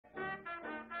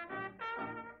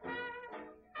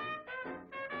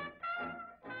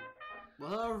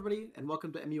Hello, everybody, and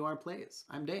welcome to MUR Plays.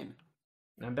 I'm Dane.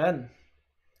 I'm Ben.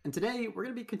 And today we're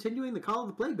going to be continuing the Call of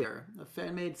the Plaguebearer, a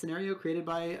fan-made scenario created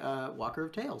by Walker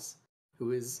of Tales,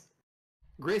 who is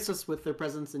graced us with their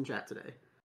presence in chat today.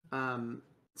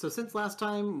 So since last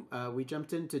time, we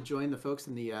jumped in to join the folks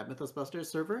in the Mythos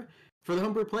Busters server for the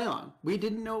homebrew play-along. We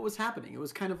didn't know what was happening. It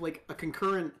was kind of like a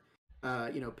concurrent,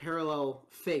 parallel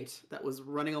fate that was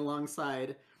running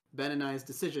alongside Ben and I's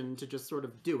decision to just sort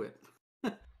of do it.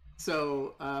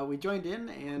 So we joined in,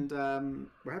 and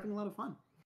we're having a lot of fun.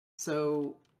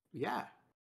 So, yeah.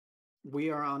 We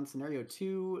are on Scenario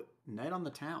 2, Night on the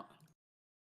Town.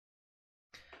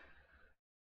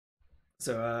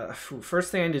 So,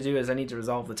 first thing I need to do is I need to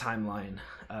resolve the timeline.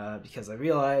 Because I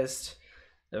realized,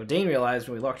 Dane realized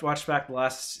when we watched back the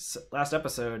last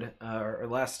episode, or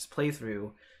last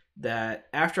playthrough, that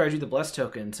after I drew the Bless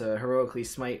token to heroically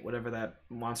smite whatever that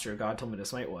monster God told me to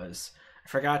smite was, I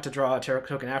forgot to draw a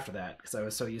token after that because I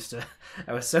was so used to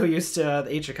the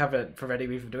Ancient Covenant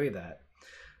preventing me from doing that.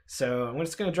 So I'm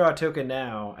just going to draw a token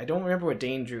now. I don't remember what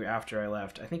Dane drew after I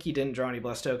left. I think he didn't draw any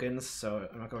Bless tokens, so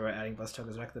I'm not going to worry about adding Bless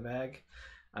tokens back to the bag.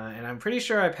 And I'm pretty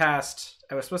sure I passed.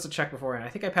 I was supposed to check before, and I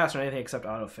think I passed on anything except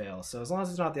auto fail. So as long as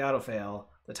it's not the auto fail,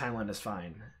 the timeline is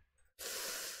fine.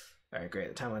 All right,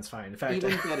 great. The timeline's fine. In fact,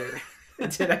 Even better.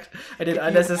 I did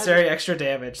unnecessary extra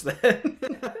damage then.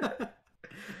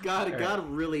 God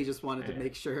really just wanted to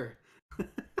make sure. All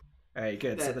right,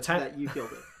 good. That, so that you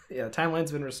killed it. Yeah, the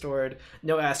timeline's been restored.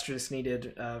 No asterisks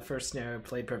needed. First scenario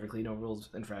played perfectly. No rules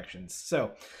infractions.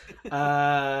 So,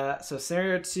 so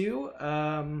scenario 2.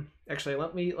 Actually,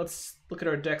 let's look at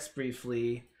our decks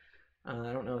briefly.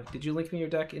 I don't know. Did you link me your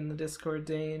deck in the Discord,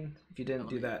 Dane? If you didn't,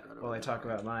 do that while I talk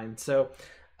about mine. So,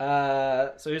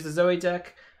 here's the Zoey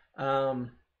deck.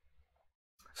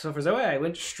 So for Zoey, I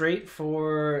went straight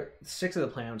for 6 of the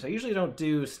plans. I usually don't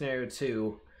do scenario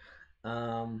 2.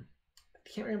 I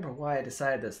can't remember why I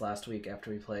decided this last week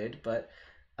after we played, but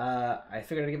I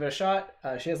figured I'd give it a shot.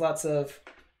 She has lots of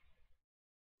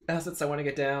assets I want to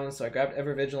get down, so I grabbed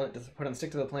Ever Vigilant to put on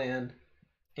Stick to the Plan,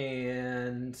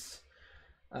 and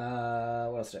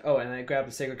what else did and I grabbed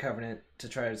the Sacred Covenant to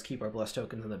try to just keep our Blessed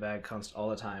tokens in the bag all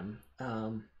the time.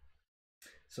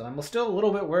 So I'm still a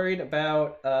little bit worried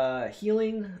about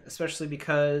healing, especially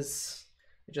because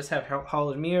I just have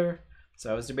Hollowed Mirror.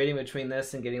 So I was debating between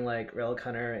this and getting like Relic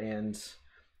Hunter and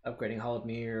upgrading Hollowed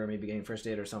Mirror, or maybe getting First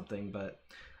Aid or something, but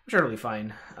I'm sure it'll be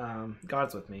fine.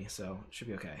 God's with me, so it should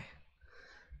be okay.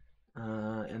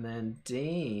 And then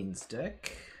Dane's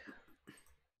deck.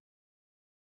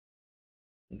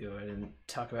 Go ahead and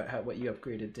talk about what you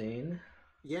upgraded, Dane.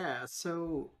 Yeah,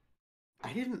 so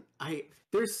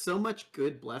there's so much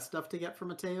good Bless stuff to get from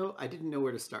Mateo, I didn't know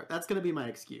where to start. That's going to be my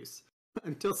excuse.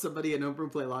 Until somebody in Homebrew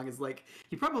Play Along is like,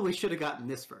 you probably should have gotten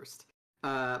this first.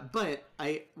 But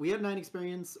we had 9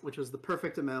 experience, which was the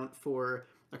perfect amount for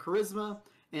a Charisma,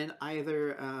 and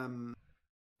either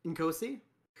Nkosi,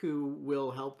 who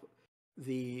will help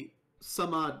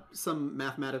some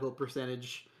mathematical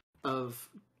percentage of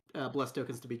Bless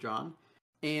tokens to be drawn,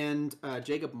 and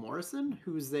Jacob Morrison,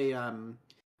 who's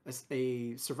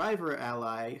a survivor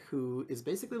ally who is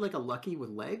basically like a Lucky with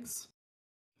legs.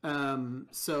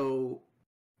 So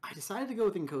I decided to go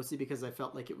with Nkosi because I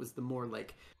felt like it was the more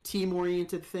like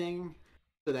team-oriented thing,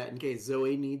 so that in case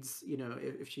Zoey needs,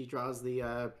 if she draws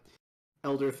the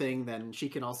Elder thing, then she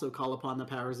can also call upon the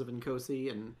powers of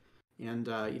Nkosi, and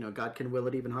God can will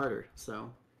it even harder. So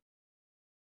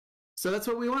that's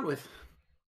what we went with.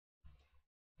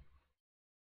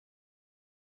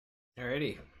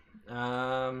 Alrighty.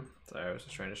 Sorry, I was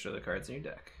just trying to show the cards in your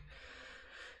deck.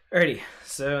 Alrighty,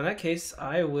 so in that case,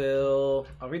 I'll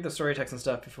read the story text and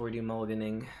stuff before we do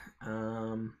mulliganing,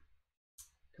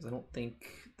 because I don't think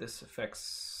this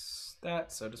affects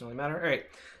that, so it doesn't really matter. Alright,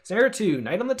 scenario 2,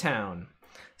 Night on the Town,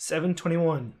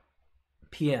 7:21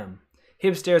 p.m.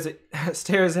 Hib stares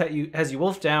at you as you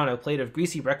wolf down a plate of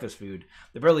greasy breakfast food.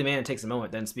 The burly man takes a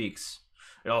moment, then speaks.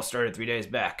 It all started 3 days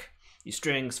back. These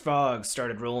strings frogs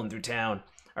started rolling through town.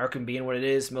 Arkham being what it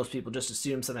is, most people just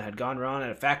assumed something had gone wrong at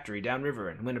a factory downriver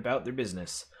and went about their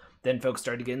business. Then folks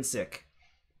started getting sick.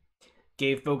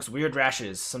 Gave folks weird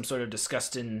rashes, some sort of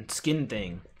disgusting skin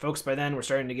thing. Folks by then were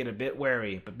starting to get a bit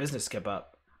wary, but business kept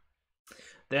up.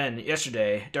 Then,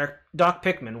 yesterday, Doc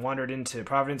Pickman wandered into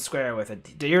Providence Square with a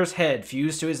deer's head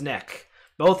fused to his neck.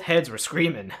 Both heads were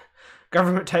screaming.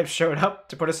 Government types showed up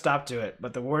to put a stop to it,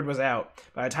 but the word was out.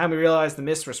 By the time we realized the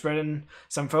mists were spreading,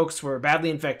 some folks were badly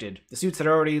infected. The suits had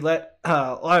already let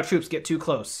a lot of troops get too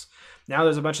close. Now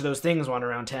there's a bunch of those things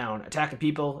wandering around town, attacking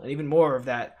people, and even more of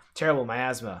that terrible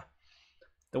miasma.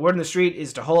 The word in the street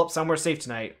is to hole up somewhere safe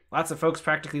tonight. Lots of folks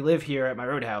practically live here at my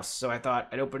roadhouse, so I thought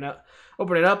I'd open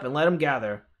it up and let them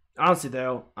gather. Honestly,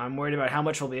 though, I'm worried about how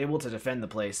much we'll be able to defend the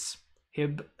place.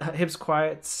 Hibbs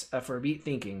quiets for a beat,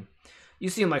 thinking. You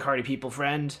seem like hardy people,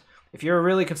 friend. If you're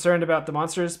really concerned about the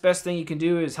monsters, best thing you can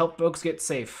do is help folks get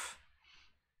safe.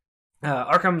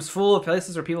 Arkham's full of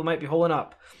places where people might be holing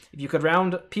up. If you could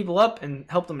round people up and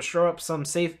help them shore up some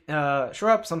safe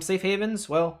havens,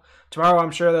 well, tomorrow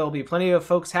I'm sure there'll be plenty of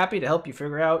folks happy to help you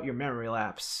figure out your memory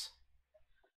lapse.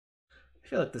 I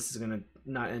feel like this is gonna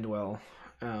not end well,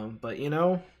 but you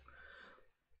know,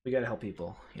 we gotta help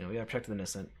people. You know, we gotta protect the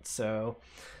innocent. So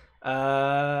we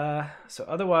have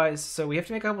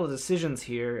to make a couple of decisions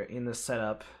here in this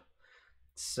setup.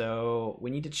 So we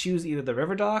need to choose either the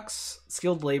River Docks,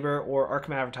 Skilled Labor, or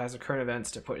Arkham Advertiser current events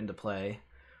to put into play.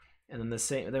 And then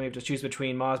then we have to choose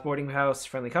between Ma's Boarding House,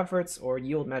 Friendly Comforts, or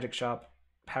Yield Magic Shop,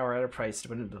 Power at a Price to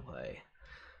put into play.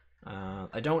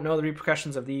 I don't know the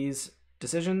repercussions of these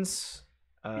decisions.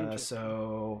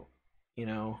 So, you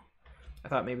know, I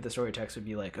thought maybe the story text would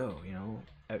be like, oh, you know,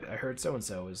 I heard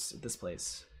so-and-so is at this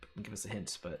place. Give us a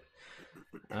hint, but...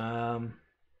 why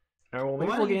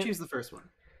don't you choose the first one?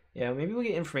 Yeah, maybe we'll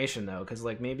get information, though, because,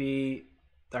 like, maybe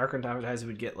the Arkham Advertiser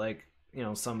would get, like, you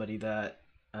know, somebody that...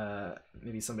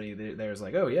 maybe somebody there's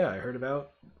like, oh, yeah, I heard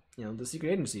about, you know, the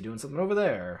secret agency doing something over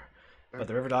there. Sure. But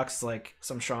the River Docks, like,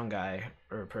 some strong guy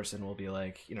or person will be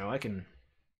like, you know, I can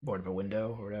board up a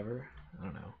window or whatever. I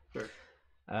don't know. Sure.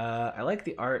 I like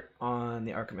the art on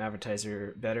the Arkham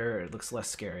Advertiser better. It looks less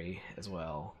scary as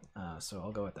well. So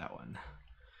I'll go with that one.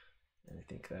 And I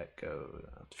think that goes...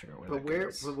 I'll have to figure out where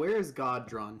goes. But where is God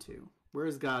drawn to? Where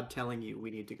is God telling you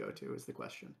we need to go to is the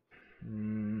question.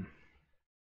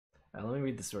 Let me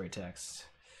read the story text.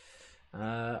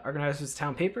 Organizes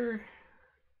town paper.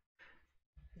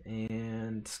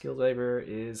 And skilled labor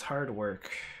is hard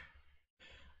work.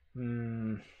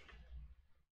 Now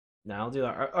I'll do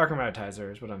that. Arkham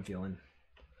Advertiser is what I'm feeling.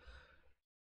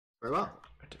 Very well. I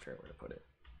have to figure out where to put it.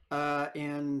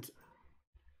 And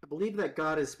I believe that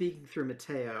God is speaking through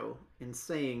Mateo and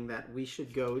saying that we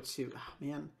should go to... Oh,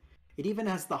 man. It even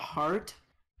has the heart.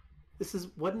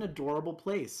 What an adorable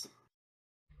place.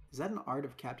 Is that an art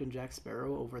of Captain Jack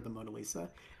Sparrow over the Mona Lisa?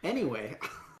 Anyway,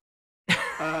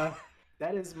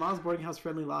 that is Ma's Boarding House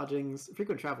Friendly Lodgings.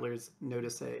 Frequent travelers know to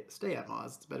stay at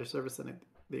Ma's. It's better service than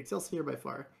the Excelsior by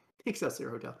far. The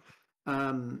Excelsior Hotel.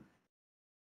 You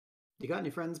got any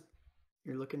friends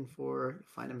you're looking for?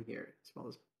 Find them here. As well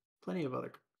as plenty of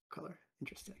other color.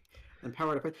 Interesting. And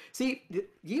power to... See, the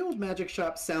Yield Magic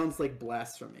Shop sounds like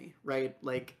blasphemy, right?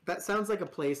 Like, that sounds like a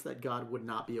place that God would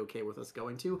not be okay with us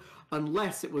going to,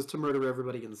 unless it was to murder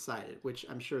everybody inside it, which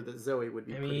I'm sure that Zoey would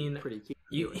be pretty keen.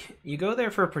 You go there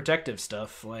for protective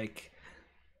stuff, like...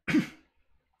 I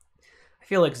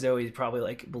feel like Zoe probably,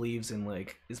 like, believes in,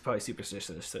 like, is probably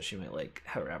superstitious, so she might, like,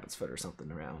 have a rabbit's foot or something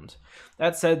around.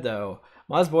 That said, though,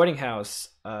 Ma's Boarding House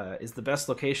is the best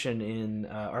location in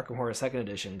Arkham Horror 2nd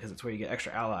Edition, because it's where you get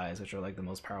extra allies, which are, like, the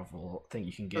most powerful thing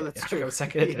you can get in Arkham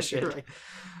 2nd Edition. Right.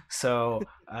 So,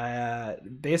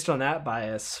 based on that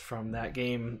bias from that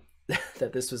game,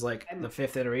 that this was, like, the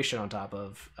 5th iteration on top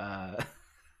of...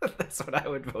 That's what I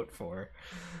would vote for.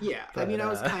 Yeah, but, I mean, I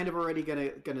was kind of already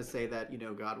gonna say that, you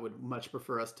know, God would much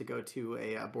prefer us to go to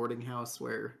a boarding house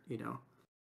where, you know,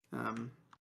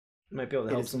 might be able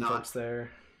to help some folks there.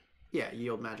 Yeah,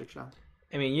 Yield Magic Shop.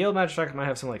 I mean, Yield Magic Shop might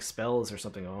have some like spells or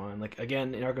something going on. Like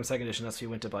again, in Arkham 2nd Edition, that's where you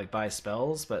went to like buy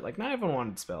spells, but like not everyone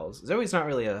wanted spells. Zoe's not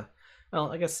really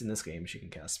well, I guess in this game she can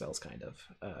cast spells kind of,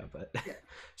 but yeah.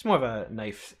 It's more of a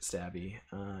knife stabby.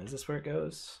 Is this where it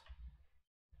goes?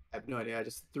 I have no idea. I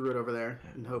just threw it over there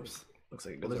in hopes. Looks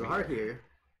like it goes there's a heart here.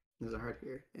 There's a heart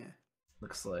here. Yeah.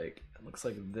 Looks like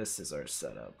this is our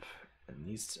setup. And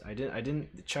these I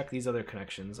didn't check these other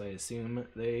connections. I assume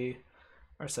they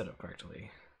are set up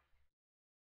correctly.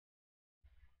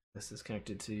 This is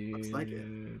connected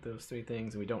to those three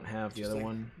things, and we don't have the other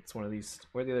one. It's one of these.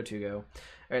 Where'd the other two go? All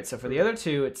right. So for the other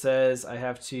two, it says I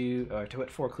have to put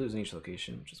 4 clues in each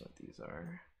location, which is what these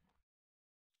are.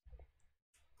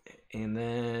 And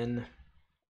then,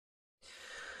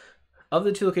 of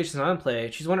the 2 locations on play,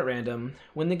 choose one at random.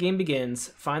 When the game begins,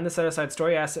 find the set-aside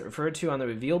story asset referred to on the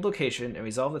revealed location and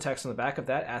resolve the text on the back of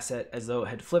that asset as though it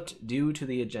had flipped due to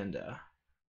the agenda.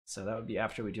 So that would be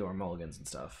after we do our mulligans and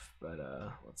stuff. But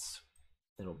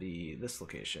it'll be this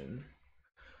location.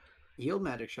 Yield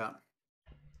Magic Shop.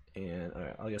 And all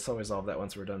right, I guess I'll resolve that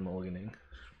once we're done mulliganing.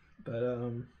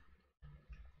 But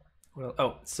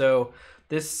so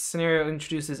this scenario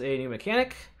introduces a new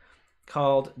mechanic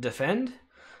called Defend.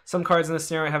 Some cards in this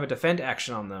scenario have a defend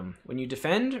action on them. When you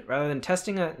defend, rather than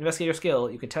testing an investigator skill,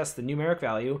 you can test the numeric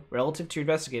value relative to your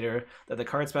investigator that the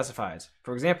card specifies.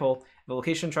 For example, if a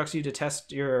location instructs you to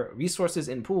test your resources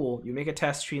in pool, you make a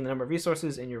test treating the number of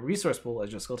resources in your resource pool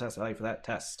as your skill test value for that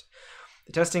test.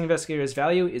 The testing investigator's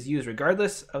value is used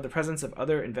regardless of the presence of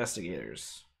other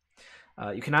investigators.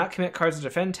 You cannot commit cards to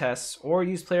defend tests or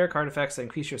use player card effects that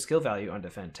increase your skill value on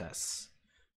defend tests.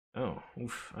 Oh,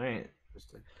 oof. All right.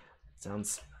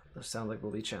 Sounds like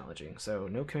will be challenging. So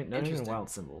no commit, none even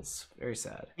wild symbols. Very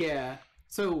sad. Yeah.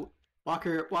 So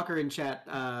Walker in chat.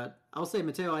 I'll say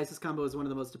Mateo Isis combo is one of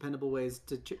the most dependable ways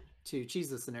to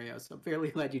cheese this scenario. So I'm fairly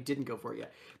glad you didn't go for it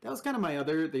yet. That was kind of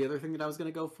the other thing that I was going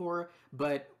to go for.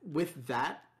 But with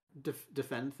that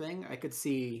defend thing, I could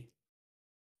see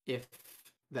if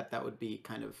that would be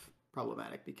kind of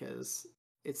problematic, because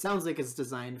it sounds like it's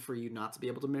designed for you not to be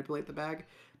able to manipulate the bag,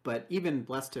 but even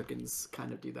blessed tokens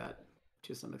kind of do that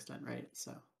to some extent, right?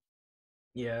 So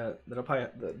yeah, the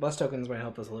blessed tokens might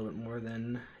help us a little bit more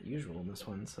than usual in this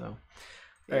one. So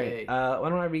all right, why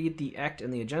don't I read the act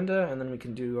and the agenda, and then we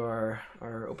can do our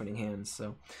opening hands.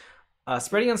 So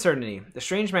spreading uncertainty. The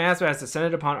strange miasma has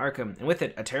descended upon Arkham, and with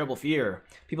it a terrible fear.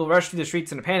 People rush through the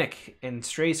streets in a panic, and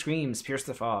stray screams pierce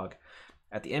the fog.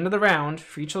 At the end of the round,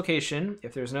 for each location,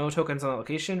 if there's no tokens on that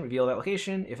location, reveal that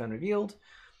location, if unrevealed.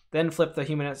 Then flip the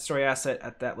human story asset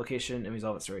at that location and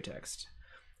resolve its story text.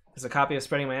 There's a copy of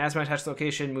Spreading Miasma attached to the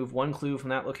location. Move one clue from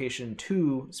that location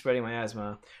to Spreading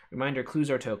Miasma. Reminder, clues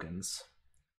are tokens.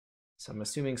 So I'm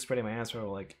assuming Spreading Miasma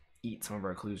will like eat some of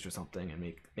our clues or something and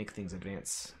make things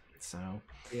advance. So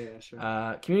yeah, sure.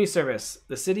 Community service.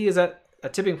 The city is at a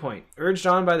tipping point. Urged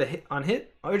on by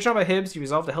Hibbs, you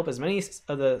resolve to help as many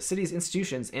of the city's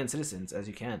institutions and citizens as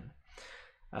you can.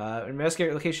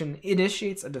 Investigator location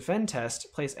initiates a defend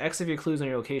test. Place X of your clues on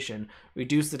your location.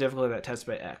 Reduce the difficulty of that test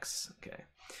by X. Okay.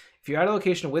 If you're at a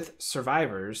location with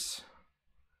survivors,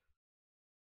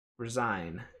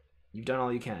 resign. You've done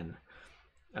all you can.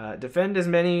 Defend as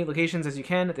many locations as you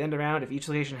can at the end of the round. If each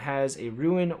location has a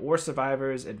ruin or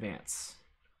survivors, advance.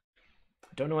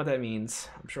 I don't know what that means.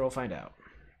 I'm sure we'll find out.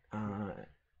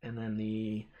 And then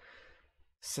the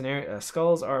scenario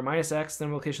skulls are -X.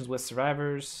 Number of locations with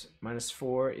survivors.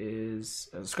 -4 is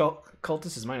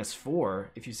cultist is -4.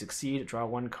 If you succeed, draw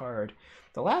one card.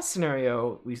 The last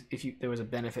scenario, there was a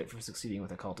benefit for succeeding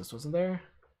with a cultist, wasn't there?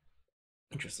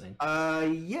 Interesting.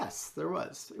 Yes, there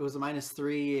was. It was a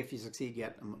 -3 if you succeed,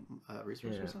 get a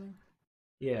resource or something.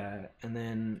 Yeah, and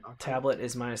then tablet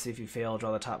is -3 if you fail.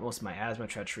 Draw the topmost miasma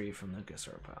treachery from the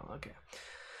Gusar pile. Okay.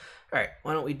 All right.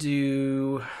 Why don't we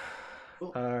do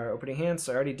our opening hands?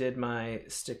 So I already did my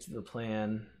stick to the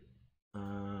plan.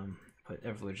 Put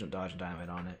Evolution, Dodge, and Dynamite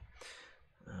on it.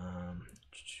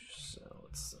 So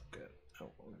let's look at.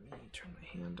 Oh, let me turn my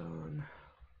hand on.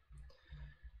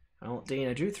 Well, Dane,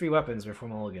 I drew 3 weapons before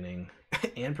mulliganing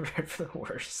and prepared for the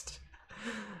worst.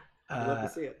 I'd love to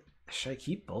see it. Should I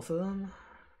keep both of them?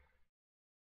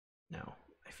 No.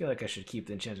 I feel like I should keep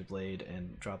the Enchanted Blade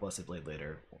and draw Blessed Blade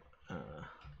later. If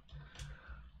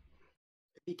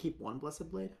you keep one Blessed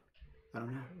Blade? I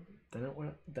don't know. Then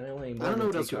I only I don't know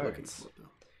what else you're looking for, though.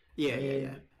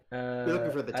 Yeah. You're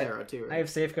looking for the Tarot, too, right? I have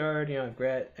Safeguard, I have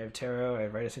Gret, I have Tarot, I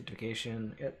have Rite of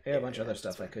Sanctification. I have a bunch of other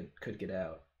stuff I could get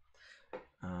out.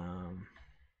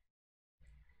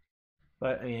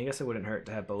 But, I mean, I guess it wouldn't hurt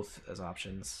to have both as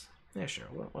options. Yeah, sure.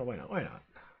 Well, why not? Why not?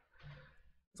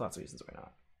 There's lots of reasons why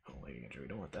not. Oh, we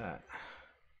don't want that.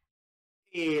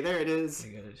 Yeah, there it is.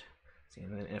 Very good. See,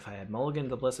 and then if I had Mulligan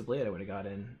the Blessed Blade, I would have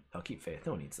gotten. I'll keep Faith.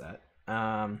 No one needs that.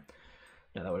 No,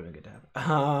 that would have been good to have.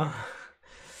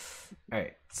 All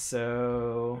right,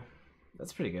 so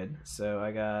that's pretty good. So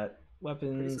I got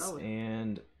weapons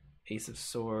and Ace of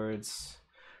Swords.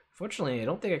 Fortunately, I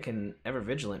don't think I can ever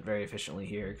Vigilant very efficiently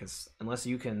here, because unless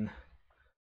you can.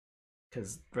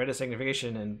 Because Rite of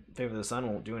Sanctification and Favor of the Sun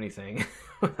won't do anything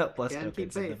without blessed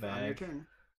tokens in the bag.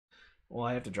 Well,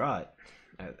 I have to draw it.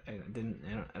 I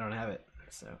don't have it.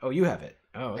 So, oh, you have it.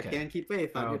 Oh, okay. I can't keep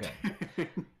faith. On okay.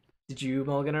 Did you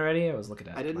mulligan already? I was looking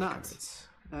at. I did not.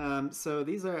 So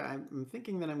these are. I'm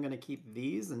thinking that I'm going to keep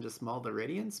these and just mull the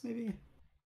Radiance, maybe.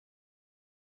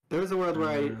 There's a world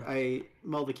where I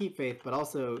mull the Keep Faith, but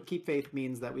also Keep Faith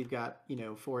means that we've got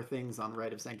 4 things on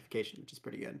Rite of Sanctification, which is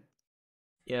pretty good.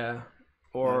 Yeah.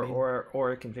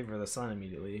 Or it can Favor the Sun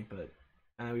immediately, but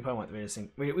we probably want the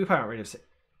we probably want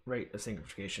Rite of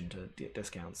Sanctification to get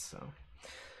discounts. So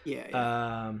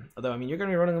yeah. Although I mean, you're going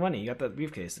to be running the money. You got that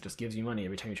briefcase that just gives you money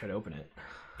every time you try to open it.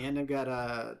 And I've got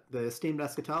the esteemed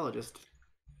eschatologist.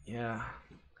 Yeah.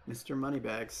 Mr.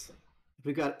 Moneybags. If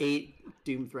we've got 8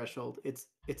 Doom Threshold, it's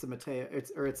a Mateo.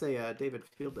 It's a David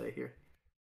Field Day here.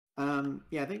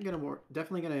 Yeah, I think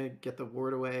definitely gonna get the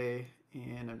ward away,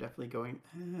 and I'm definitely going.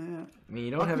 I mean,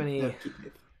 you don't I'll have keep any. keep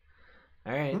faith.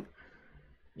 All right. Hmm?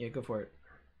 Yeah, go for it.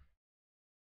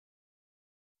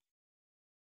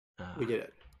 We did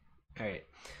it. All right.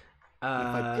 And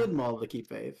if I did maul the keep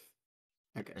faith,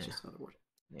 okay, it's Yeah. just another ward.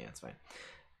 Yeah, it's fine.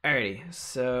 Alrighty,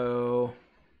 so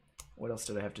what else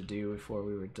did I have to do before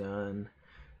we were done?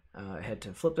 I had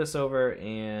to flip this over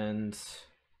and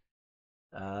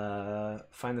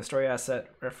find the story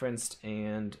asset referenced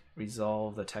and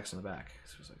resolve the text on the back.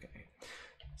 This was okay.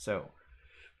 So,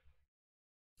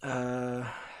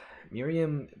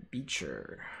 Miriam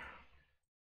Beecher.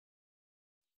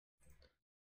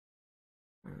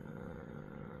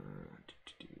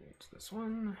 It's this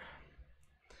one.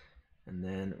 And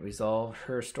then resolve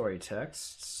her story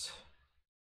texts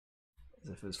as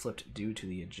if it was flipped due to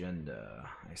the agenda.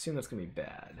 I assume that's gonna be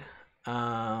bad.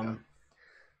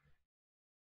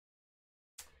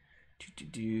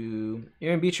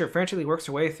 Erin Beecher frantically works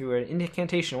her way through an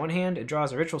incantation in one hand and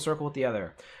draws a ritual circle with the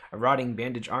other. A rotting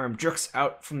bandaged arm jerks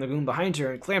out from the room behind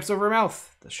her and clamps over her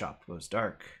mouth. The shop goes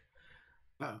dark.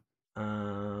 Oh.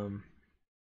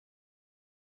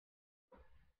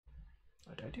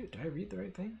 Did I read the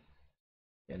right thing?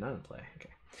 Yeah, not in play. Okay.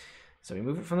 So we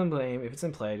move it from the blame. If it's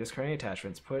in play, discard any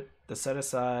attachments. Put the set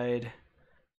aside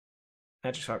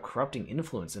magic shop corrupting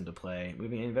influence into play.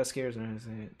 Moving investigators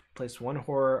and place one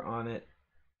horror on it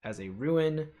as a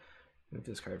ruin. Move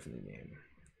this card from the game.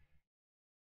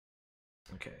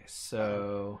 Okay,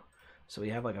 so we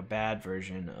have like a bad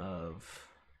version of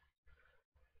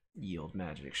Yield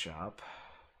Magic Shop.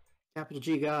 Capital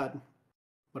G God.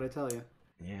 What'd I tell you?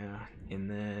 Yeah, and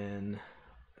then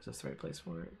is this the right place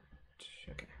for it?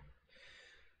 Okay.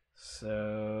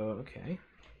 So, okay.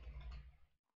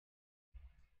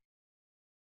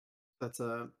 That's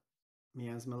a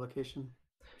miasma location.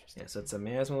 Yeah, so it's a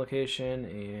miasma location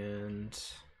and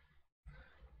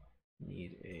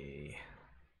need a.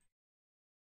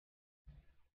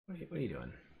 What are you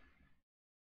doing?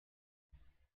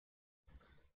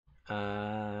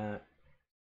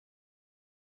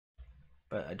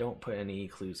 But I don't put any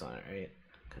clues on it, right?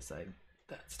 Because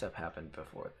that step happened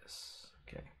before this.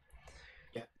 Okay.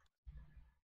 Yeah.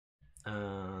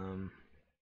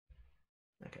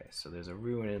 Okay, so there's a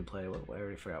ruin in play. I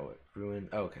already forgot what ruin.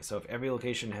 Oh, okay, so if every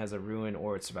location has a ruin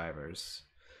or its survivors.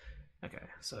 Okay,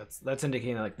 so that's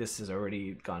indicating like this has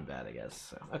already gone bad, I guess.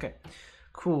 So okay,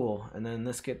 cool. And then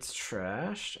this gets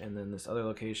trashed, and then this other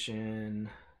location.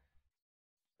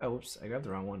 Oh, whoops! I grabbed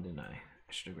the wrong one, didn't I?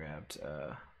 I should have grabbed.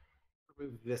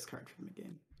 Remove this card from the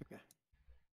game. Okay.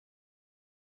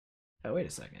 Oh, wait a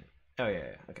second. Oh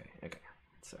yeah. Okay.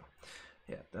 So,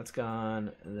 yeah, that's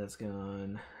gone. And that's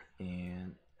gone.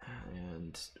 And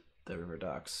the river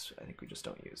docks I think we just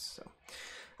don't use. So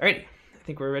alrighty, I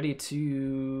think we're ready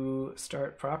to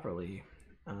start properly.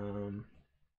 Oh,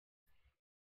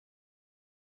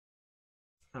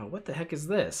 what the heck is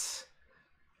this?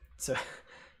 So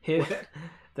we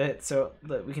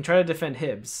can try to defend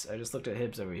Hibbs. I just looked at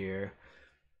Hibbs over here.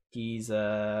 He's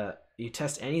you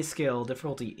test any skill,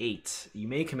 difficulty 8. You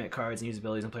may commit cards and use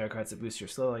abilities and player cards that boost your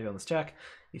skill on this check.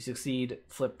 If you succeed,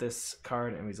 flip this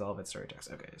card and resolve its story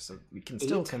text. Okay, so we can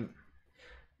still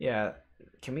yeah.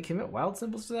 Can we commit wild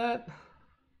symbols to that?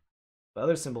 The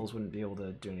other symbols wouldn't be able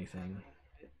to do anything.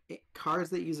 Cards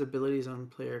that use abilities on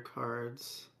player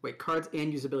cards. Wait, cards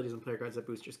and use abilities on player cards that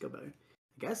boost your skill better.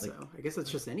 I guess so. I guess it's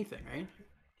just anything, right?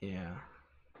 Yeah.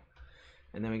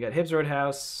 And then we got Hibbs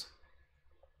Roadhouse.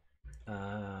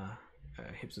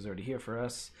 Hibbs is already here for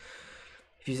us.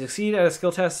 If you succeed at a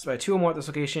skill test by 2 or more at this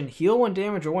location, heal 1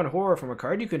 damage or 1 horror from a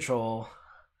card you control.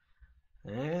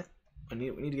 We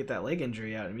need to get that leg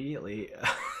injury out immediately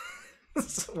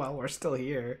while we're still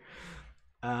here.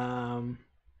 Okay.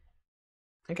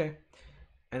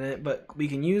 And then, but we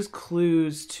can use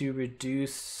clues to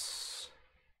reduce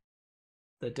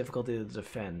the difficulty to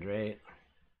defend, right?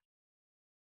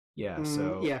 Yeah.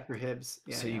 So yeah, for Hibbs.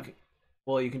 Yeah. So yeah. you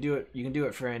can do it. You can do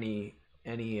it for any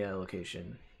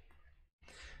location.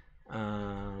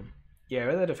 Yeah,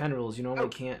 with the defend rules, you normally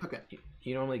can't. Okay.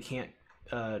 You normally can't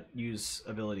use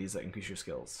abilities that increase your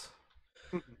skills.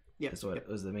 Yeah, is what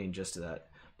was the main gist of that.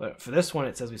 But for this one,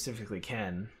 it says we specifically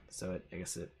can, so I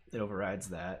guess it overrides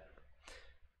that.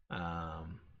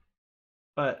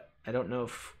 But I don't know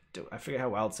if I forget how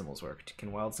wild symbols work.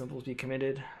 Can wild symbols be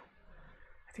committed?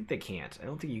 I think they can't. I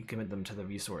don't think you can commit them to the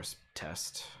resource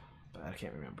test, but I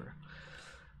can't remember.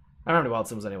 I don't have any wild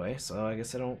symbols anyway, so I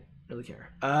guess I don't really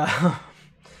care. Oh,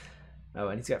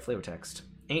 and he's got flavor text.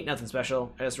 Ain't nothing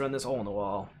special. I just run this hole in the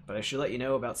wall, but I should let you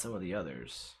know about some of the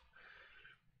others.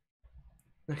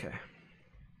 Okay.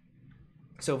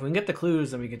 So if we can get the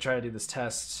clues, then we can try to do this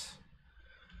test.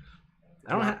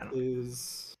 I don't have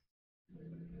clues.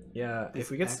 Yeah,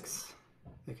 if we get X.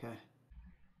 Okay.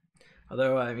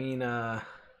 Although I mean,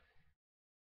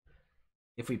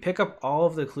 if we pick up all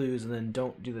of the clues and then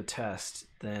don't do the test,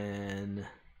 then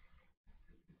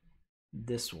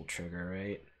this will trigger,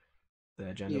 right? The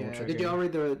agenda will trigger. Did y'all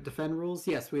read the defend rules?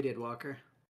 Yes, we did, Walker.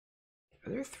 Are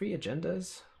there 3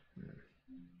 agendas?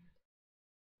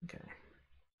 Okay.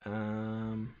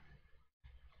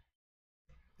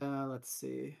 Let's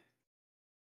see.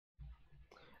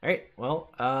 All right.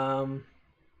 Well, I'm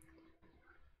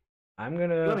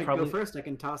gonna probably go first. I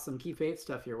can toss some key fate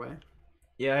stuff your way.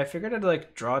 Yeah, I figured I'd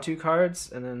like draw 2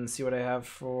 cards and then see what I have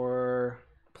for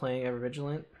playing Ever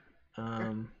Vigilant.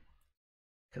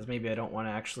 Because maybe I don't want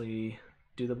to actually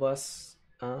do the bless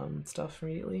stuff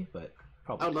immediately, but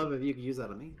probably. I would love if you could use that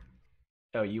on me.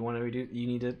 Oh, you want to redo? You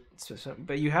need to,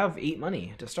 but you have 8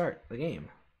 money to start the game.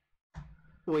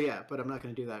 Well, yeah, but I'm not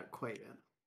going to do that quite yet.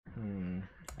 We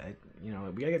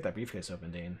gotta get that briefcase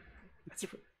open, Dane. It's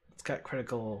got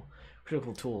critical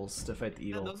tools to fight the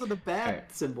evil. Yeah, those are the bad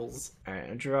symbols. All right,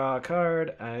 I draw a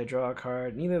card.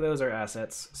 Neither of those are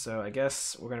assets, so I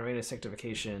guess we're gonna raid a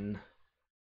sanctification.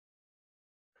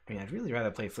 I mean, I'd really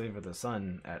rather play Flavor of the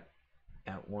Sun at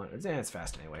 1. It's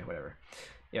fast anyway. Whatever.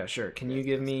 Yeah, sure. Can you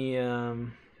give me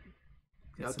some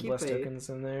blessed tokens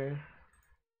in there?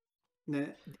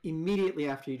 Immediately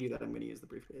after you do that, I'm going to use the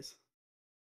briefcase.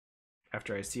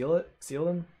 After I seal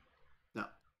them? No.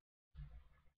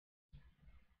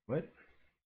 What?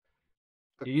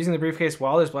 You're using the briefcase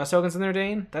while there's blessed tokens in there,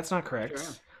 Dane? That's not correct.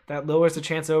 Sure. That lowers the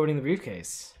chance of opening the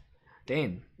briefcase.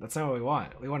 Dane, that's not what we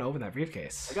want. We want to open that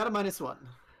briefcase. I got a -1.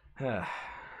 All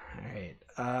right.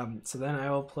 So then I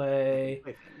will play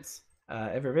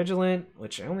Ever Vigilant,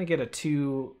 which I only get a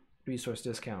 2 resource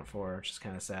discount for, which is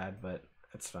kind of sad, but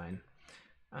that's fine.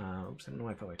 Oops, I don't know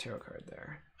why I put my tarot card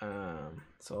there.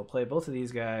 So I'll play both of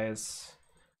these guys,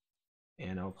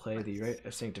 and I'll play the Rite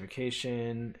of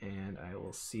Sanctification, and I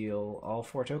will seal all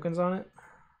 4 tokens on it.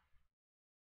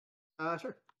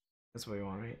 Sure. That's what we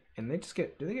want, right? And they just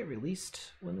do they get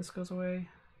released when this goes away?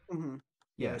 Mm-hmm.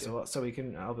 Yeah, so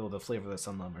I'll be able to flavor the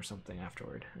Sunlum or something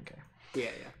afterward. Okay.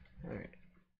 Yeah. All right.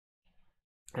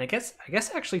 And I guess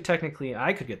actually technically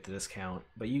I could get the discount,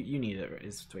 but you need it,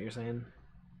 is what you're saying?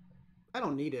 I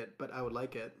don't need it, but I would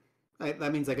like it.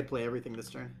 That means I could play everything this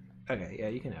turn. Okay, yeah,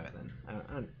 you can have it then.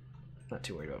 I'm not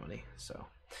too worried about money, so.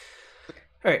 Okay.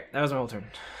 All right, that was my whole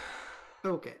turn.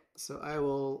 Okay, so I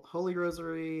will Holy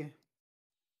Rosary,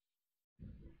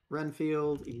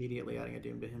 Renfield, immediately adding a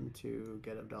Doom to him to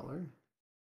get $1.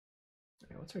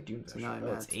 Okay, what's our Doom? So now I'm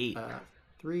it's 8.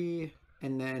 3,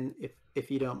 and then if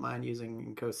you don't mind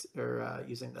using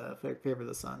using the Favor of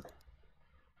the Sun,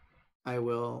 I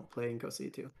will play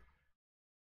Nkosi too.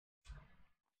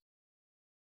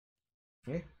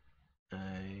 Okay.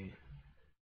 I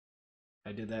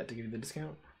did that to give you the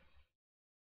discount.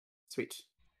 Sweet.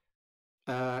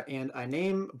 And I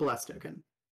name Bless Token.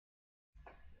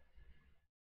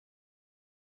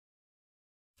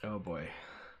 Oh boy.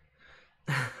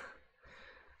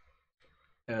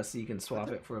 So you can swap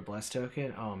it for a Bless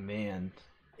token. Oh man.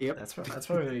 Yep. That's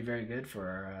probably gonna be very good for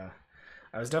our.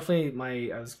 I was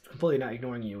completely not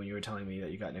ignoring you when you were telling me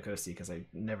that you got Nkosi, because I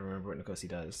never remember what Nkosi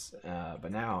does.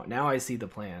 But now I see the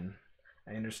plan.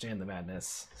 I understand the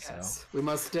madness. Yes, so we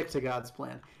must stick to God's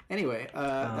plan. Anyway,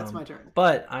 that's my turn.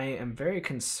 But I am very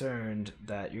concerned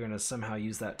that you're going to somehow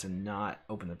use that to not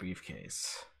open the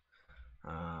briefcase.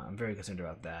 I'm very concerned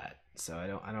about that. So I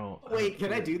don't. Wait,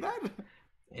 can I do that?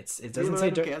 It doesn't say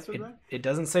it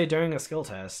doesn't say during a skill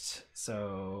test.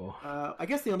 So I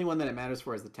guess the only one that it matters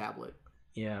for is the tablet.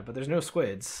 Yeah, but there's no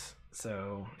squids.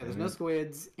 So there's no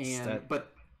squids,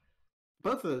 but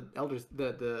both the elders,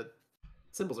 the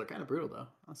symbols are kind of brutal though,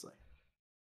 honestly.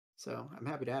 So I'm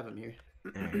happy to have him here.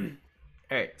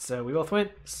 All right, so we both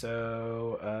went.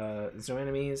 So there's no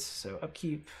enemies. So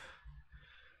upkeep.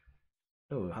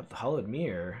 Oh, the hollowed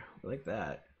mirror. I like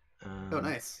that. Oh,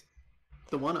 nice.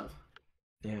 The one of.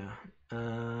 Yeah.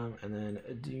 And then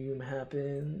a doom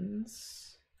happens.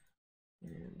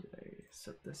 And did I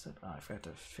set this up? Oh, I forgot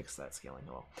to fix that scaling.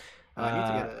 Oh, I need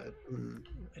to get a.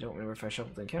 I don't remember if I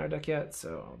shuffled the encounter deck yet,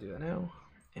 so I'll do that now.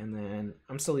 And then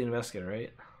I'm still the investigator,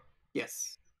 right?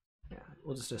 Yes. Yeah,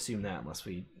 we'll just assume that unless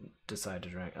we decide to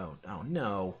drag. Oh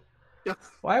no! Yeah.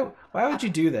 Why would you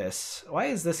do this? Why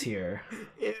is this here?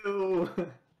 Ew!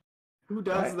 Who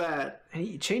does that? And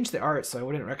he changed the art so I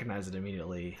wouldn't recognize it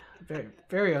immediately. Very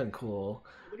very uncool.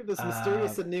 Look at this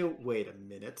mysterious and new. Wait a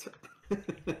minute.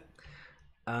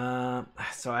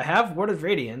 So I have Word of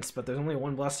Radiance, but there's only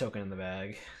one blessed token in the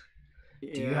bag.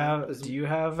 Yeah, do you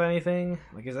have anything?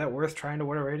 Like, is that worth trying to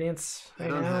Word of Radiance I right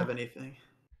don't now? have anything.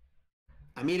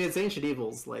 I mean, it's Ancient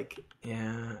Evils. Like,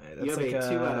 Yeah, you that's have like a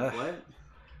 2 out of what?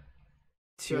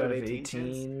 2 out of 18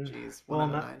 chance? 18. Jeez, 1 Well, out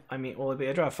of not. 9. I mean, well,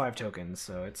 I draw 5 tokens,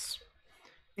 so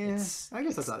Yeah, I guess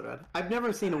that's it's not bad. I've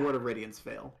never seen a Word of Radiance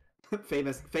fail.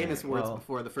 famous alright, words well,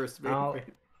 before the first I'll.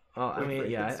 Well, I Word of mean,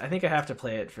 yeah, Radiance. I think I have to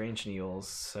play it for Ancient Eels,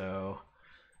 so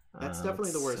That's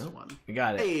definitely the worst oh, one. we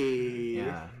got it. Hey!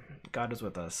 Yeah, God is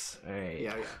with us. All right.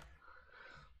 Yeah.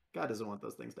 God doesn't want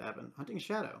those things to happen. Hunting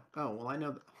Shadow. Oh, well, I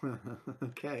know.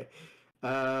 Okay.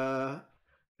 Ooh,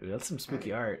 that's some All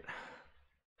spooky right. art.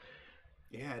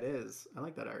 Yeah, it is. I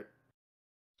like that art.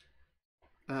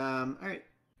 All right.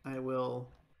 I will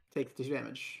take 2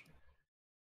 damage.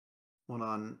 1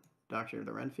 on Doctor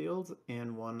the Renfield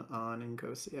and 1 on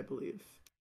Nkosi, I believe.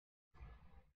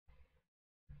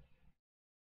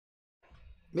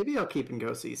 Maybe I'll keep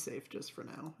Nkosi safe just for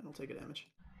now. I'll take a damage.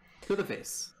 To the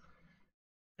face.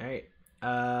 All right.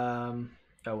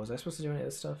 Oh, was I supposed to do any of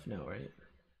this stuff? No, right?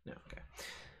 No. Okay.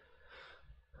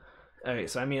 All right.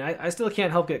 So I mean, I still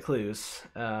can't help get clues.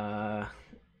 Yeah,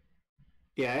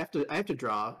 I have to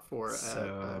draw for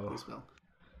a clue spell.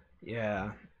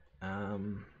 Yeah.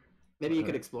 Maybe you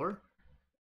could explore.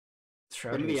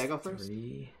 Or maybe I go first.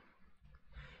 3.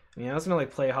 I mean, I was gonna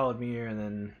like play Hollowed Mirror and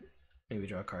then maybe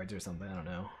draw cards or something. I don't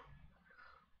know.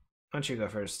 Why don't you go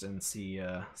first and see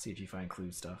if you find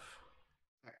clue stuff?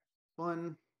 All right.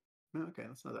 1. Okay,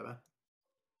 that's not that bad.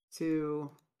 2.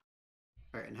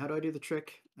 All right, and how do I do the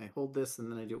trick? I hold this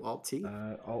and then I do Alt T.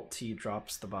 Alt T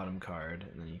drops the bottom card,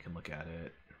 and then you can look at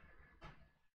it.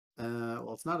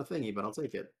 Well, it's not a thingy, but I'll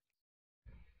take it.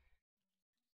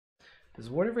 Does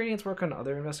Ward of Radiance work on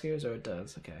other investigators? Oh, it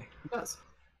does. Okay. It does,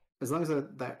 as long as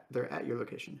they're at your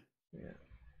location. Yeah.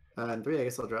 And 3, I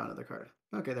guess I'll draw another card.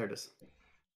 Okay, there it is.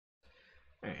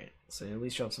 All right. So at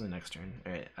least show up something next turn.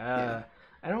 All right. Yeah.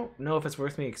 I don't know if it's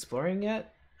worth me exploring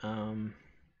yet.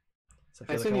 So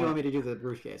I assume you want me to do the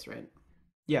briefcase, right?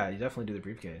 Yeah, you definitely do the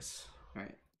briefcase. All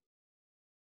right.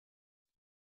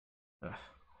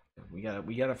 We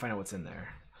gotta find out what's in there,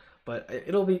 but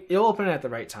it'll open at the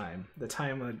right time, the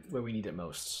time where we need it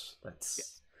most.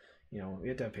 That's we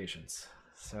have to have patience.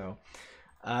 So,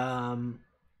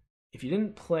 if you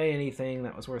didn't play anything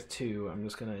that was worth 2, I'm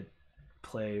just gonna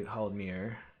play Hollowed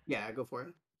Mirror. Yeah, go for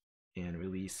it. And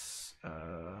release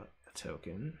a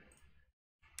token.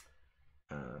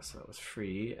 So that was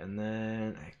free, and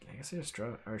then I guess I just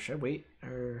draw. Or should I wait?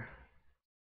 Or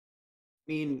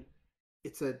I mean,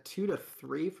 it's a 2 to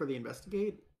 3 for the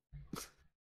investigate.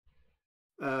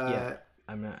 Yeah,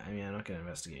 I'm not. I mean, I'm not gonna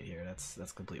investigate here.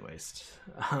 That's complete waste.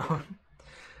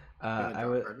 I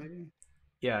would. Card, maybe?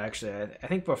 Yeah, actually, I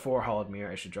think before Hollowed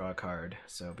Mirror, I should draw a card.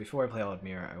 So before I play Hollowed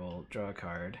Mirror, I will draw a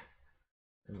card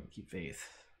and keep faith.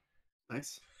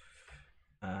 Nice.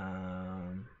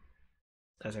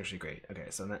 That's actually great. Okay,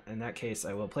 so in that case,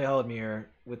 I will play Hollowed Mirror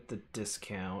with the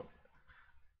discount.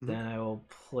 Mm-hmm. Then I will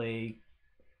play.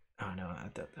 Oh no, I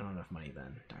don't have enough money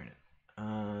then. Darn it.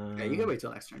 Yeah, you gotta wait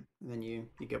till next turn, and then you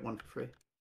get 1 for free.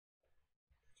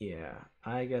 Yeah,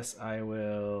 I guess I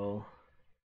will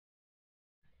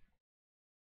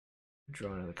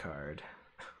draw another card.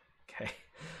 Okay.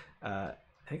 I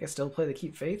think I still play the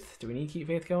Keep Faith. Do we need Keep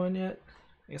Faith going yet?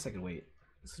 I guess I could wait.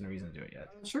 There's no reason to do it yet.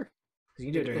 Sure. You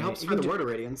can do it helps for the Word of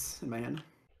Radiance in my hand.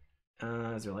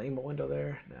 Is there a lightning bolt window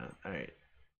there? No. All right.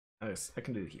 I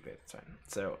can do the Keep Faith. It's fine.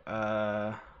 So,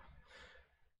 I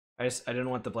didn't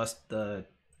want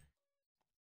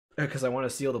because I want to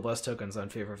seal the blessed tokens on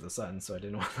Favor of the Sun, so I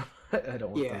didn't want I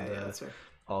don't want them to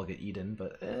all get eaten,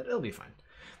 but it'll be fine.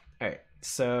 All right.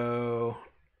 So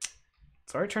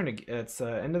it's our turn to. It's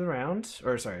end of the round,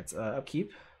 or sorry, it's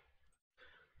upkeep.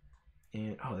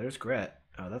 And there's Gret.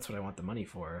 Oh, that's what I want the money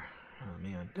for. Oh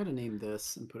man. I gotta name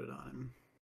this and put it on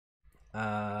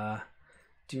him.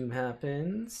 Doom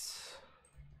happens.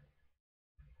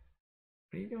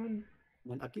 What are you doing?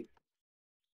 And upkeep.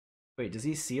 Wait, does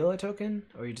he seal a token,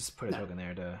 or you just put a token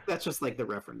there to? That's just like the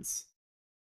reference.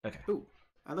 Okay. Ooh,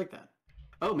 I like that.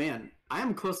 Oh man, I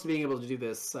am close to being able to do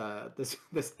this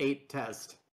this 8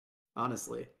 test.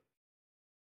 Honestly,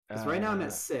 because right now I'm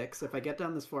at 6. If I get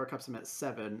down this 4 cups, I'm at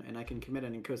 7, and I can commit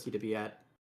an Nkosi to be at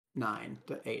 9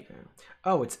 to 8.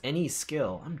 Oh, it's any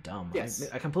skill. I'm dumb. Yes.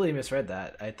 I completely misread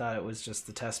that. I thought it was just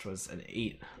the test was an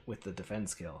 8 with the defend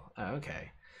skill. Oh,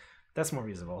 okay, that's more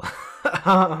reasonable.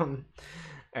 All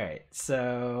right,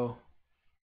 so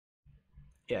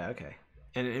yeah, okay.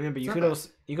 And remember, you could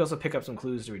also pick up some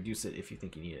clues to reduce it if you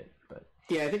think you need it. But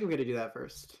yeah, I think I'm gonna do that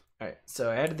first. All right, so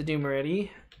I added the Doom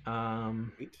already,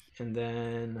 and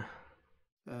then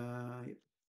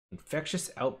Infectious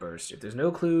Outburst. If there's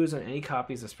no clues on any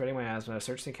copies of Spreading Miasma,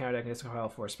 search the encounter deck and discard file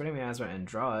for Spreading Miasma and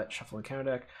draw it. Shuffle the encounter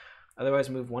deck. Otherwise,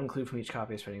 move one clue from each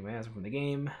copy of Spreading Miasma from the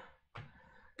game.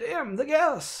 Damn, the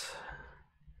guess!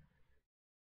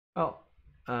 Oh,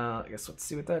 I guess let's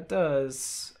see what that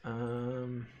does.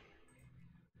 Nope.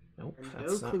 No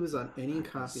clues on any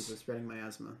copies of Spreading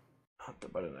Miasma. Not the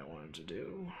button I wanted to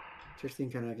do. Search the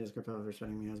encounter deck and discard file for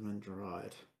Spreading Miasma and draw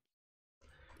it.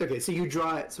 Okay, so you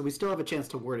draw it, so we still have a chance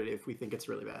to ward it if we think it's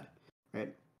really bad,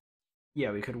 right?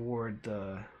 Yeah, we could ward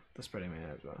the Spreading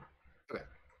Miasma. Okay.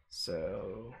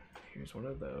 So here's one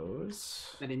of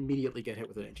those. And immediately get hit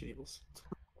with an Ancient Evils.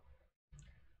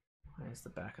 Why is the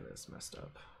back of this messed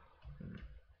up?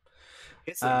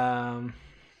 Alright,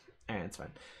 it's fine.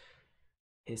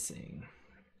 Hissing.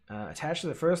 Attached to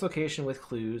the first location with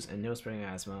clues and no Spreading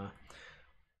Miasma.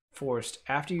 Forced.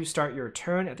 After you start your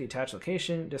turn at the attached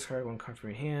location, discard one card from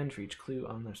your hand for each clue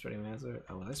on the Spreading Miasma.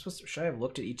 Oh, was I supposed to? Should I have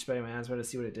looked at each Spreading Miasma to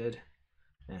see what it did?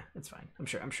 Yeah, it's fine. I'm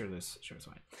sure it's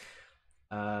fine.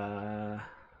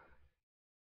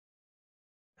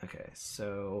 Okay,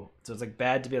 so it's like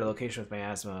bad to be at a location with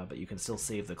miasma, but you can still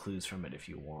save the clues from it if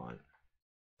you want.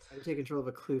 I take control of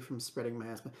a clue from Spreading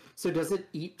Miasma. So does it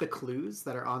eat the clues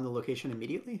that are on the location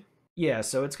immediately? Yeah,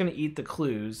 so it's going to eat the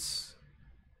clues.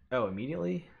 Oh,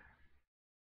 immediately?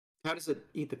 How does it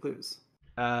eat the clues?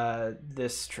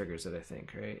 This triggers it, I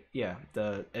think, right? Yeah,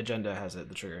 the agenda has it,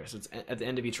 the trigger. So it's at the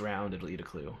end of each round, it'll eat a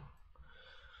clue.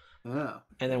 Oh.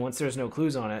 And then once there's no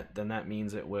clues on it, then that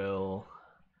means it will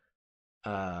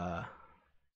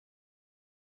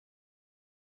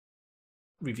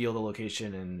reveal the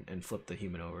location and flip the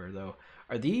human over. Though,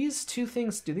 do these two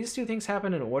things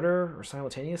happen in order or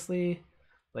simultaneously?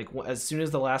 Like, as soon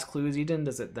as the last clue is eaten,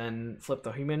 does it then flip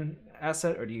the human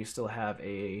asset, or do you still have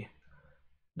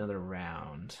another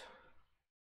round?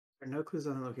 There are no clues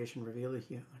on the location. Reveal the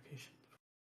human location.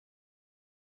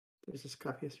 There's this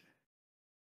copy history.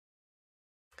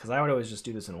 Because I would always just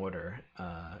do this in order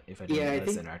if I didn't let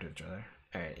us interact with each other.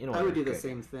 All right, in order. I would do the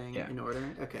same thing in order.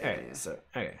 Okay.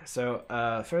 All right. So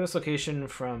furthest location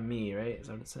from me, right? Is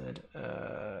that what it said?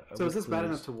 So is this bad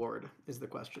enough to ward? Is the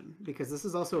question, because this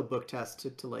is also a book test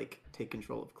to like take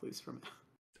control of clues from it.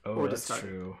 Oh, that's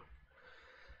true.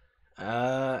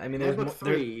 I mean,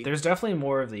 there's definitely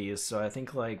more of these, so I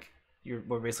think like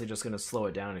we're basically just gonna slow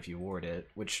it down if you ward it,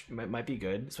 which might be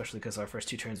good, especially because our first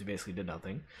two turns we basically did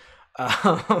nothing.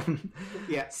 Yeah, but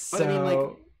I mean, like,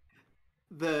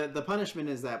 the punishment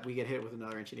is that we get hit with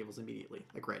another Ancient Evils immediately,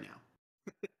 like right now.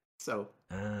 So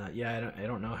yeah, I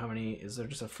don't know how many. Is there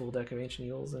just a full deck of Ancient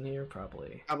Evils in here?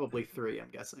 Probably 3, I'm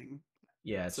guessing.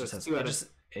 Yeah, it's so just 2 out of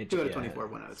 24,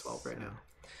 1 out of 12 right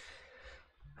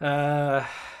now.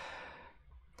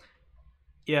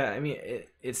 Yeah, I mean,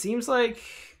 it seems like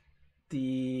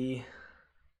the.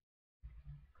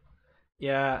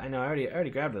 Yeah, I know. I already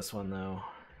grabbed this one though.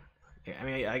 I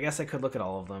mean, I guess I could look at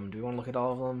all of them. Do we want to look at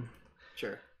all of them?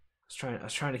 Sure. I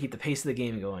was trying to keep the pace of the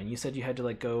game going. You said you had to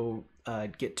like go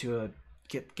get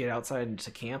outside to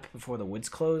camp before the woods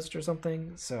closed or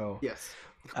something. So yes.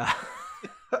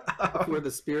 Before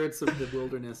the spirits of the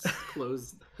wilderness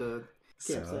closed the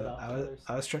campsite off.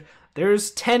 I was trying.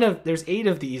 There's 8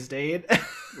 of these, Dane.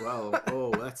 Wow.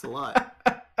 Oh, that's a lot.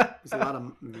 There's a lot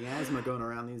of miasma going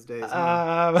around these days.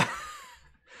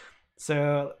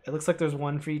 So it looks like there's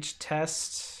one for each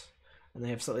test, and they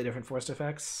have slightly different forced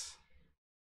effects.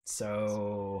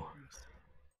 So,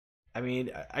 I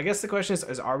mean, I guess the question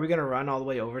is are we going to run all the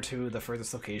way over to the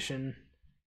furthest location?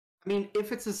 I mean,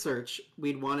 if it's a search,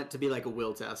 we'd want it to be like a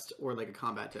will test or like a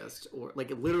combat test or like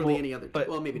literally any other.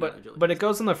 Maybe not agility. But it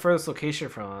goes on the furthest location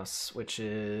from us, which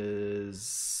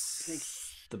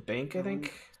is the bank, I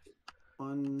think.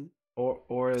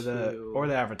 Or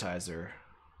the advertiser.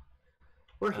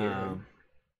 We're here.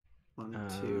 1,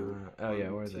 2. Oh yeah,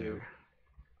 we're there.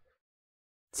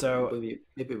 So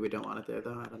maybe we don't want it there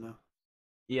though. I don't know.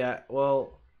 Yeah,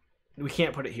 well, we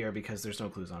can't put it here because there's no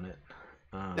clues on it.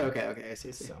 Okay, I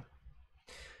see.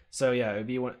 So yeah, it'd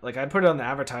be like I'd put it on the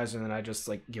advertiser and then I'd just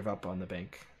like give up on the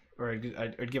bank, or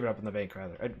I'd give it up on the bank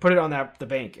rather. I'd put it on the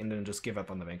bank and then just give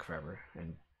up on the bank forever,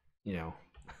 and you know.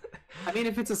 I mean,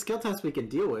 if it's a skill test we can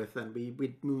deal with, then we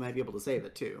might be able to save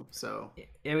it too. So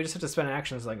yeah, we just have to spend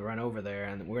actions like run over there,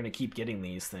 and we're gonna keep getting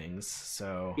these things.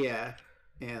 So yeah,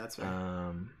 that's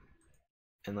right.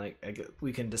 And like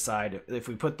we can decide if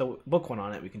we put the book one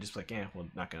on it, we can just be like, we're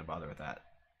not gonna bother with that.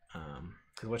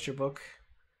 Because what's your book?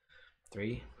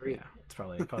 3? Yeah, it's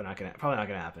probably not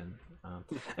gonna happen.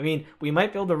 I mean, we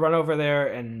might be able to run over there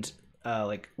and.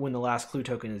 Like when the last clue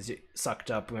token is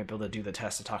sucked up, we might be able to do the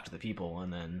test to talk to the people,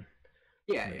 and then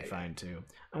Yeah, It'll yeah, be yeah. fine too.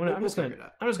 We'll figure it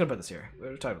out. I'm just gonna put this here.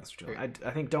 We're talking about this for too long. Okay.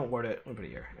 I think don't ward it. We'll put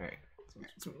it here. All right.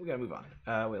 So we gotta move on.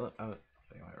 Wait. Whatever. I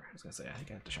was gonna say I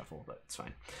think I have to shuffle, but it's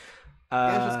fine.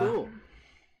 Yeah, it's cool.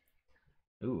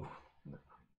 Ooh.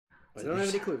 I don't have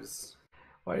any clues.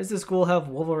 Why does this school have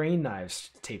Wolverine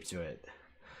knives taped to it?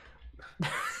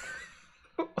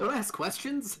 Don't ask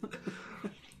questions.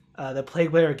 The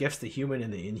Plaguebearer gifts the human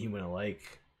and the inhuman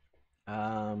alike.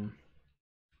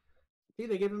 See,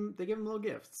 they give him little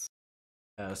gifts.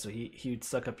 So he'd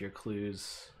suck up your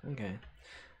clues. Okay.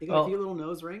 You got a cute little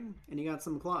nose ring, and you got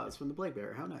some claws from the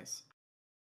Plaguebearer. How nice.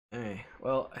 Hey,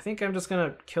 well, I think I'm just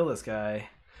gonna kill this guy.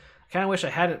 I kind of wish I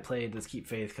hadn't played this Keep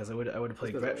Faith because I would have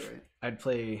played Gret. Right? I'd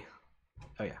play.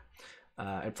 Oh yeah,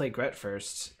 I'd play Gret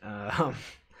first, and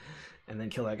then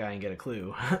kill that guy and get a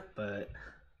clue. But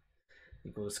I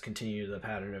think we'll just continue the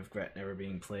pattern of Gret never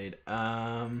being played.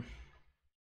 When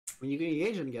you can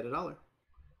engage and get $1.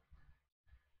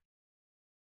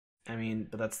 I mean,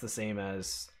 but that's the same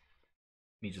as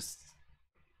me just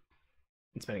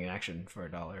spending an action for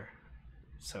 $1.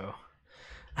 So,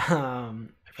 I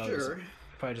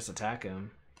probably just attack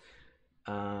him.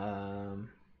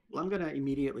 Well, I'm gonna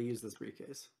immediately use this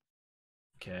briefcase.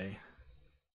 Okay.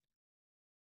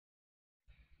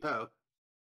 Oh,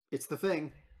 it's the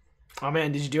thing. Oh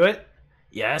man, did you do it?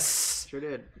 Yes. Sure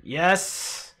did.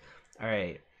 Yes. All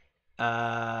right.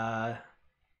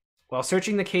 While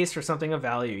searching the case for something of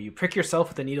value, you prick yourself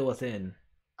with the needle within.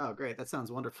 Oh, great. That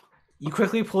sounds wonderful. You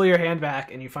quickly pull your hand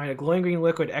back, and you find a glowing green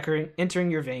liquid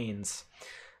entering your veins.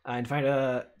 And find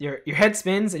your head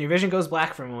spins, and your vision goes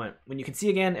black for a moment. When you can see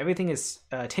again, everything is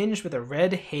tinged with a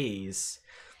red haze.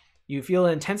 You feel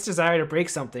an intense desire to break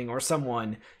something or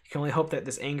someone. You can only hope that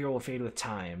this anger will fade with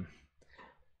time.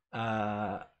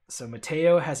 So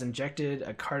Mateo has injected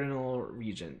a cardinal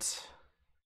regent.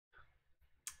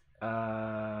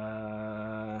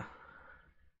 Oh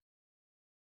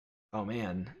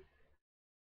man.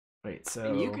 Wait, so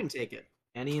and you can take it.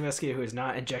 Any investigator who has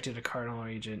not injected a cardinal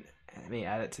regent may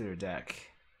add it to their deck.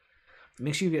 It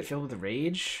makes you get filled with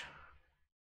rage.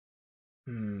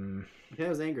 Yeah, I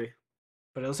was angry.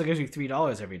 But it also gives you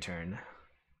 $3 every turn.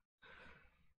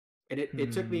 And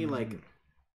it took me like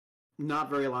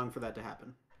not very long for that to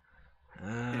happen.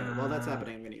 Anyway, while that's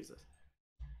happening, I'm gonna use this.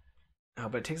 Oh,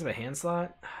 but it takes up a hand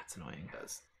slot? That's annoying. It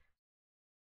does.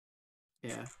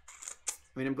 Yeah.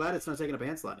 I mean, I'm glad it's not taking up a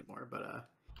hand slot anymore, but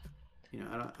you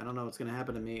know, I don't know what's gonna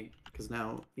happen to me because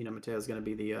now, you know, Mateo's gonna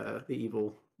be the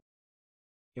evil.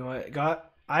 You know what, God,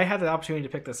 I had the opportunity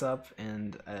to pick this up,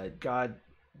 and God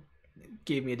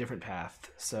gave me a different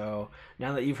path. So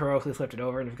now that you've heroically flipped it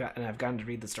over and I've gotten to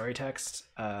read the story text,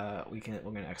 we're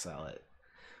gonna exile it.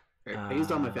 Right. I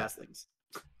used all my fast things.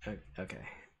 Okay,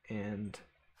 and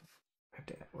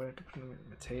what did I put in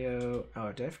Mateo?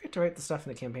 Oh, did I forget to write the stuff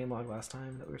in the campaign log last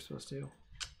time that we were supposed to?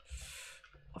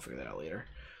 I'll figure that out later.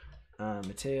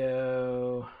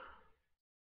 Mateo.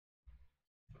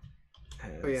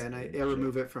 Oh yeah, and I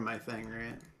remove it from my thing,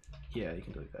 right? Yeah, you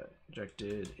can delete that.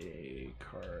 Ejected a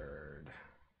card.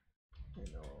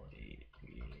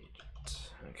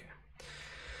 Okay.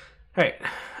 All right.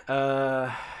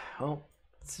 Well,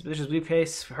 suspicious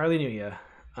briefcase. Hardly knew ya.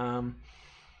 All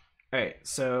right.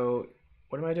 So,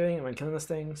 what am I doing? Am I killing this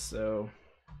thing? So,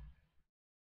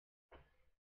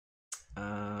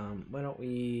 why don't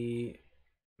we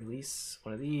release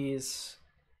one of these?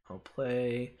 I'll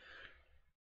play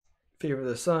Favor of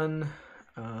the Sun.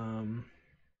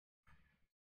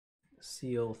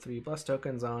 Seal 3 blessed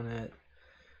tokens on it.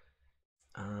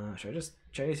 Should I just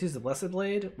use the Blessed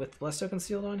Blade with Blessed Token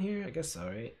sealed on here? I guess so,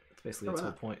 right? It's basically its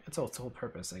whole point. It's its whole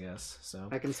purpose, I guess. So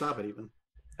I can stop it even.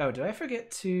 Oh, did I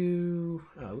forget to?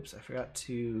 Oh, oops! I forgot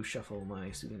to shuffle my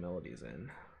soothing melodies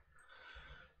in.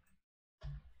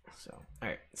 So, all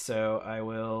right. So I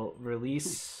will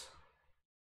release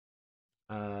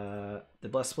the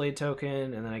Blessed Blade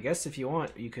token, and then I guess if you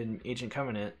want, you can Agent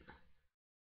Covenant.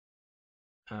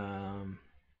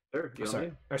 Sure.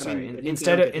 Sorry.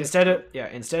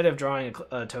 Instead of drawing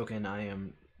a token, I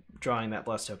am drawing that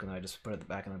Blessed token that I just put it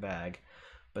back in the bag.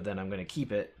 But then I'm going to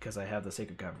keep it because I have the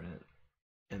Sacred Covenant,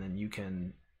 and then you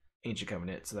can Ancient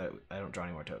Covenant so that I don't draw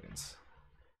any more tokens.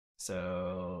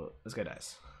 So this guy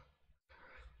dies,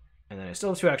 and then I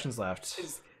still have 2 actions left.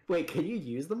 Wait, can you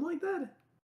use them like that?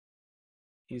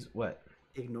 Use what?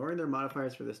 Ignoring their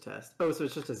modifiers for this test. Oh, so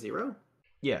it's just a 0?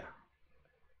 Yeah.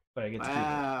 But I get to keep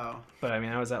it. But I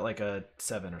mean, I was at like a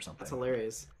 7 or something. That's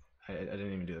hilarious. I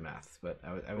didn't even do the math, but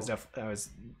I was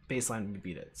baseline, we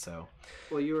beat it. So.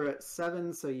 Well, you were at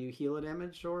 7, so you heal a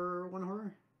damage or 1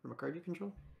 horror from a card you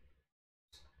control.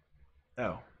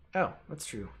 Oh, that's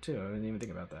true too. I didn't even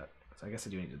think about that. So I guess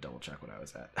I do need to double check what I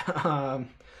was at.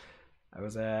 I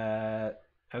was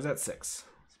at 6,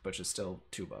 which is still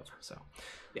 2 above. So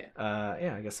yeah.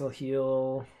 Yeah, I guess I'll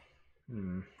heal.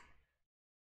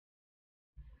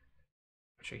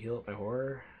 Should I heal up my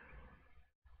horror?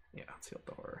 Yeah, let's heal up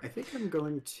the horror. I think I'm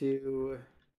going to.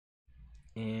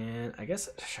 And I guess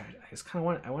kind of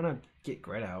want to get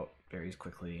Gret out very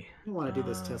quickly. I want to do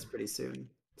this test pretty soon,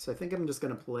 so I think I'm just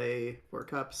going to play 4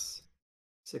 cups,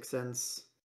 6 cents,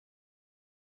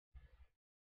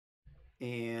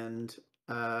 and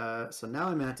so now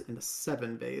I'm in the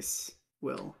 7 base.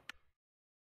 Will.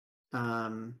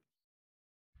 All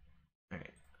right.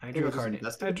 I drew a card.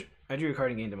 I drew a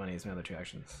card and gained the money as my other 2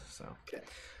 actions. So okay.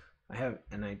 I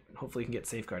hopefully can get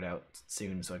Safeguard out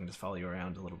soon, so I can just follow you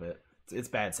around a little bit. It's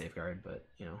bad Safeguard, but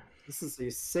you know. This is a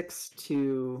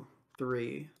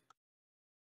 6-2-3,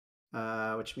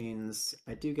 which means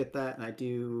I do get that, and I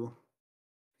do.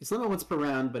 It's limit once per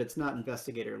round, but it's not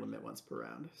Investigator limit once per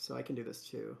round, so I can do this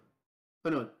too.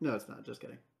 Oh no, it's not. Just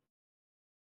kidding.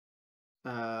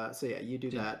 So yeah, you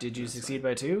do that. Did you succeed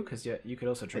by 2? Because yeah, you could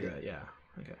also trigger it. Yeah.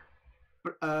 Okay.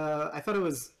 I thought it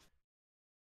was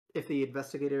if the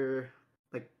Investigator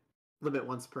limit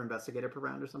once per Investigator per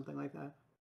round or something like that.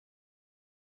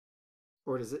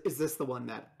 Or is this the one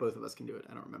that both of us can do it?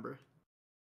 I don't remember.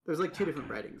 There's 2 different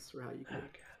writings for how you can do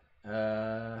it.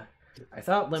 I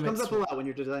thought limits... It comes up a lot when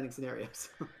you're designing scenarios.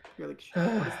 You're like, shit, what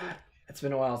is that? It's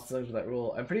been a while since I looked at that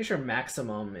rule. I'm pretty sure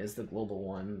maximum is the global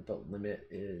one, but limit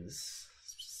is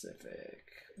specific.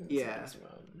 Yeah. It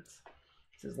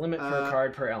says limit per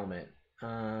card per element.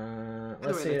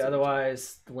 Let's say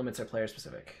otherwise the limits are player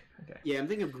specific. Okay. Yeah, I'm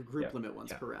thinking of group limit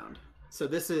once per round. So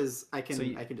this is I can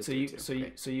just so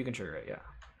you can trigger it, yeah.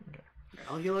 Okay.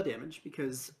 I'll heal a damage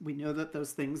because we know that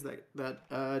those things that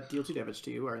deal 2 damage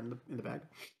to you are in the bag.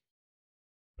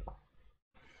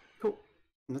 Cool,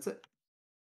 and that's it.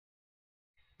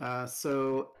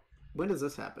 So when does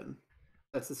this happen?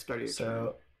 That's the start of your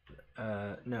turn.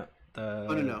 No.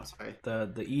 No, sorry.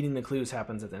 The eating the clues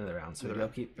happens at the end of the round. So we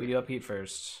do upkeep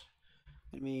first.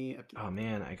 Let me. Oh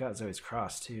man, I got Zoe's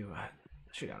cross too.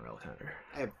 Shoot down Relic Hunter.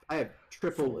 I have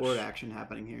triple board action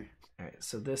happening here. All right,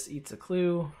 so this eats a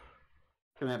clue.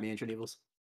 Come at me, Ancient Evils.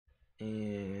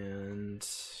 And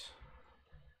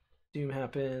Doom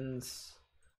happens.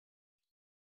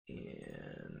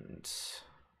 And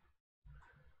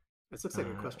this looks like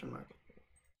a question mark.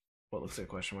 What looks like a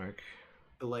question mark?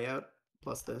 The layout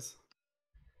plus this.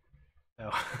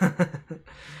 Oh.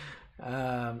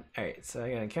 All right, so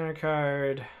I got a counter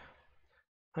card.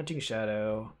 Hunting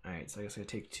Shadow. All right, so I guess I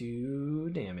take 2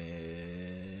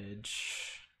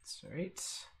 damage. That's all right.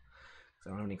 I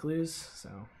don't have any clues, so.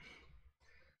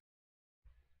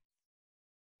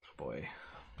 Oh boy.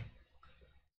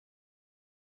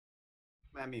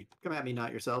 Come at me,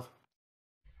 not yourself.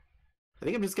 I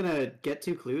think I'm just gonna get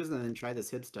 2 clues and then try this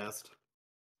hits test.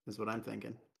 Is what I'm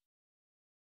thinking.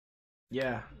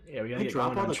 Yeah, we gotta get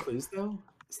drop all the clues though.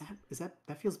 Is that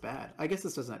feels bad? I guess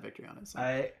this doesn't have victory on it. So.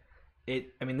 I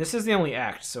mean, this is the only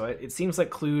act, so it seems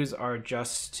like clues are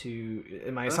just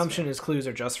to. My assumption is clues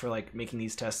are just for making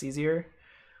these tests easier,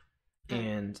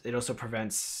 and it also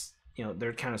prevents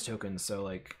they're count as tokens,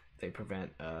 so they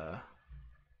prevent the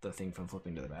thing from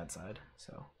flipping to the bad side.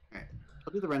 So. All right,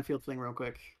 I'll do the Renfield thing real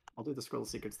quick. I'll do the Scroll of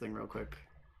Secrets thing real quick.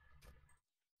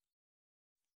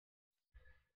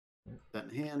 That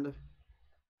in hand.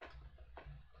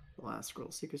 The last Scroll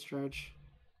of Secrets charge.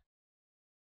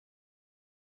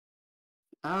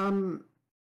 I mean,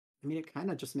 it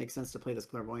kind of just makes sense to play this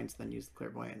Clairvoyance than use the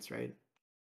Clairvoyance, right?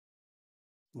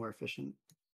 More efficient.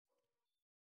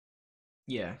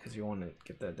 Yeah, because you want to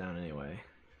get that down anyway.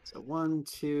 So 1,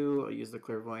 2, I'll use the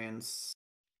Clairvoyance.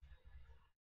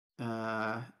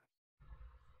 And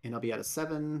I'll be at a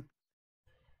 7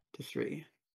 to 3.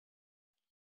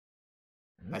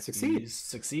 I succeed. You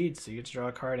succeed, so you get to draw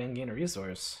a card and gain a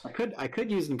resource. I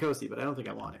could use Nkosi, but I don't think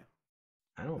I want to.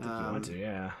 I don't think you want to,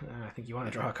 yeah. I think you want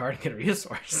to draw a card and get a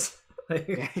resource.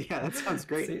 yeah, that sounds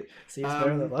great. See, it's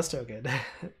better than Lust Token.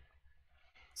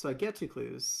 So I get 2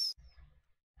 clues.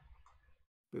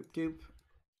 Boop doop.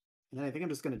 And then I think I'm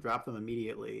just going to drop them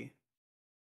immediately.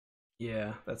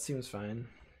 Yeah, that seems fine.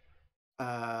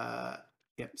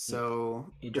 Yep,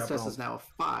 so this test is now a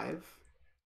 5.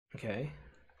 Okay.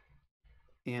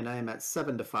 And I am at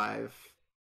 7 to 5.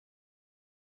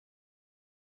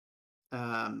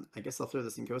 I guess I'll throw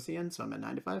this Nkosi in, so I'm at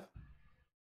 9 to 5.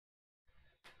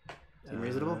 Seem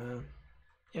reasonable?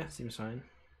 Yeah, seems fine.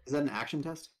 Is that an action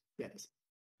test? Yeah, it is.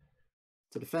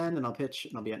 So defend, and I'll pitch,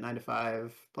 and I'll be at 9 to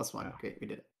 5 plus 1. Wow. Great, we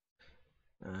did it.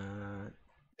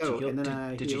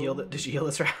 Did you heal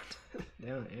this round?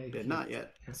 Yeah, Did not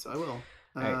yet, so I will.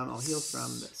 Right. I'll heal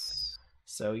from this.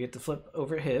 So you get to flip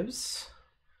over Hibbs.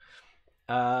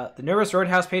 The nervous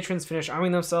Roadhouse patrons finish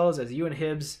arming themselves as you and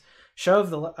Hibbs shove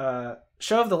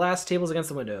the last tables against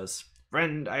the windows.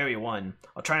 Friend, I owe you one.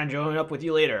 I'll try and join up with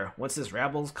you later, once this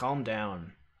rabble's calmed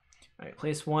down. Alright,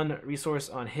 place 1 resource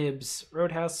on Hibbs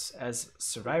Roadhouse as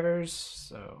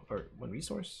survivors. Or 1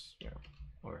 resource? Yeah.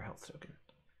 Or a health token.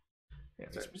 Yeah,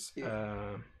 resource. Give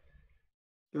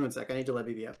me 1 sec, I need to let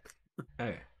BB up.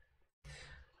 Okay.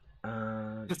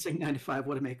 Just saying 9 to 5,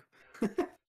 what to make.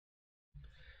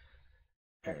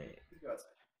 Alright.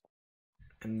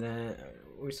 And then,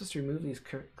 are we supposed to remove these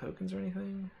tokens or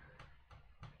anything?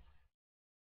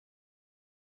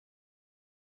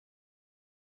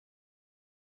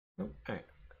 Oh, alright.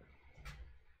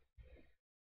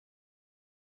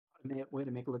 Way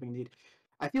to make a living indeed.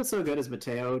 I feel so good as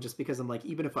Mateo, just because I'm like,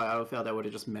 even if I auto failed, I would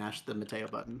have just mashed the Mateo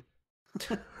button.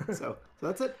 so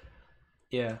that's it.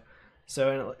 Yeah.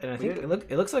 So and I think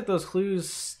it looks like those clues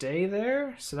stay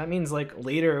there. So that means like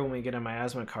later when we get a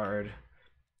miasma card,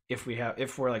 if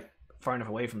we're like far enough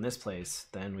away from this place,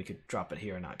 then we could drop it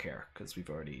here and not care because we've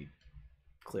already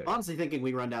cleared. Honestly, thinking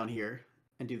we run down here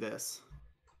and do this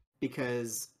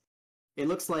because it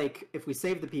looks like if we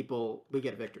save the people, we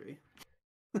get victory.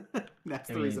 That's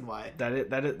the reason why.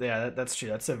 That's true.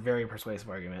 That's a very persuasive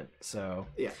argument. So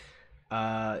yeah.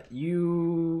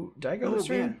 Did I go this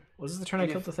turn? Man. Was this the turn I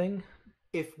killed the thing?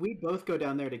 If we both go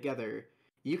down there together,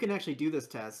 you can actually do this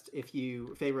test if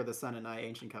you favor the Sun and I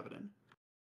Ancient Covenant.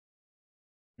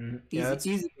 Yeah,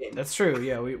 easy game. That's true.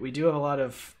 Yeah, we do have a lot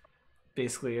of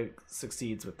basically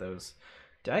succeeds with those.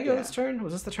 Did I go this turn?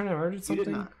 Was this the turn I murdered something?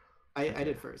 You did not. I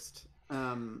did first.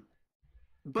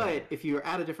 But if you're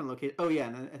at a different location... Oh, yeah,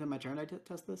 and then my turn I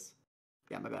test this?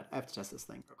 Yeah, my bad. I have to test this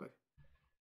thing real quick.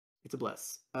 It's a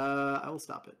bless. I will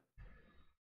stop it.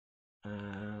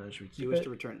 Should we keep it? You wish to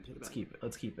return it to the bed.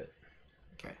 Let's keep it.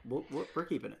 Okay, we're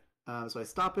keeping it. So I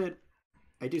stop it.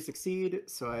 I do succeed,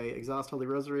 so I exhaust Holy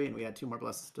Rosary, and we add 2 more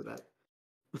blesses to that.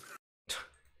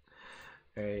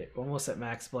 Alright, almost at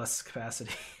max bless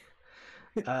capacity.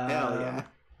 Hell yeah.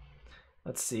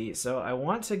 Let's see. So I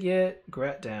want to get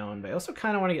Gret down, but I also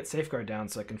kind of want to get Safeguard down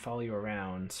so I can follow you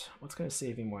around. What's going to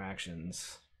save me more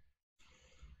actions?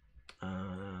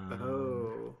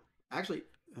 Actually,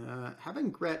 having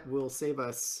Gret will save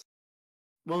us.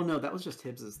 Well, no, that was just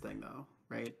Hibbs's thing, though,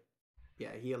 right?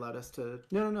 Yeah, he allowed us to.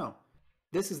 No.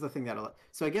 This is the thing that allowed.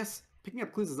 So I guess picking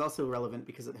up clues is also relevant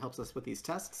because it helps us with these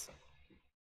tests.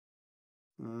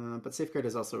 But Safeguard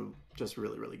is also just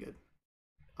really, really good.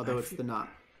 Although it's the not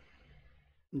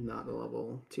the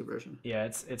level 2 version. Yeah,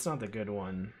 it's not the good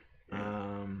one.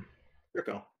 Your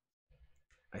call.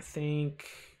 I think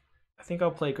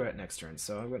I'll play Gret next turn.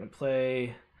 So I'm going to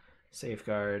play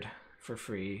Safeguard for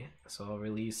free. So I'll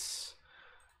release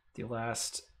the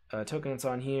last token that's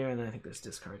on here, and then I think this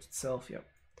discards itself. Yep.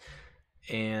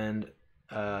 And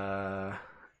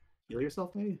heal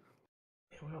yourself, maybe.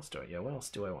 What else do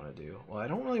I want to do? Well, I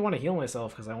don't really want to heal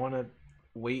myself because I want to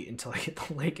wait until I get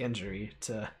the lake injury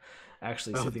to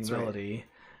actually Soothing Melody.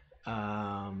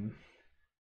 Right.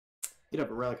 You don't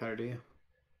have a Relic Hunter, do you?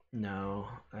 No,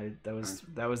 that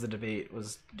was the debate.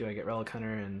 Was do I get Relic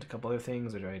Hunter and a couple other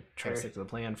things, or do I try to stick to the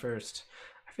plan first?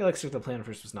 I feel like stick to the plan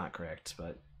first was not correct,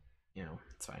 but you know,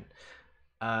 it's fine.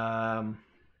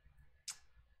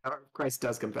 Christ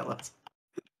does compel us.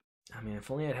 I mean,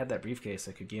 if only I'd had that briefcase,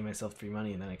 I could gain myself 3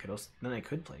 money, and then I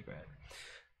could play Gret.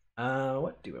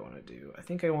 What do I want to do? I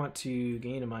think I want to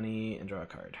gain a money and draw a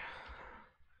card.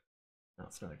 No,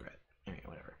 it's another Gret. Alright,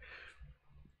 whatever.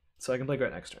 So I can play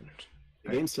Gret next turn.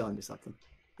 The game's telling you something.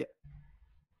 Yep.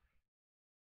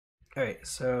 Alright,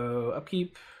 so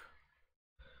upkeep.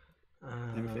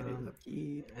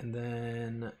 Upkeep. And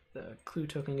then the clue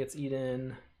token gets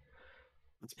eaten.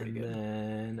 That's pretty good. And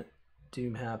then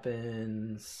Doom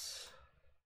happens.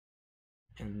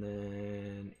 And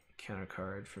then counter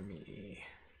card for me.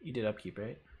 You did upkeep,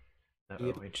 right?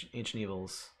 Yep. Ancient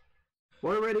Evils.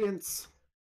 War Radiance.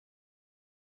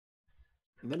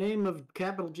 In the name of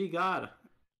capital G God.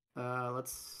 There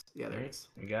it is.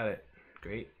 You got it.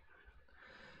 Great.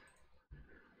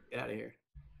 Get out of here.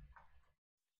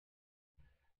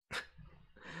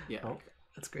 Yeah. Oh,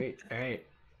 that's great. All right.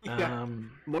 Yeah.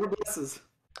 More blesses.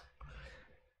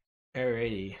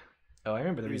 Alrighty. Oh, I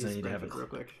remember the reason I need to have it real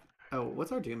quick. Oh,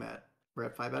 what's our Doom at? We're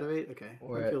at 5 out of 8? Okay.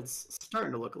 Winfield's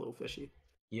starting to look a little fishy.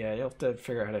 Yeah, you'll have to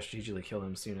figure out how to strategically kill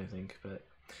him soon, I think. But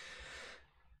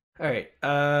alright.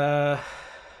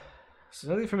 So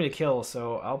nothing for me to kill,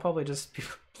 so I'll probably just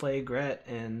play Gret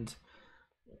and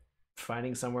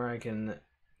finding somewhere I can.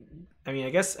 I mean, I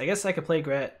guess I could play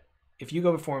Gret if you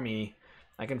go before me.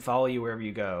 I can follow you wherever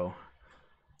you go,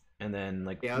 and then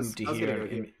like move to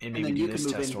here, and maybe do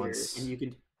this test once. And you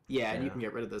can and you can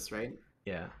get rid of this, right?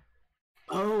 Yeah.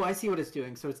 Oh, I see what it's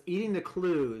doing. So it's eating the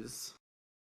clues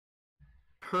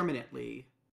permanently,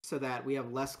 so that we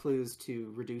have less clues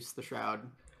to reduce the shroud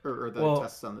or the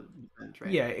tests on the bench,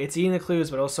 right? Yeah, it's eating the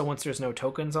clues, but also once there's no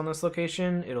tokens on this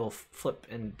location, it'll flip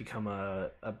and become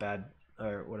a bad,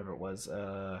 or whatever it was,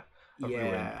 a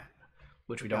ruin,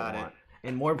 which we don't want.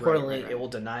 And more importantly, it will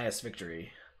deny us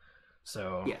victory.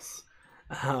 So yes.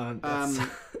 I'm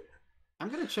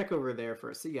gonna check over there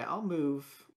first. So yeah, I'll move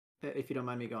if you don't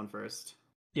mind me going first.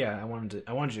 Yeah, I wanted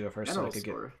you to go first so I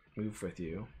could move with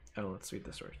you. Oh, let's read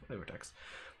the story. Flavor text.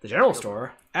 The general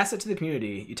store, asset to the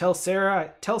community. You tell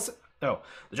Sarah. The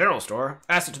general store,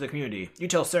 asset to the community. You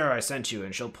tell Sarah I sent you,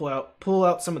 and she'll pull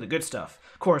out some of the good stuff.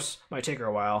 Of course, might take her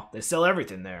a while. They sell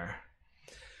everything there.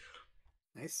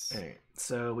 Nice. All right,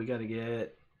 so we got to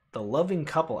get the loving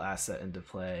couple asset into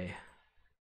play.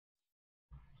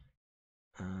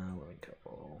 Loving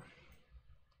couple.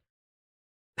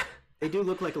 They do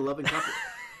look like a loving couple.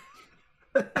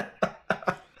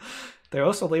 They're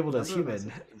also labeled as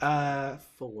human. 4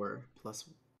 plus.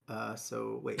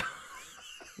 So wait.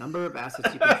 Number of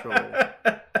assets you control.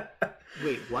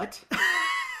 Wait, what?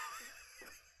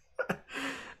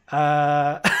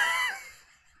 I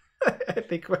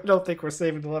don't think we're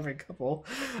saving the loving couple.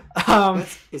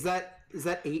 Is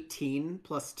that 18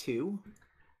 plus 2?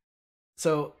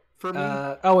 So for me.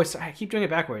 Oh, sorry, I keep doing it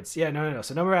backwards. Yeah, no.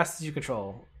 So number of assets you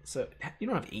control. So you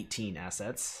don't have 18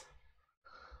 assets.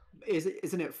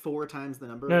 Isn't it 4 times the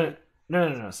number?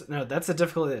 No. That's the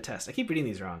difficulty of the test. I keep reading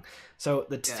these wrong. So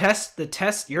the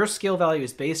test, your skill value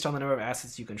is based on the number of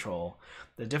assets you control.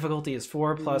 The difficulty is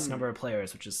 4 plus number of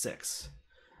players, which is 6.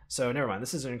 So never mind.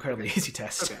 This is an incredibly easy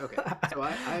test. Okay. So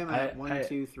I am at 1,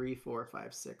 2, 3, 4,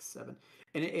 5, 6, 7,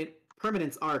 and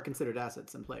permanents are considered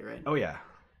assets in play, right? Oh yeah.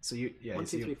 So 1,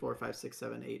 2, 3, 4, 5, 6,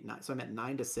 7, 8, 9. So I'm at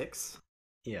 9 to 6.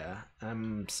 Yeah,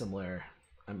 I'm similar.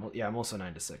 I'm also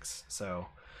 9 to 6. So.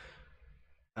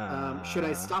 Should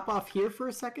I stop off here for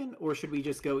a second, or should we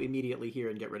just go immediately here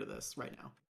and get rid of this right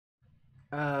now?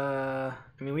 I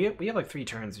mean, we have like 3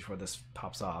 turns before this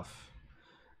pops off.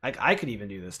 Like I could even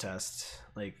do this test.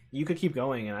 Like you could keep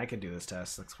going, and I could do this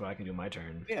test. That's what I can do my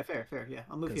turn. Yeah, fair. Yeah,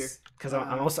 I'll move here because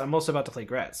I'm also about to play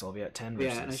Gret, so I'll be at 10.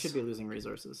 Versus... Yeah, and I should be losing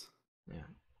resources. Yeah.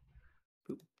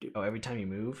 Boop, oh, every time you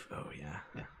move. Oh yeah.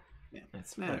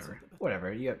 That's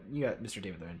whatever. You got Mr.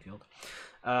 David Renfield.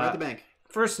 We're at the bank.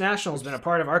 First National's been a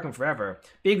part of Arkham forever.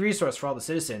 Big resource for all the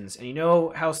citizens. And you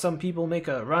know how some people make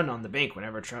a run on the bank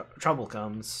whenever trouble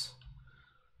comes.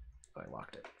 Oh, I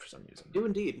locked it for some reason. Do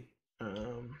indeed.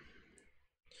 All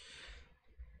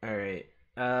right.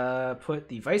 Put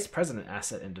the vice president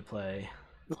asset into play.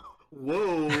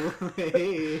 Whoa!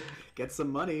 Hey, get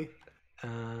some money.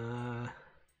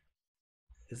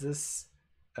 Is this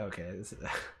okay?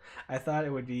 I thought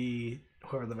it would be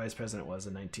whoever the vice president was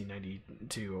in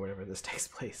 1992 or whatever this takes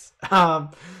place.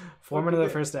 Foreman of the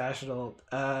First National.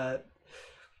 Not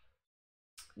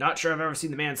sure I've ever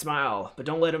seen the man smile, but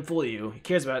don't let him fool you. He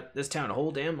cares about this town a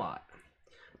whole damn lot.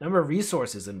 Number of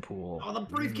resources in pool. Oh, the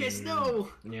briefcase! No.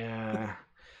 Yeah,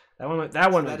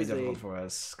 that one might be difficult for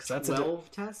us because that's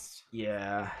 12 test.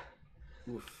 Yeah.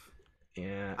 Oof.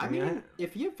 Yeah. I mean,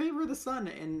 if you favor the sun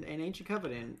in Ancient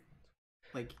Covenant,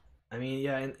 like. I mean,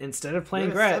 yeah. Instead of playing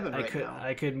Gret,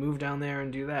 I could move down there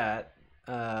and do that.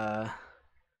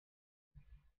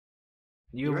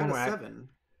 You're at a 7.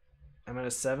 I'm at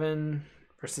a 7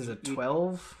 versus a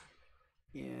 12.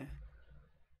 Yeah.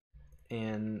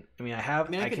 And I mean, I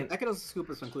could also scoop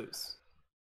her some clues.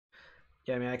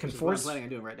 Yeah, I mean, I can force. What I'm planning on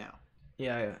doing right now.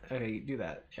 Yeah. Okay, do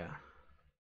that. Yeah.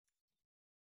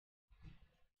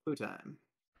 Clue time.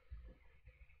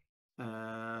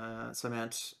 So I'm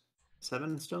at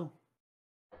 7 still.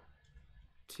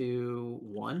 2,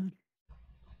 1.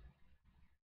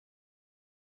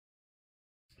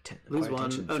 Lose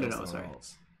 1. Oh no, sorry.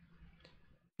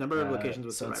 Number of locations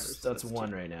with survivors. That's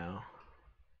 1 right now.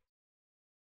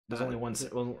 There's only one.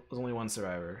 Well, there's only one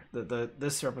survivor.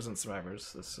 This represents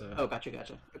survivors. This. Oh, gotcha.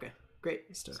 Okay,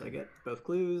 great. So I get both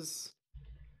clues,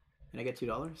 and I get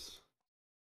 $2. Is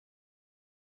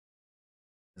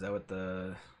that what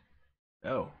the?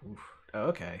 Oh. Oof. Oh,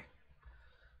 okay.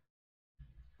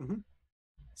 Mm-hmm.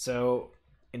 So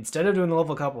instead of doing the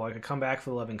level couple, I could come back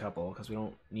for the loving couple because we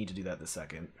don't need to do that this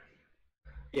second.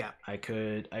 Yeah. I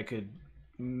could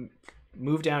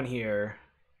move down here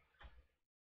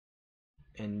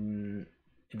and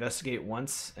investigate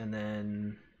once and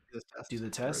then do the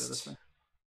test.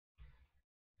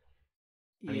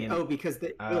 Yeah. I mean, because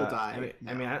they will die.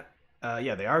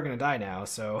 yeah, they are going to die now,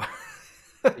 so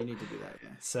You need to do that, yeah.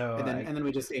 So and then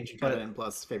we just Ancient Covenant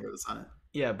plus Favor of the Sun it.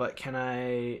 Yeah, but can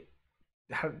I?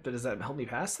 But does that help me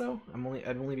pass though?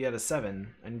 I'd only be at a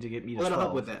 7. I need to get me to 12. That'll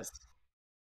help with this.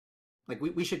 Like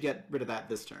we should get rid of that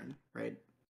this turn, right?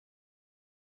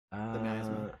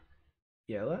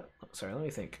 Yeah. Sorry, let me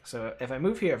think. So if I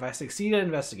move here, if I succeed at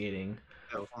investigating,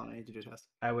 hold on, I need to do a test.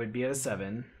 I would be at a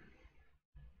 7.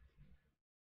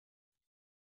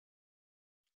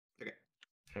 Okay.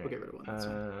 Right. We'll get rid of one.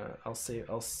 I'll save.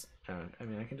 I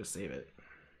mean, I can just save it.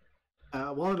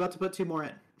 Well, I'm about to put 2 more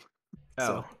in.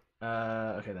 Oh. So,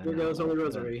 okay then. Here goes Holy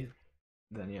Rosary.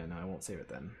 Then yeah, no, I won't save it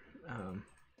then.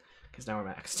 Because now we're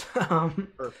maxed.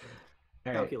 Perfect. All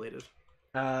right. Calculated.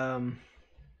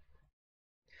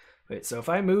 Wait. So if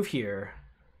I move here,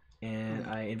 and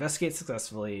I investigate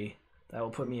successfully, that will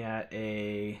put me at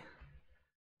a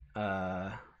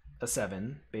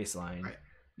 7 baseline. Right.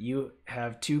 You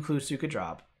have 2 clues you could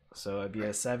drop, so it'd be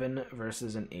a 7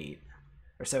 versus an 8,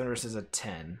 or 7 versus a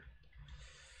 10.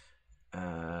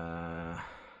 And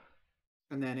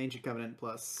then Ancient Covenant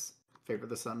plus Favor of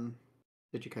the Sun.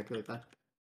 Did you calculate that?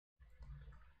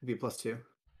 It'd be plus 2.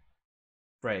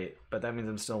 Right, but that means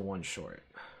I'm still 1 short.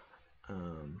 So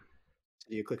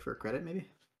do you click for a credit, maybe?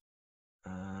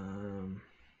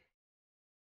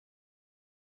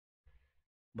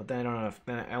 But then I don't know if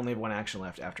then I only have 1 action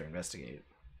left after investigate.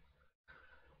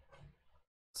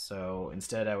 So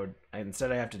instead, I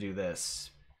have to do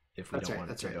this if we don't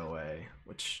want it to go away,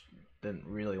 which didn't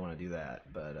really want to do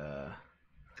that, but I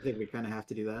think we kind of have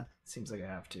to do that. Seems like I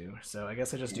have to. So I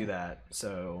guess I just do that.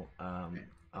 So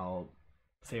I'll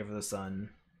Favor the Sun,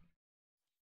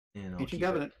 and I'll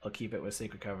keep it with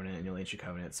Sacred Covenant, and you'll Ancient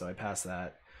Covenant. So I pass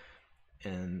that,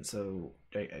 and so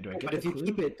do I get? But if you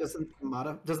keep it, does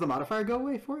the modifier go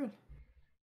away for it?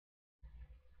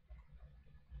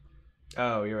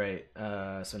 Oh, you're right.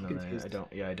 So no, I don't.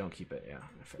 Yeah, I don't keep it. Yeah,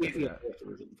 I forgot.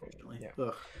 Unfortunately.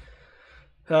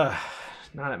 Yeah.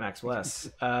 Not at max bless.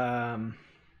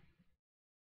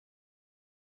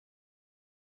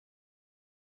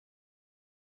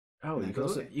 Oh,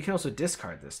 you can also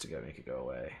discard this to make it go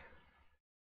away.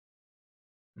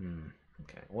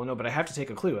 Okay. Well, no, but I have to take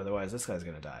a clue, otherwise this guy's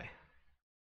gonna die.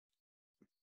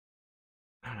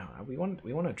 I don't know. We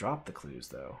want to drop the clues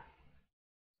though.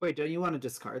 Wait, don't you want to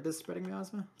discard this Spreading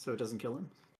Miasma so it doesn't kill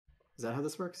him? Is that how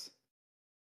this works?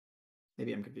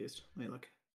 Maybe I'm confused. Let me look.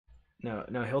 No,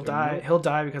 he'll die. He'll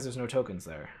die because there's no tokens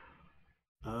there.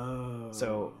 Oh.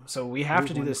 So we have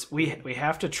to do this. We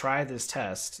have to try this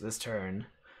test this turn.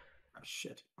 Oh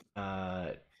shit.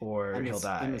 Or he'll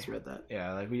die. I misread that.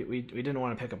 Yeah, like we didn't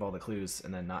want to pick up all the clues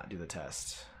and then not do the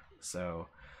test. So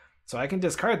I can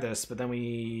discard this, but then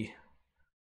we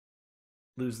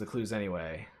lose the clues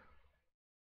anyway.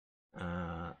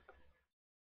 And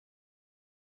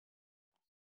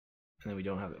then we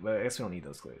don't have it, but I guess we don't need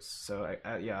those clues. So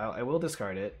I will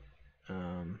discard it.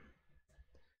 I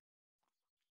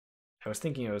was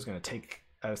thinking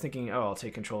I'll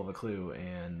take control of a clue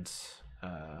and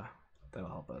that'll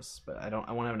help us, but I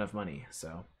won't have enough money,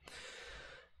 so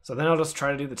then I'll just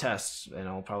try to do the test and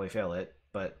I'll probably fail it,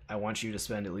 but I want you to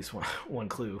spend at least one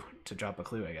clue to drop a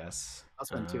clue, I guess. I'll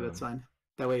spend 2, that's fine.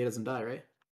 That way he doesn't die, right?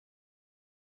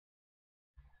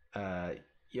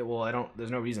 Yeah, well,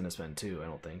 there's no reason to spend 2, I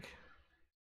don't think.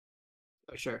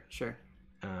 Oh, sure.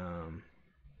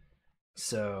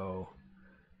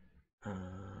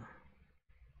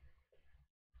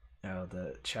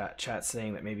 The chat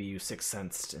saying that maybe you Sixth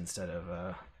Sensed instead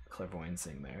of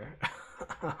clairvoyancing there.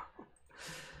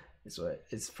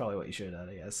 It's probably what you should have done,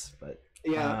 I guess. But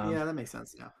yeah, that makes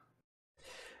sense. Yeah.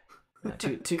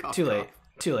 Too late.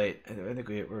 Too late. I think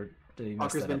we're.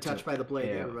 Walker's been touched by the plague,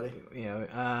 everybody. Yeah.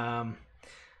 All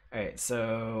right.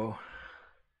 So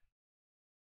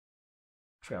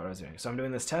I forgot what I was doing. So I'm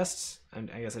doing this test, and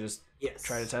I guess I just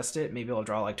try to test it. Maybe I'll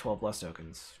draw like 12 bless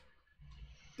tokens.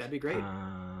 That'd be great.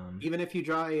 Even if you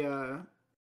draw a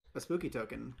spooky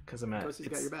token, because I'm at. Kosey's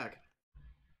got your back.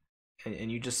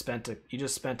 And you just spent a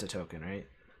token, right?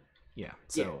 Yeah.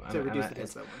 So I'm reduce the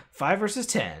test that one. 5 versus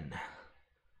 10.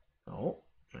 Oh, all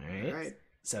right.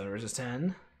 7 versus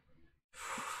 10.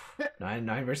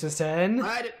 9 versus 10.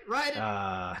 Ride it.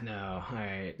 No. All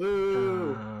right.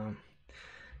 Boo.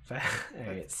 All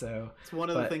right. So it's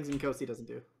one of the things Kosey doesn't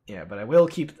do. Yeah, but I will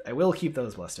keep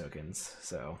those bless tokens.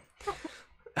 So.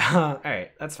 All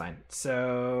right, that's fine.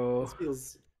 So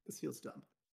this feels dumb.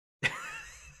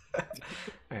 All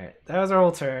right, that was our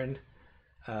whole turn.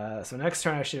 So next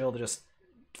turn I should be able to just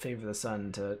Favor the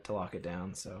Sun to lock it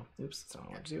down. So oops, that's not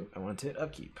what I want to do. I want to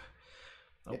upkeep.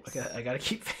 Oh, yes. I gotta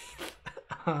keep faith.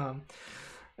 All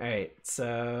right,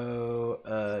 so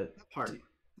part.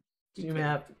 Do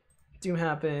map Doom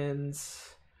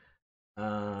happens.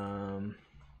 And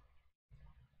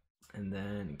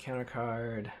then encounter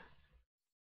card.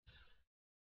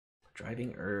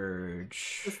 Driving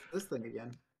Urge. This thing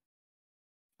again.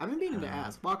 I've been meaning to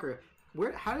ask Walker,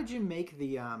 how did you make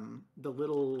the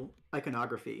little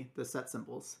iconography, the set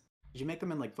symbols? Did you make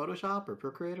them in like Photoshop or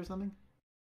Procreate or something?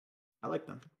 I like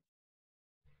them.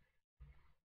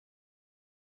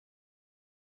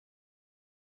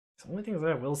 The only things that I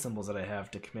have will symbols that I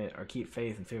have to commit are keep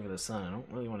faith and favor the sun. I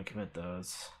don't really want to commit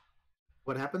those.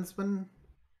 What happens when?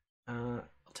 I'll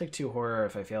take 2 horror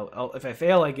if I fail. If I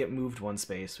fail, I get moved 1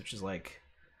 space, which is like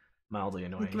mildly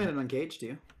annoying. You commit an engaged, do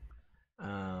you?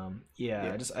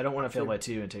 Yeah. I don't want to fail by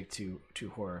 2 and take two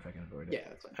horror if I can avoid it. Yeah,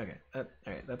 that's fine. Okay. All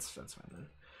right. That's fine then.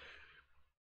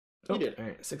 You did. All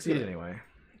right. Succeeded anyway.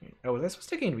 Oh, was I supposed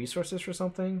to gain resources for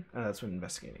something? Oh, that's when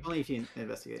investigating. Only if you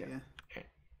investigate, yeah. Okay.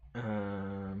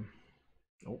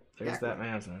 Oh, there's that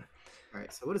miasma.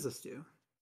 Alright, so what does this do?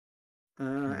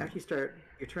 After you start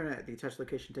your turn at the touch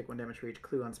location, take 1 damage for each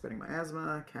clue on spreading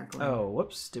miasma, cackling. Oh,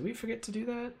 whoops. Did we forget to do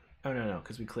that? Oh, no,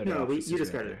 because we cleared it off. No, you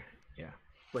discarded it. Yeah.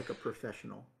 Like a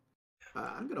professional.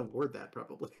 I'm going to ward that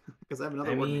probably, because I have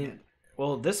another ward in hand.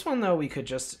 Well, this one, though, we could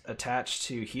just attach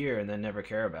to here and then never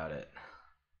care about it.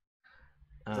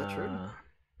 Is that true?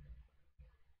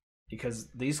 Because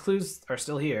these clues are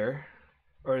still here.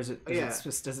 Or is it? Does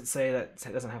it say that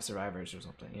it doesn't have survivors or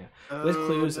something? Yeah, with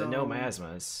clues and no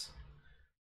miasmas.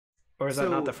 Or is that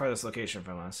not the farthest location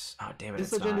from us? Oh, damn it!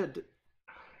 It's not.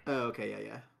 Oh, okay,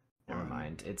 yeah. Never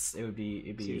mind. It'd be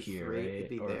here, 3, right? it'd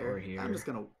be or here. I'm just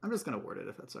gonna ward it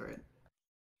if that's all right.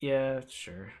 Yeah,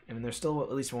 sure. I mean, there's still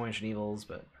at least more ancient evils,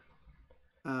 but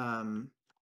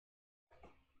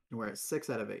we're at 6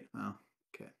 out of 8. Oh,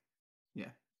 okay, yeah.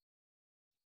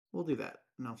 We'll do that,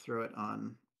 and I'll throw it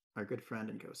on our good friend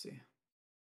Nkosi.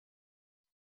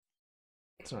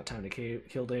 It's not time to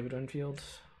kill David Renfield.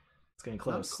 It's getting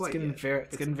close. It's getting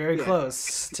very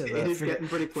close to it is getting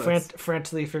pretty close.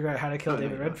 Frantically figure out how to kill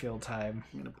David Renfield time.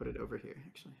 I'm gonna put it over here,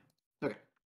 actually. Okay.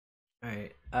 All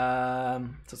right.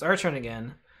 So it's our turn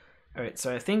again. All right.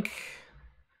 So I think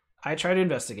I try to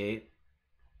investigate.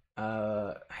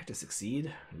 I have to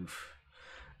succeed. Oof.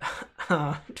 Do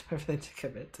I have to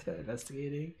commit to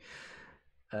investigating?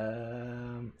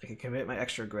 I can commit my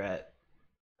extra regret,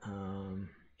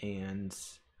 and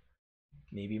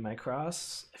maybe my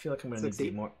cross. I feel like I'm gonna need to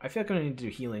do more. I feel like I'm gonna need to do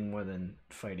healing more than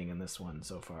fighting in this one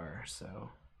so far.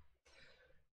 So,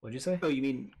 what'd you say? Oh, you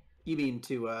mean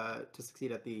to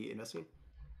succeed at the investigate?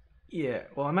 Yeah.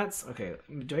 Well, I'm at. Okay.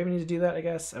 Do I even need to do that? I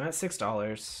guess I'm at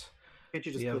 $6. Can't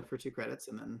you just click for 2 credits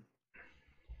and then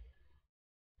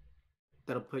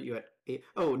that'll put you at 8?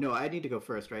 Oh no, I need to go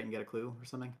first, right, and get a clue or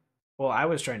something. Well, I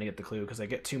was trying to get the clue because I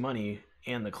get 2 money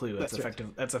and the clue. That's effective.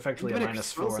 Right. That's effectively a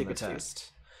 -4 on the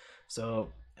test.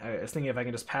 So I was thinking if I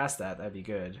can just pass that, that'd be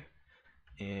good.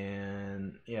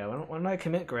 And yeah, when I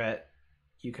commit Gret,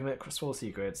 you commit Soul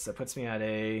Secrets. That puts me at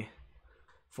a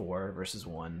 4 versus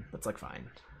 1. That's like fine.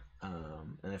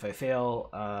 And if I fail,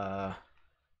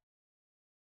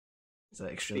 is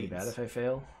that extremely bad if I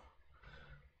fail?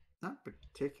 Not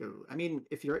particularly. I mean,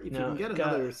 if you can get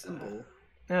another symbol.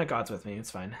 God's with me. It's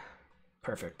fine.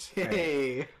 Perfect.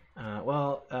 Hey.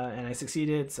 Right. And I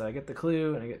succeeded, so I get the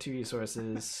clue and I get 2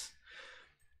 resources.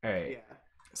 All right. Yeah.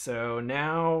 So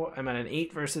now I'm at an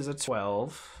 8 versus a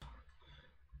 12.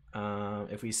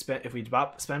 If we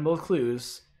spend both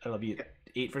clues, it'll be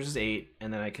 8 versus 8,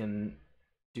 and then I can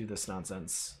do this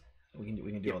nonsense. We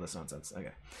can do all this nonsense.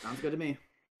 Okay. Sounds good to me.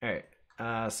 All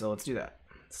right. So let's do that.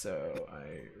 So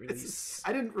I release.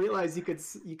 I didn't realize you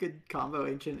could combo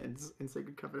Ancient and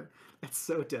Sacred Covenant. That's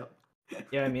so dope.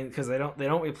 Yeah, I mean, because they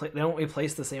don't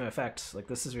replace the same effect. Like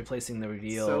this is replacing the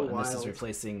reveal, and this is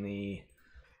replacing the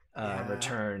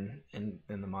return in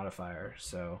the modifier.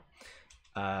 So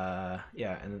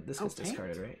and this gets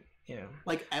discarded, right? Yeah.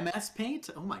 Like MS Paint?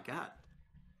 Oh my god.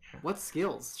 Yeah. What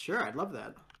skills? Sure, I'd love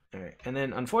that. All right, and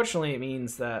then unfortunately it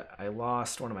means that I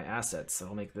lost one of my assets, so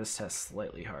it'll make this test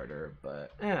slightly harder.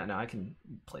 But no, I can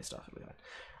play stuff with that.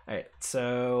 All right,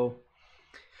 so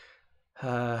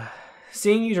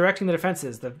seeing you directing the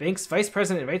defenses, the bank's vice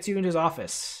president invites you into his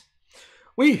office.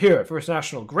 We here at First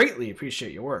National greatly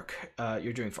appreciate your work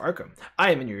you're doing for Arkham.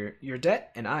 I am in your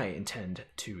debt, and I intend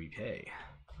to repay.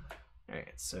 All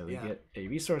right, so we get a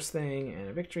resource thing and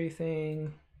a victory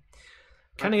thing.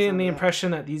 Kind of getting the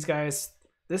impression that these guys.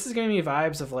 This is giving me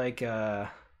vibes of like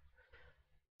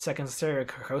Second Stereo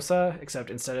Carcosa, except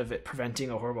instead of it preventing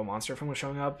a horrible monster from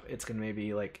showing up, it's gonna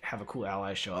maybe like have a cool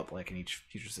ally show up like in each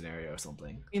future scenario or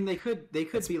something. I mean, they could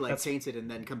be like tainted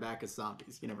and then come back as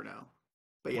zombies. You never know.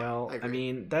 But yeah, well, I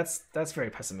mean, that's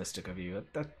very pessimistic of you.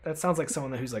 That sounds like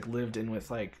someone who's like lived in with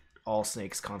like all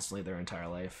snakes constantly their entire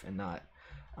life and not,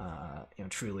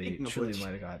 truly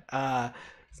light of God.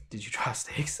 Did you draw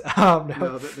snakes?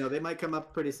 No, they might come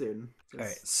up pretty soon. All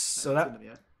right, so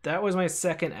that was my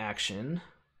second action.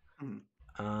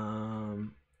 Mm-hmm.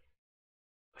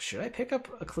 Should I pick up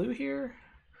a clue here?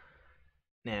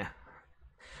 Nah.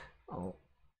 I'll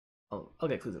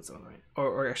get clues at some point.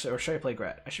 Or should I play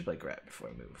Grat? I should play Grat before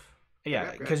I move.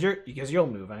 Yeah, because you'll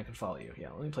move and I can follow you.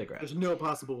 Yeah, let me play Grat. There's no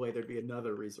possible way there'd be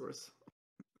another resource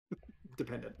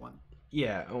dependent one.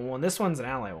 Yeah, well, this one's an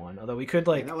ally one. Although we could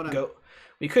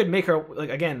we could make our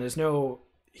again. There's no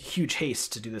huge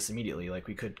haste to do this immediately. Like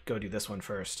we could go do this one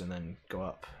first and then go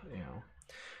up.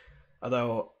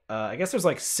 Although I guess there's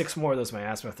like 6 more of those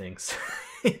miasma things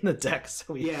in the deck,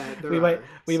 so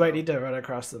we might need to run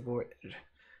across the board.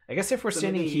 I guess if we're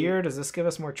standing here, does this give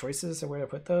us more choices of where to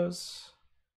put those?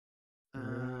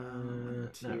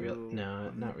 Not really.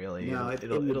 No, not really. No,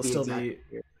 it'll still be.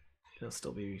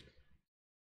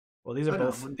 Well, these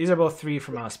are both 3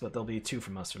 from us, but there'll be 2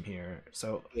 from us from here.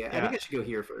 So yeah, I think I should go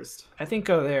here first. I think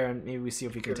go there and maybe we see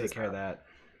if we can take care of that.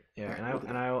 Yeah, right,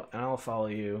 and I'll follow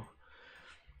you.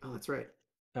 Oh, that's right.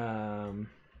 Oh,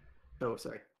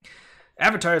 sorry.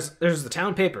 Avatars, there's the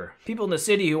town paper. People in the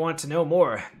city who want to know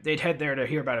more, they'd head there to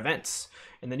hear about events.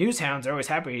 And the news hounds are always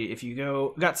happy if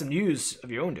you got some news of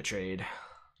your own to trade.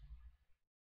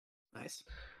 Nice.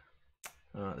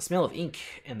 The smell of ink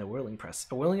and the whirling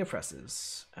of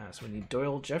presses. So we need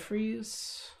Doyle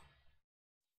Jeffries.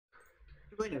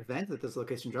 Play an event at this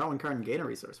location. Draw 1 card and gain a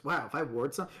resource. Wow! If I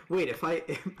ward some, wait. If I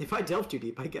delve too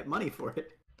deep, I get money for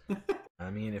it. I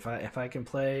mean, if I can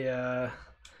play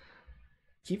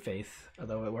Keep Faith,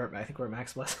 although I think we're at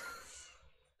max bless.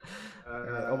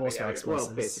 Almost max blesses.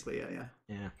 Well, basically,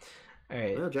 yeah. All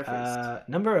right. Well,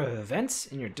 number of events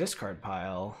in your discard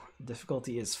pile.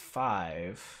 Difficulty is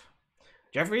 5.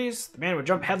 Jeffries, the man would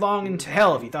jump headlong into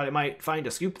hell if he thought he might find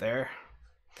a scoop there.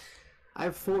 I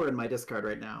have 4 in my discard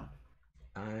right now.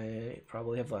 I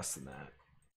probably have less than that.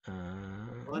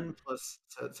 1 plus,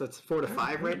 so it's 4 to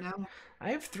 5 right now.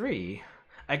 I have 3.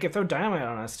 I could throw dynamite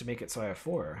on us to make it so I have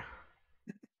 4.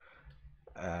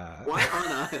 Why on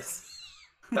us?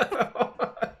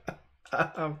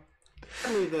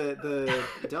 Actually, the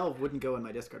delve wouldn't go in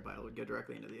my discard pile; it would go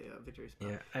directly into the victory spot.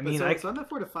 Yeah, I mean, so I'm at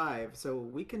 4 to 5, so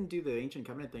we can do the Ancient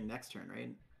Covenant thing next turn, right?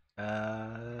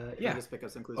 Yeah. Just pick up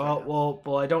some clues.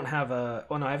 Well, I don't have a.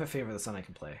 Well, no, I have a Favor of the Sun I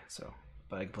can play,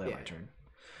 but I can play on my turn.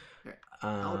 Right.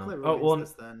 I'll play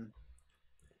this then.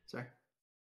 Sorry.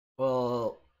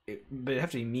 Well, but it'd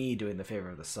have to be me doing the Favor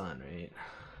of the Sun, right?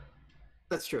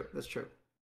 That's true.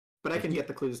 But I can get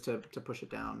the clues to push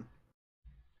it down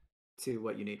to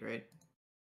what you need, right?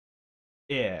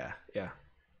 Yeah. Okay.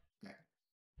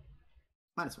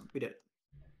 -1. We did it.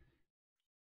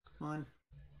 1,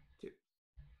 2.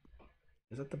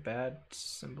 Is that the bad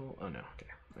symbol? Oh, no.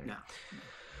 Okay. Right. No.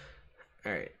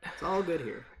 All right. It's all good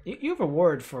here. You have a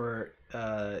ward for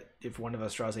if one of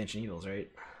us draws Ancient Evils,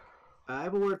 right? I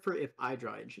have a word for if I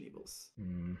draw Ancient Evils.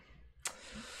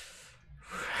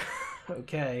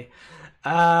 Okay.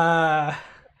 That's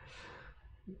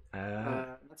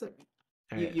it.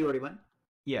 You already went?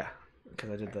 Yeah,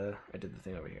 because I did the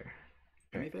thing over here.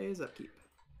 Phase upkeep.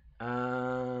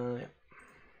 Yeah.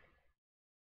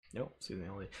 Nope, soothing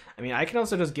melody. I mean, I can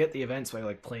also just get the events by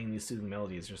like playing these soothing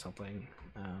melodies or something.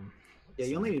 Yeah,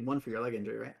 you only need 1 for your leg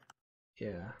injury, right?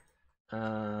 Yeah.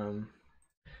 All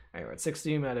right, we're at 6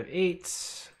 doom out of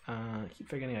 8. Keep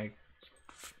forgetting I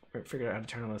figured out how to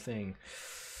turn on the thing.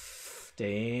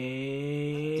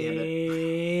 Dane. Damn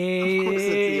it. Of course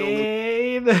it's the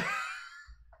only...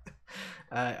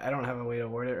 I don't have a way to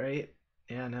word it right.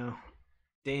 Yeah, no.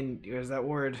 Dane, where's that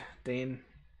word? Dane.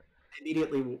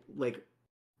 Immediately, like...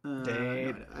 Dane.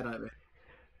 No, I don't have it.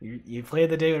 You played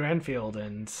the David Renfield,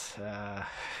 and...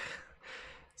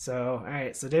 So,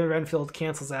 alright, so David Renfield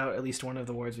cancels out at least one of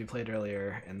the words we played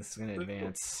earlier, and this is going to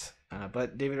advance.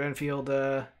 But David Renfield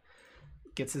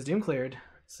gets his doom cleared,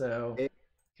 so...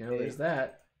 there's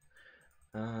that.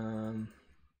 Alright,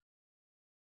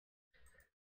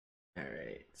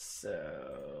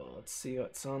 so let's see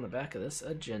what's on the back of this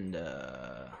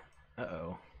agenda.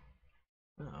 Uh-oh.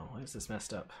 Why is this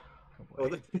messed up? Oh,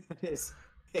 that is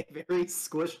a very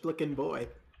squished looking boy.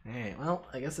 Alright, well,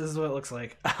 I guess this is what it looks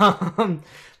like. The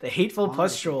Hateful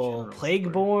Pustule,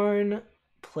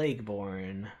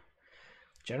 Plagueborn.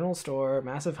 General Store,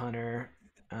 Massive Hunter.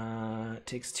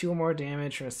 Takes 2 or more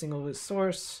damage from a single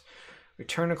source.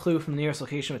 Return a clue from the nearest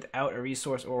location without a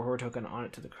resource or horror token on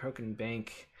it to the Croken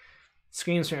Bank.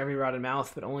 Screams from every rotted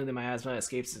mouth, but only the miasma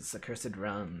escapes its accursed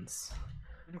runs.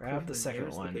 Grab the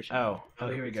second one. Oh,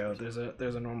 here we go. There's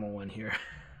a normal one here.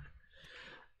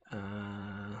 So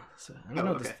I don't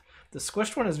know. Okay. The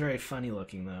squished one is very funny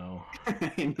looking though.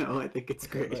 I know. I think it's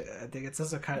great. I think it's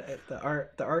also kind of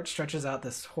the art stretches out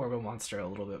this horrible monster a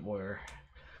little bit more.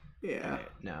 Yeah.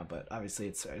 No, but obviously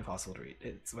it's impossible to read.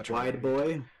 It's much wide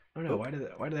boy. Oh no! Why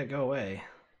did that go away?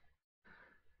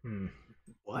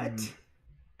 What?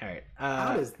 All right.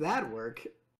 How does that work?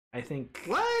 I think.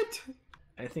 What?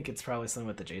 I think it's probably something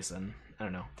with the Jason. I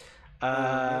don't know.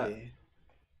 Maybe.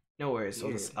 No worries.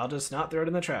 I'll just not throw it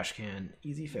in the trash can.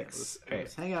 Easy fix. Yeah,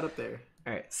 let's hang out up there.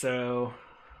 All right. So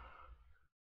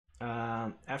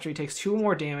after he takes 2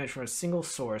 more damage from a single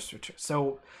source,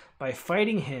 so by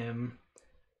fighting him,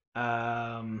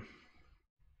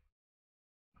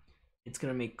 it's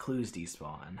gonna make clues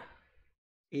despawn.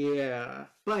 Yeah,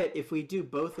 but if we do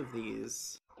both of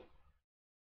these,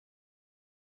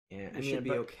 yeah, it should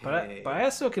be okay. But I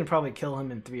also can probably kill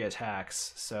him in 3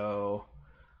 attacks. So,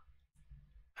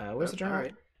 where's the journal?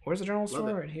 Right. Where's the journal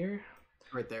store? Right here.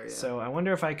 Right there. Yeah. So I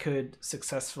wonder if I could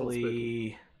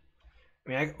successfully. I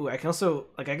mean, I can also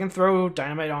I can throw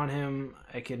dynamite on him.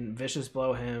 I can vicious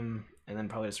blow him, and then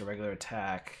probably just a regular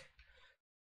attack.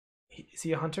 Is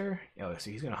he a hunter? Oh,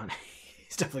 so he's gonna hunt.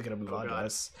 He's definitely gonna move on to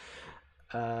us.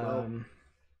 And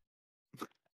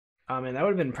that would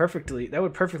have been perfectly. That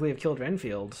would perfectly have killed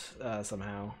Renfield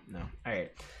somehow. No. All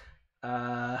right.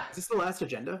 Is this the last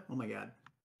agenda? Oh my god.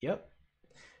 Yep.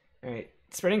 All right.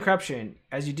 Spreading corruption.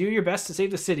 As you do your best to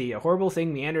save the city, a horrible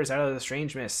thing meanders out of the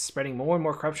strange mist, spreading more and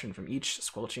more corruption from each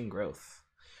squelching growth.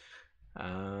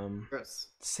 Gross.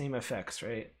 Same effects,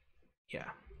 right? Yeah.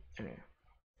 Okay.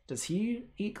 Does he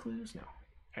eat clues? No.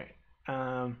 All right.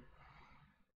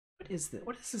 What is this?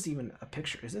 What is this even a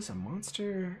picture? Is this a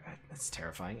monster? That's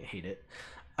terrifying. I hate it.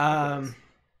 It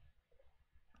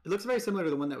looks very similar to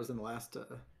the one that was in the last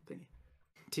thingy.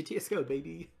 TTS Go,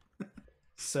 baby.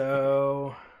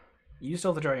 So you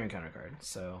still have to draw your encounter card,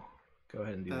 so go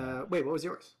ahead and do that. Wait, what was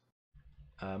yours?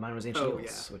 Mine was Ancient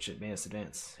Eagles, which it made us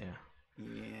advance. Yeah.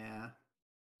 Yeah.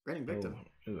 Granting victim.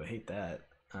 Ooh, I hate that.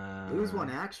 Lose 1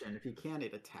 action. If you can,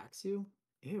 it attacks you.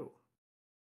 Ew.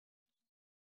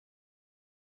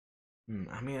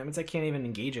 I mean, that means I can't even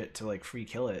engage it to like free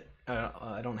kill it.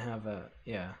 I don't have a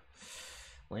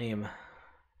lame.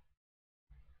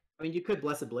 I mean, you could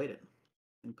Blessed Blade it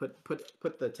and put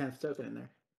the 10th token in there.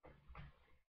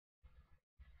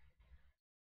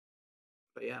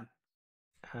 But yeah.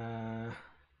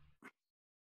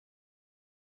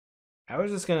 I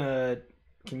was just gonna.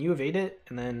 Can you evade it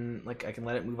and then like I can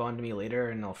let it move on to me later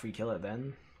and I'll free kill it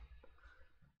then?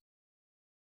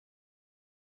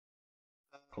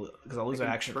 Because I'll lose an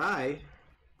action. Try.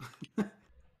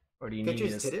 Or do you Can't need you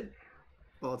me just to? hit it?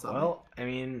 Well, it's on Well, I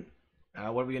mean,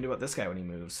 what are we gonna do about this guy when he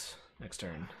moves next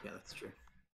turn? Yeah, that's true.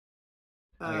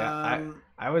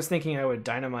 I was thinking I would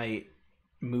dynamite,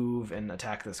 move, and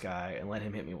attack this guy and let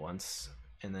him hit me once,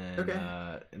 and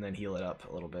then heal it up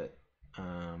a little bit.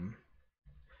 I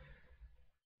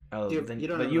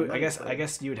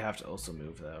guess you would have to also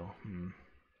move though.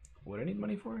 What do I need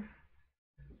money for?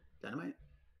 Dynamite.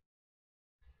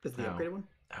 Is the upgraded one?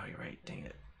 Oh, you're right. Dang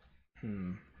it. I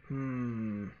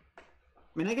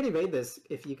mean, I can evade this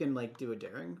if you can like do a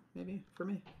daring, maybe for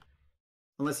me,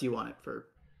 unless you want it for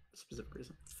a specific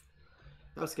reason.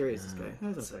 How scary is this guy?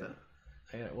 I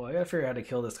gotta figure out how to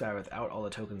kill this guy without all the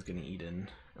tokens getting eaten,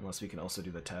 unless we can also do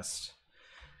the test,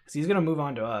 because he's gonna move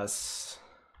on to us.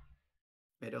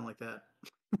 I don't like that.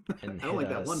 And I don't like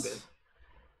that one bit.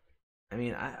 I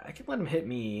mean, I can let him hit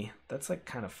me. That's like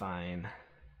kind of fine.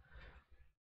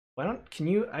 Why don't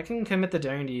I can commit the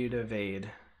daring to you to evade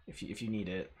if you need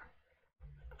it.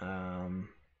 And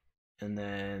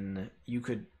then you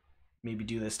could maybe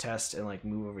do this test and like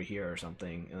move over here or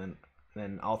something, and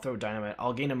then I'll throw dynamite.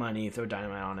 I'll gain a money, throw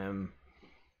dynamite on him,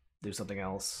 do something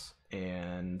else,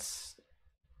 and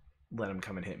let him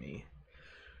come and hit me.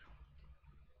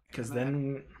 Because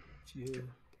then,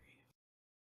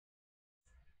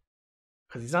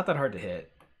 because he's not that hard to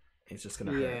hit. He's just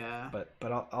gonna hurt.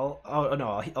 But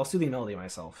I'll soothing melody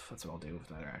myself. That's what I'll do with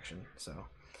my other action. So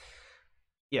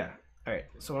yeah. All right.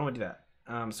 So why don't we do that?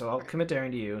 So I'll commit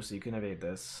daring to you, so you can evade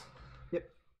this. Yep.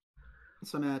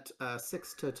 So I'm at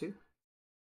 6 to 2.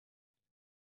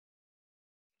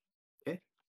 Okay.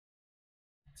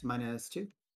 So minus 2.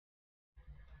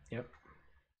 Yep.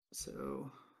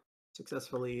 So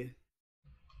successfully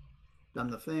done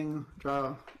the thing.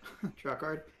 Draw a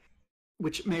card,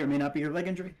 which may or may not be your leg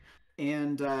injury.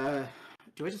 And do I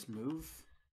just move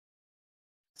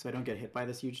so I don't get hit by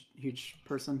this huge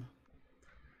person?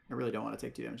 I really don't want to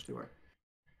take 2 damage to her.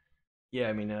 Yeah,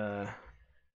 I mean,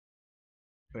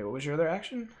 Wait, what was your other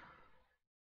action?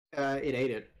 It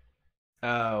ate it.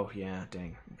 Oh, yeah,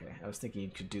 dang. Okay, I was thinking you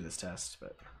could do this test,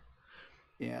 but...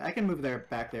 Yeah, I can move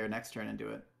back there next turn and do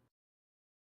it.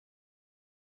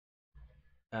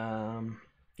 Yeah,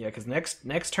 because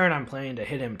next turn I'm planning to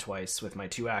hit him twice with my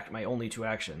my only two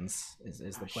actions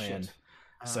is the plan.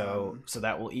 So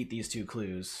that will eat these 2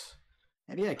 clues.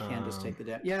 Maybe I can just take the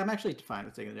damage. Yeah, I'm actually fine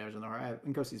with taking the damage on the horror.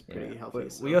 Nkosi's pretty healthy.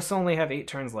 So. We also only have 8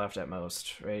 turns left at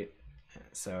most, right?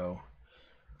 So,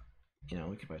 we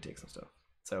could probably take some stuff.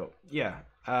 So yeah,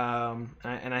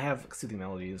 and I have soothing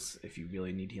melodies if you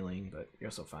really need healing, but you're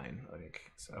also fine, I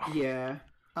think. So yeah,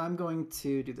 I'm going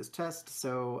to do this test.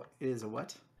 So it is a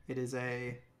what? It is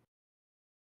a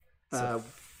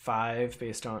 5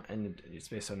 based on, and it's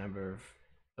based on number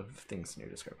of things in your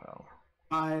discard pile.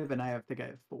 5, and I think I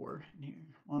have 4 in here.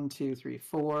 1, 2, 3,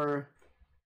 4,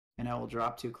 and I will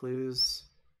drop 2 clues.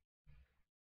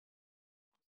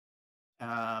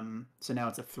 So now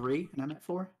it's a 3, and I'm at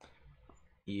 4.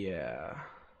 Yeah.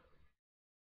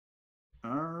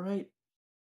 All right.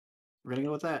 We're gonna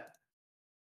go with that.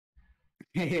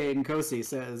 Hey, Nkosi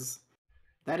says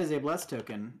that is a blessed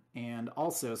token, and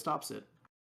also stops it.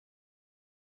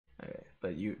 Okay,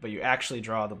 but you actually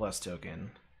draw the blessed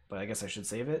token. But I guess I should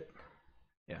save it.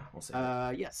 Yeah, we'll save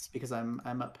it. Yes, because I'm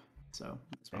up. So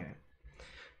okay.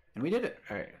 And we did it.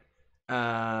 All right.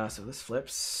 So this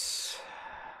flips.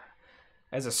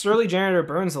 As a surly janitor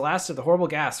burns the last of the horrible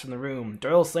gas from the room,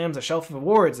 Doyle slams a shelf of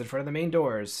awards in front of the main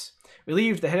doors.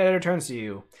 Relieved, the head editor turns to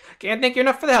you. Can't thank you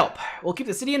enough for the help. We'll keep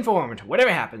the city informed,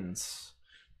 whatever happens.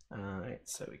 Alright,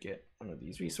 so we get one of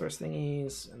these resource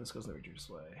thingies, and this goes in the reduce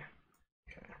way.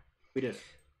 Okay. We did it.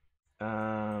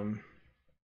 Alright,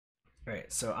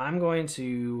 so I'm going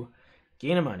to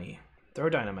gain a money, throw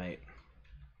dynamite.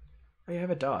 Oh, you have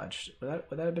a dodge. Would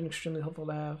that have been extremely helpful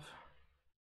to have?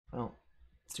 Well,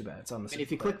 it's too bad. It's on the. And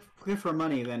if you click for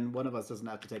money, then one of us doesn't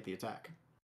have to take the attack.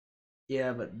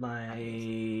 Yeah, but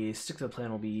my stick to the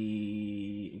plan will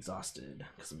be exhausted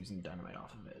because I'm using dynamite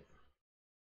off of it.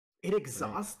 It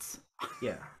exhausts?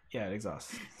 Yeah, it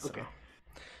exhausts. So. Okay.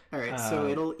 All right, so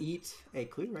it'll eat a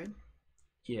clue, right?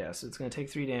 Yeah, so it's going to take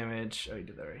 3 damage. Oh, you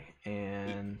did that right.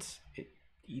 And it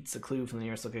eats a clue from the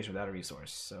nearest location without a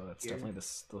resource. So that's definitely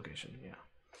this location. Yeah.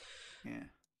 Yeah.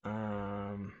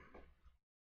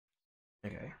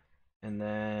 Okay. And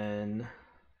then,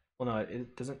 well, no,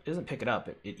 it doesn't pick it up.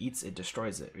 It eats. It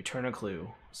destroys it. Return a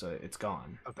clue, so it's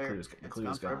gone. Oh, the clue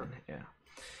is gone. Yeah.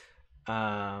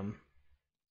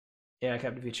 Yeah,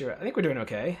 Captain Feature. I think we're doing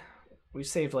okay. We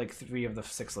saved like 3 of the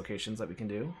 6 locations that we can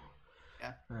do.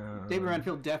 Yeah. David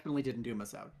Renfield definitely didn't doom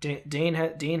us out. Dane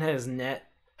has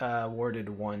net warded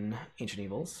 1 Ancient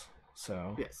Evils.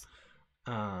 So yes.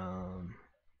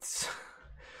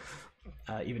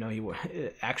 Even though he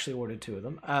actually warded 2 of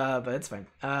them, but it's fine.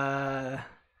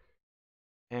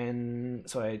 And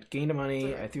so I gained a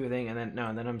money, I threw a thing, and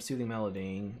then I'm soothing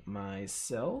melodying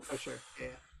myself. Oh sure,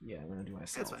 yeah, I'm gonna do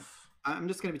myself. That's fine. I'm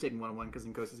just gonna be taking 1/1 because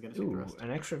Nkosi's gonna take the rest.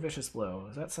 An extra vicious blow.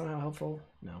 Is that somehow helpful?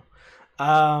 No.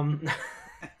 not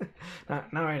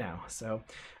right now. So,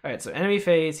 all right. So enemy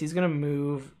phase. He's gonna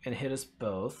move and hit us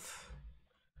both.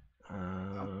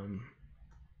 And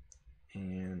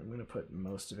I'm gonna put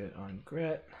most of it on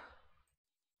Gret.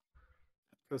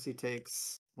 Nkosi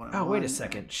takes 1. Oh, wait a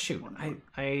second. Shoot.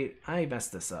 I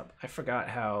messed this up. I forgot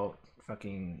how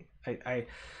fucking I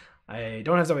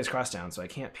don't have Zoe's crossdown, so I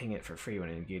can't ping it for free when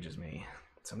it engages me.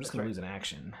 So I'm just gonna lose an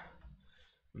action.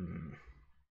 I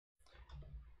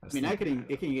mean, it can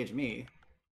engage me.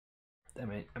 I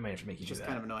might have to make you do that. It's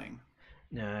kind of annoying.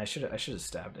 No, I should have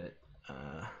stabbed it.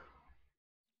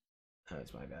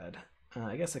 That's my bad.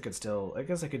 I guess I could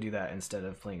do that instead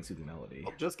of playing Soothing Melody.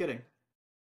 Oh, just kidding.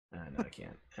 No, I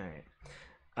can't. All right.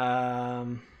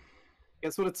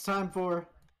 Guess what it's time for?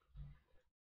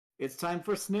 It's time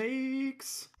for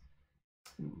snakes.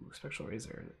 Ooh, Spectral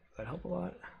Razor. Does that help a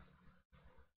lot?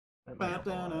 That might help a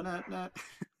lot.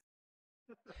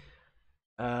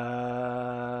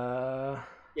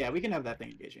 Yeah, we can have that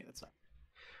thing engaging. That's fine.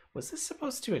 Was this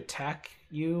supposed to attack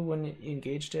you when you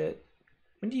engaged it?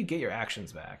 When do you get your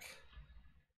actions back?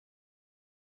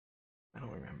 I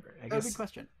don't remember. I guess. Good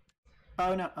question.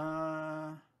 Oh no.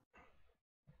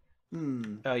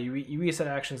 Oh, you reset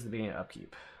actions at the beginning of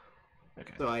upkeep.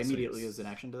 Okay. So I immediately use an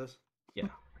action to this. Yeah.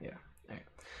 All right.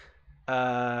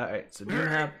 All right. So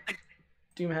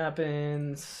Doom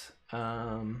happens.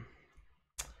 I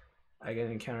get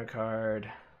an encounter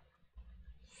card.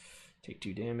 Take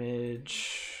 2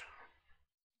 damage.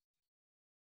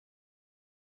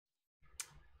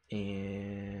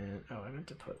 And I meant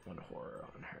to put 1 horror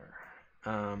on her.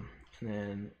 And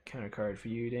then counter card for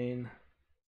you, Dane.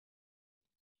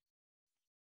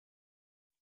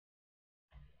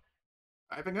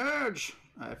 Driving urge.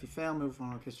 If you fail, move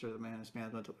one location to the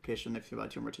management location. If you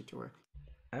want to, or to work.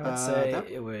 I would say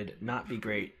it would not be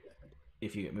great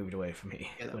if you get moved away from me.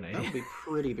 Yeah, that would be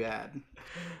pretty bad.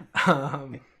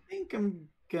 I think I'm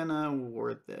gonna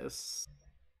ward this.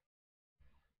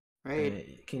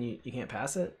 Right? You can't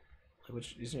pass it?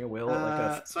 Which isn't your will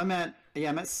so I'm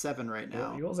at 7 right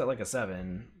now. Your will's at like a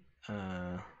 7.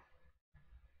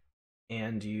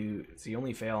 And you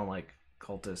only fail on like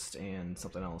cultist and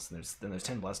something else, and there's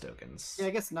 10 blessed tokens. Yeah,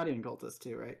 I guess not even cultist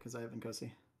too, right? Because I have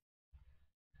Nkosi.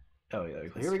 Oh yeah.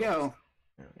 So here we go.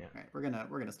 Yeah. All right, we're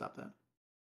gonna stop that.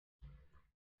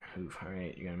 Oof, all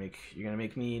right, you're gonna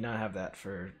make me not have that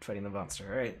for fighting the monster.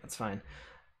 All right, that's fine.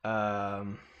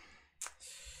 Never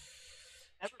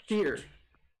fear,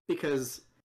 because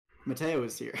Mateo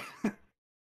is here. All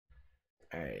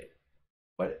right,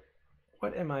 what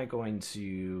am I going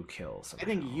to kill? Somehow? I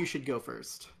think you should go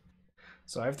first.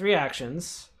 So I have 3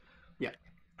 actions. Yeah.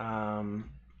 I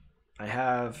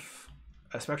have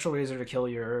a spectral razor to kill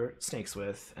your snakes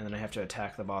with, and then I have to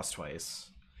attack the boss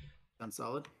twice. Sounds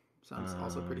solid. Sounds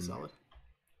also pretty solid.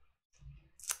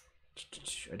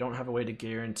 I don't have a way to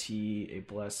guarantee a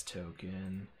blessed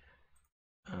token.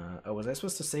 Oh, was I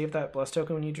supposed to save that blessed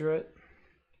token when you drew it?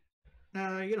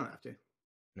 No, you don't have to.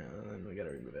 No, then we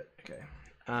gotta remove it. Okay.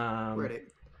 We're at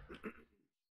 8.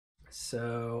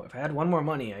 So if I had 1 more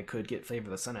money, I could get Flavor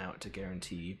of the Sun out to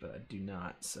guarantee, but I do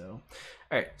not. So,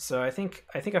 all right. So I think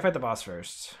I fight the boss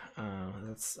first.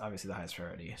 That's obviously the highest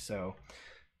priority. So,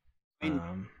 I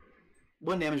mean,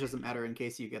 1 damage doesn't matter in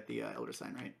case you get the Elder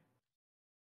Sign, right?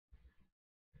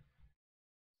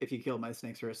 If you kill my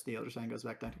snakes first, the Elder Sign goes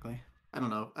back technically. I don't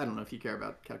know if you care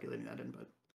about calculating that in, but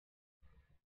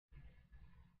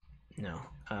no,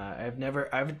 I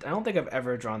don't think I've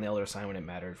ever drawn the Elder Sign when it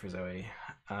mattered for Zoe.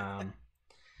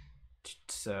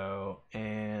 So,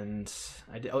 and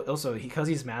I did, also because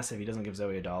he's massive, he doesn't give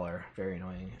Zoe $1. Very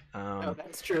annoying. No,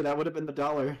 that's true. That would have been the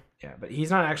 $1. Yeah, but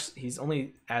he's not actually. He's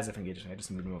only as if engaged. I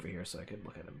just moved him over here so I could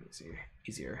look at him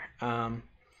easier. How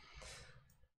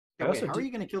are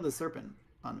you going to kill the serpent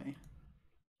on me?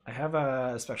 I have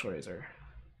a spectral razor.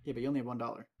 Yeah, but you only have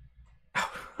 $1.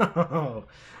 Oh,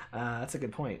 that's a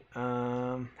good point.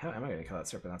 How am I going to kill that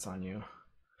serpent that's on you?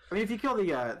 I mean, if you kill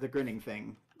the grinning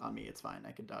thing on me, it's fine.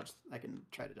 I can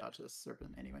try to dodge this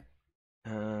serpent anyway.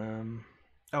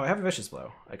 Oh, I have a vicious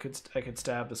blow. I could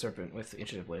stab the serpent with the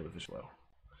Enchanted Blade with vicious blow.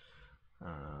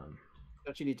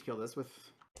 Don't you need to kill this with?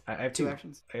 I have 2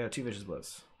 actions. I got 2 vicious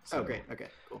blows. So, oh, great. Okay,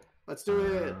 cool. Let's do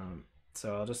it.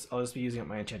 So I'll just be using up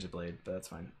my Enchanted Blade, but that's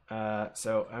fine.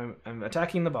 So I'm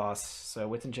attacking the boss. So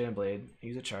with Enchanted Blade, I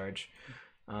use a charge.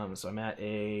 So I'm at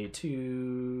a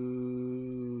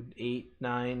 2, 8,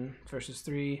 9 versus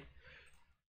 3.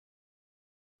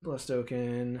 Blessed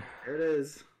token. There it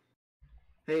is.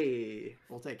 Hey,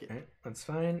 we'll take it. All right, that's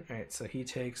fine. All right, so he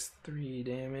takes 3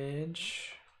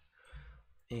 damage,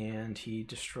 and he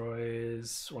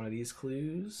destroys one of these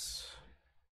clues.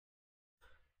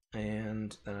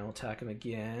 And then I will attack him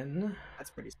again.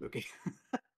 That's pretty spooky.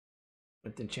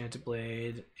 With the Enchanted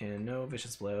Blade and no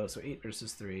vicious blow, so 8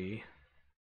 versus 3.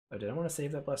 Oh, did I want to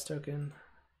save that blessed token?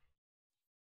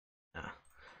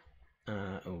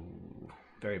 Oh,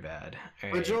 very bad.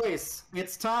 Right. Rejoice!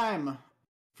 It's time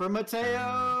for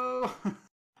Mateo.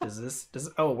 Does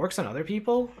oh, it works on other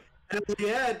people?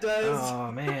 Yeah, it does.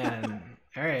 Oh man!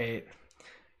 All right.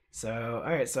 So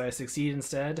I succeed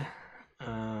instead.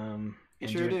 You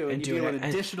sure do. And you do an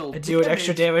additional. I do an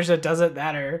extra damage that doesn't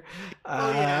matter.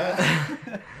 Yeah.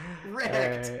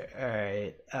 Wrecked. All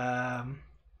right.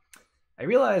 I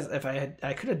realized if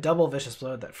I could have double vicious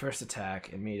blowed that first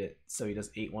attack and made it so he does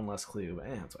 8 1 less clue, but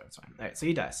that's fine. It's fine. All right, so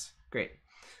he dies. Great.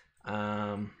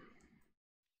 Uh-oh.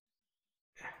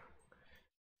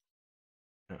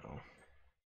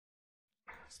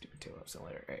 Stupid tail up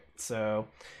later. All right. So,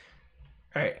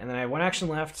 all right, and then I have 1 action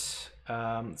left.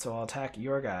 So I'll attack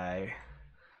your guy.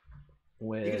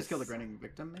 With... You can just kill the grinning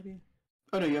victim, maybe.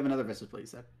 Oh no, you have another vicious blade. You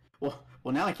said. Well,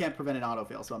 now I can't prevent an auto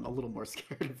fail, so I'm a little more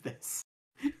scared of this.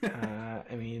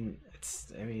 I mean,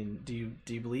 do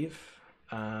you believe?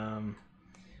 Yeah,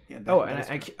 and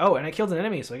I killed an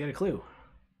enemy, so I get a clue.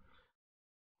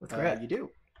 With Gret. You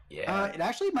do. Yeah. It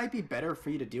actually might be better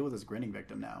for you to deal with this grinning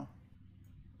victim now,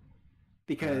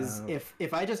 because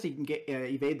if I just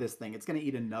evade this thing, it's going to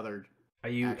eat another. Are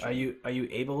you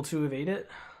able to evade it?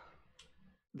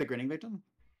 The grinning victim?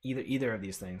 Either of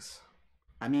these things.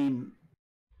 I mean,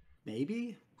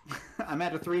 maybe. I'm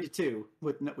at a 3-2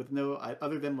 with no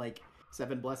other than like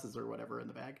 7 blesses or whatever in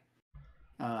the bag.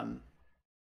 What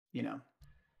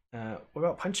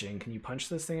about punching? Can you punch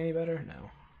this thing any better?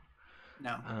 No.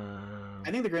 No.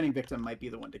 I think the grinning victim might be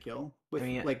the one to kill. With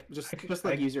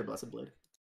use your blessed blade.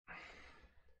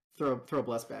 Throw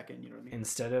bless back in. You know what I mean?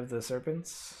 Instead of the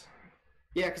serpents.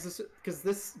 Yeah, because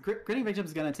this grinning victim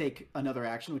is gonna take another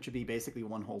action, which would be basically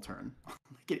one whole turn.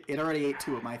 It already ate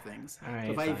 2 of my things. Right,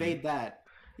 so if I evade that,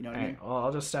 you know what I mean? Well,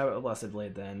 I'll just stab it with blessed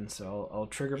blade then. So I'll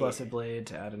trigger blessed blade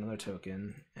to add another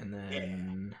token, and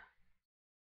then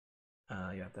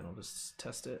then I'll just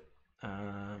test it.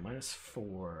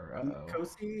 -4. Uh-oh.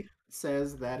 Kosi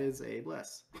says that is a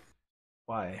bless.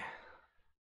 Why?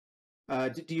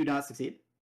 Do you not succeed?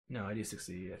 No, I do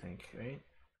succeed, I think, right?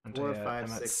 4, 5,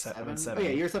 6, 7. I'm at 7. Oh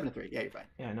yeah, you're 7-3. Yeah, you're fine.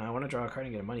 Yeah, no, I want to draw a card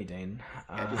and get a money, Dane.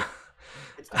 Alright,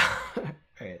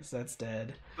 so that's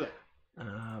dead. But,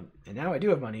 and now I do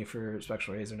have money for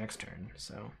Spectral Razor next turn,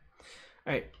 so...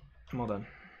 Alright, I'm all done.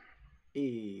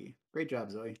 Hey, great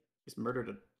job, Zoe. Just murdered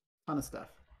a ton of stuff.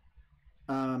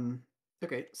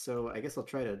 Okay, so I guess I'll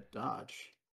try to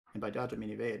dodge. And by dodge, I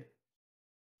mean evade.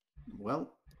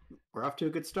 Well, we're off to a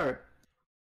good start.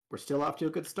 We're still off to a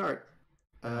good start.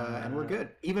 And we're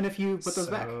good. Even if you put those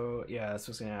back. Yeah, that's what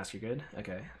I was going to ask. You're good?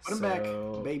 Okay. Put them back,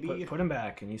 baby. Put them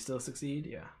back, and you still succeed?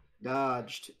 Yeah.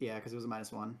 Dodged. Yeah, because it was a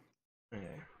 -1.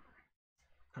 Okay.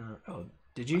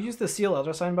 Did you use the seal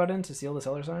elder sign button to seal this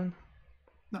elder sign?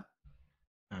 No.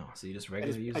 Oh, so you just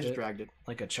regularly used it? I just dragged it.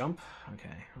 Like a chump?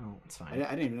 Okay, well, it's fine.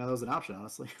 I didn't even know that was an option,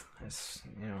 honestly. That's,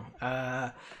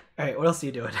 Alright, what else are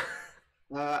you doing?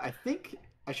 I think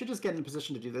I should just get in a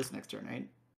position to do this next turn, right?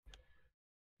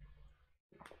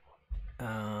 Or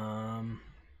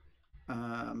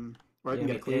I can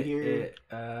get a clue here.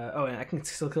 And I can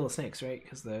still kill the snakes, right?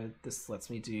 Because this lets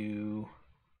me do...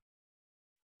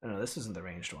 Oh no, this isn't the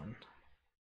ranged one.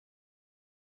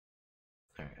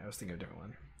 Alright, I was thinking of a different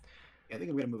one. Yeah, I think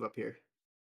I'm going to move up here.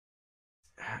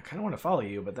 I kind of want to follow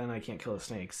you, but then I can't kill the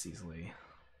snakes easily.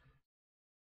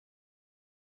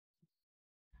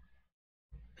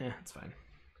 It's fine.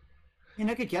 And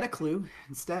I could get a clue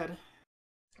instead.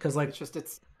 Because like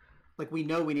it's like we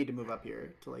know we need to move up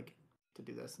here to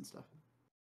do this and stuff.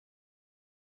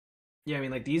 Yeah, I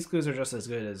mean, like these clues are just as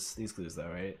good as these clues, though,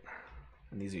 right?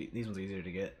 And these ones are easier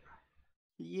to get.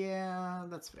 Yeah,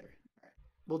 that's fair. All right,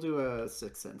 we'll do a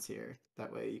 6th sense here.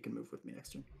 That way you can move with me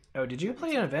next turn. Oh, did you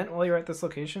play an event while you were at this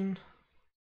location?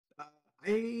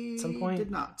 I at some point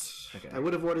did not. Okay. I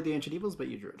would have warded the Ancient Evils, but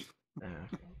you drew it.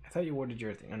 Okay. I thought you warded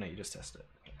your thing. Oh no, you just tested it.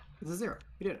 It's a 0.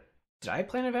 You did it. Did I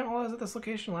play an event while I was at this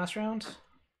location last round?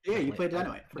 Yeah, you played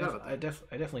Dynamite. I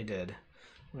definitely did.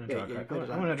 I'm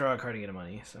gonna draw a card to get a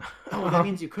money. So. Oh, that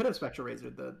means you could have Spectral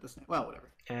Razored the snake. Well, whatever.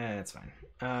 It's fine.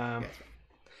 It's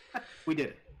fine. We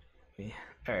did it.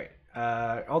 All right.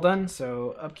 All done.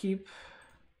 So upkeep.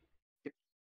 Yep.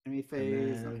 Enemy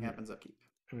phase. Nothing happens upkeep.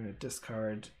 I'm gonna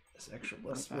discard this extra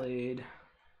blessed blade.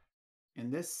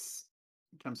 And this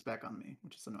jumps back on me,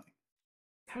 which is annoying.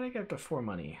 How did I get up to 4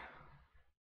 money?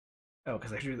 Oh,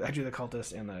 because I drew the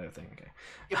cultist and the other thing. Okay.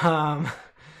 Yep.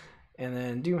 And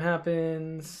then Doom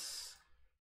happens.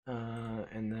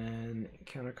 And then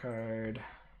counter card.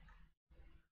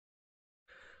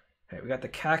 Okay, we got the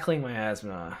Cackling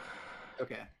Miasma.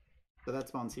 Okay. So that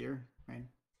spawns here, right?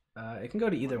 It can go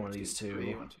to either one of these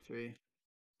two. 1, 2, 3.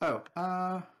 Oh,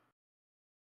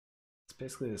 it's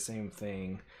basically the same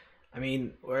thing. I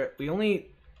mean, we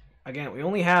only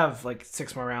have like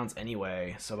 6 more rounds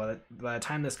anyway. So by the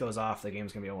time this goes off, the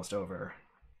game's gonna be almost over.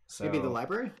 So maybe the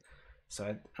library. So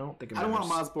I don't think I don't want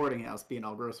Ma's boarding house being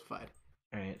all grossified.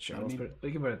 All right, sure.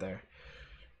 We can put it there.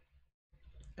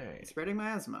 All right. Spreading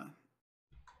miasma.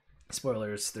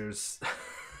 Spoilers. There's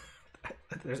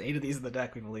 8 of these in the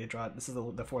deck we've only drawn. This is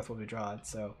the 4th one we drawn.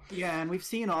 So yeah, and we've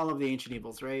seen all of the Ancient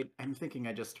Evils, right? I'm thinking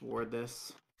I just ward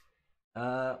this.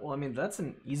 Well, I mean that's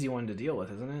an easy one to deal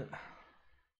with, isn't it?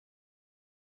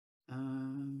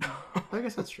 I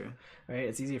guess that's true. Right,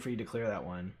 it's easier for you to clear that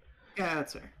one. Yeah,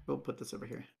 that's fair. We'll put this over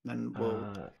here. Then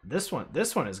we'll. This one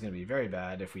is going to be very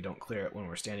bad if we don't clear it when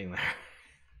we're standing there.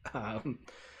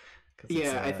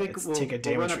 Yeah, I think we'll take a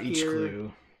damage for each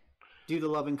clue. Do the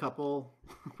loving couple,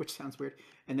 which sounds weird,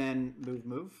 and then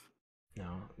move.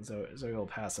 No, Zoe will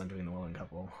pass on doing the loving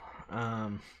couple.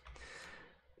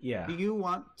 Yeah. Do you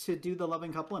want to do the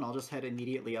loving couple, and I'll just head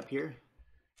immediately up here?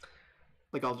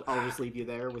 Like I'll just leave you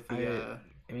there with the.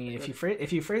 I mean, if you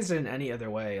phrased it in any other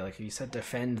way, like if you said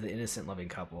defend the innocent loving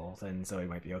couple, then Zoe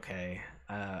might be okay.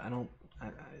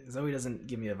 Zoe doesn't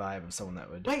give me a vibe of someone that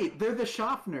would. Wait, they're the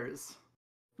Schaffners.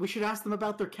 We should ask them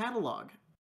about their catalog.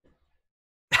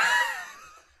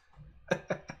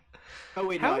 Oh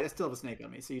wait, no, I still have a snake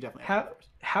on me, so you definitely have to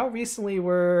How recently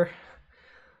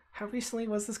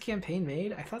was this campaign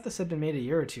made? I thought this had been made a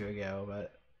year or 2 ago,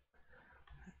 but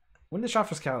When did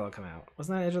Shopper's Catalog come out?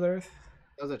 Wasn't that Edge of the Earth?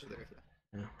 That was actually there.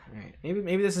 Yeah. All right.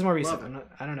 Maybe this is more recent. Love it.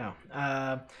 I don't know.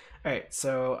 All right.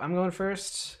 So I'm going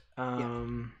first.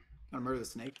 I'm gonna murder the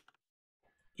snake.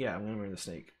 Yeah, I'm gonna murder the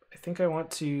snake. I think I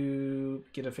want to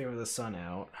get a Favor of the Sun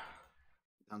out.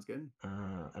 Sounds good.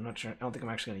 I'm not sure. I don't think I'm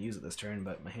actually gonna use it this turn,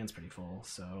 but my hand's pretty full.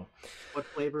 So. What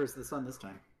flavor is the sun this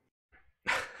time?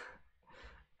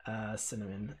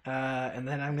 Cinnamon. And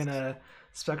then I'm gonna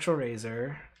Spectral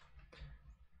Razor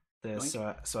this.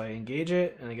 So I engage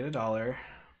it and I get $1,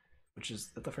 which is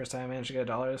the first time I managed to get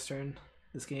 $1 this turn.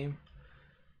 This game.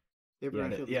 Yeah,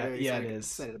 it is.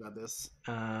 Excited about this.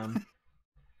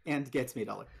 And gets me $1.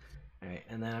 All right,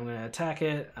 and then I'm gonna attack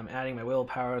it. I'm adding my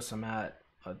willpower, so I'm at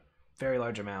a very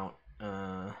large amount.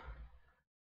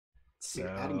 So you're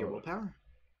adding your willpower?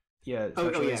 Yeah.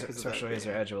 Spectral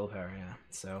Razor, add your willpower. Yeah.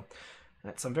 So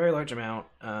that's some very large amount.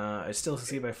 I still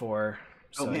succeed by 4.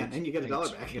 So and you get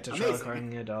 $1 back. I get to draw a card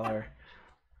and get $1.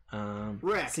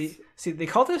 Wrecked. See, the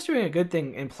cult is doing a good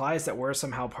thing implies that we're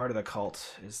somehow part of the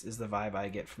cult. Is the vibe I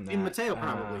get from that? And Mateo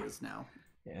probably is now.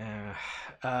 Yeah,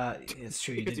 it's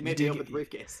true. Because you made me open the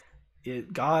briefcase.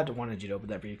 God wanted you to open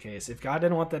that briefcase. If God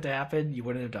didn't want that to happen, you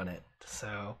wouldn't have done it.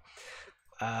 So,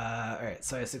 all right.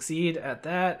 So I succeed at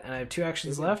that, and I have 2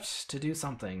 actions left to do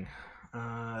something. Do you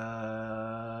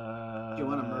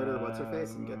want to murder what's her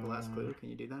face and get the last clue?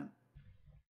 Can you do that?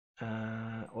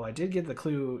 Well, I did get the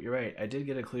clue. You're right. I did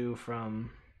get a clue from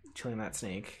killing that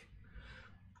snake,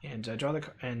 and I draw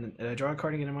I draw a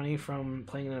card and get money from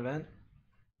playing an event.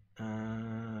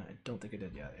 I don't think I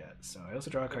did yet. So I also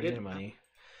draw a card and get money.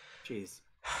 Jeez.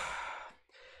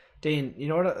 Dane, you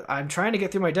know what? I'm trying to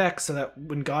get through my deck so that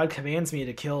when God commands me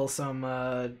to kill some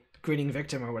grinning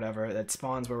victim or whatever, that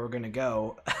spawns where we're gonna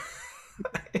go.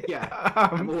 Yeah,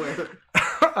 I'm aware.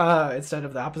 Instead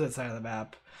of the opposite side of the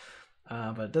map.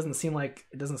 But it doesn't seem like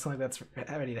that's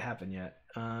ready to happen yet.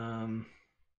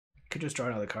 Could just draw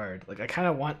another card. Like I kind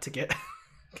of want to get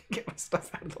my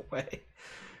stuff out of the way.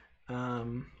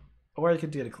 Or I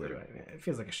could get a clue. I mean, it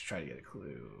feels like I should try to get a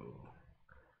clue.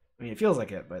 I mean, it feels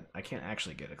like it, but I can't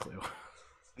actually get a clue.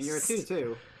 You're a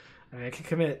 2/2. I mean, I could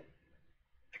commit.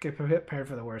 I could prepare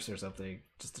for the worst or something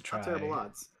just to try. Not terrible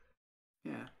odds.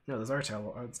 Yeah. No, those are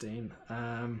terrible odds, Dane.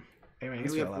 Anyway, I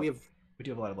guess we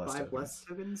do have a lot of blessed 5 tokens. blessed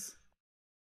tokens.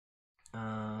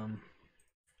 Are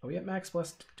we at max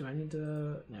blessed? Do I need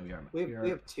to? No, we are. We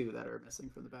have 2 that are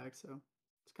missing from the bag, so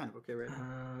it's kind of okay right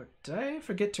now. Did I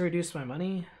forget to reduce my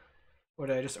money, or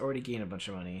did I just already gain a bunch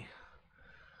of money?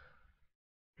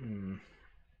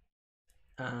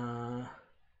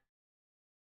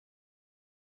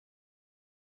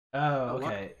 Oh,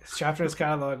 okay. Chapter's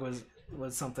catalog was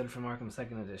something from Arkham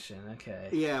 2nd Edition. Okay.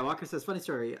 Yeah, Walker says, funny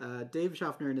story. Dave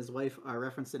Schaffner and his wife are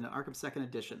referenced in Arkham 2nd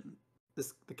Edition.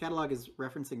 The catalog is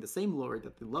referencing the same lore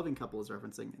that the loving couple is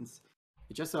referencing, and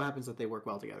it just so happens that they work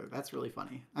well together. That's really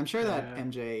funny. I'm sure that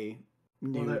MJ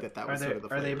knew that was sort of the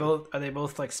flavor. Are they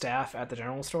both like staff at the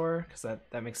general store? Because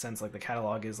that makes sense. Like the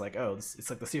catalog is like, oh, it's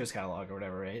like the Sears catalog or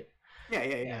whatever, right?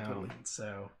 Yeah, totally.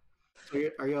 So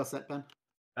are you all set, Ben?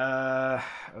 I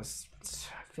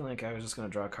feeling like I was just gonna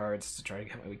draw cards to try to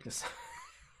get my weakness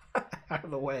out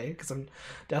of the way, because I'm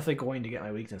definitely going to get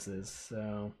my weaknesses.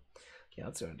 So yeah,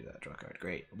 let's go and do that. Draw a card.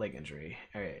 Great. Leg injury.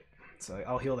 All right. So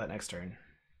I'll heal that next turn.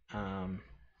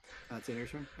 That's in your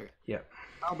turn? Okay. Yep.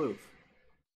 I'll move.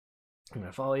 I'm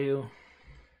going to follow you.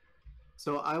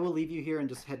 So I will leave you here and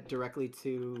just head directly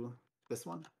to this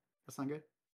one. That sound good?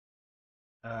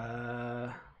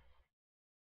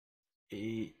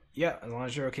 Yeah, as long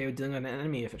as you're okay with dealing with an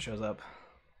enemy if it shows up.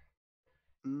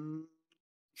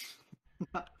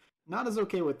 Not as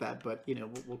okay with that, but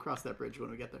we'll cross that bridge when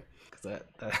we get there. Because that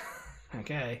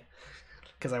okay.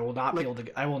 Because I will not be able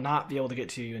to get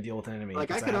to you and deal with an enemy.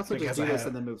 Like I could also just do this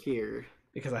and then move here.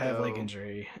 Because I have leg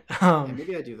injury.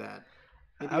 Maybe I do that.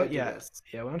 Yeah.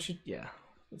 Why don't you? Yeah,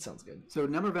 that sounds good. So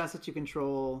number of assets you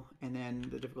control, and then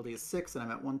the difficulty is 6, and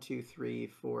I'm at 1, 2, 3,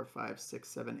 4, 5, 6,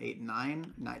 7, 8,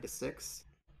 9. 9 to 6.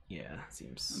 Yeah,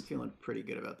 seems. I'm feeling pretty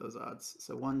good about those odds.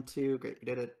 So 1, 2, great, we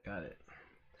did it. Got it.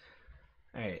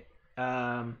 All right.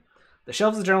 The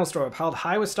shelves of the general store, piled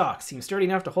high with stock, seem sturdy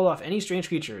enough to hold off any strange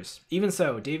creatures. Even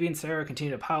so, Davy and Sarah continue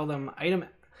to pile them item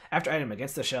after item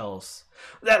against the shelves.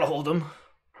 That'll hold them,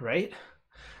 right?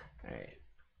 All right.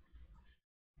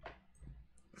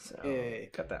 So,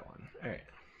 got that one. All right.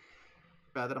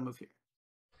 That'll move here.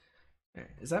 All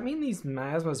right. Does that mean these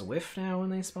miasmas whiff now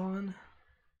when they spawn?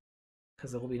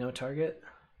 Because there will be no target?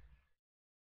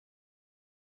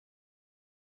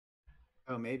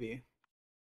 Oh, maybe.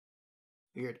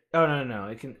 Weird. Oh no!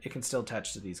 It can still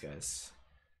attach to these guys.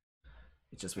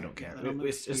 It's just we don't care. Then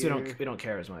It's just we don't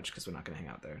care as much because we're not going to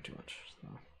hang out there too much. So.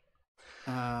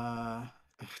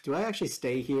 Do I actually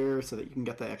stay here so that you can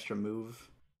get the extra move,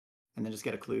 and then just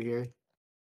get a clue here?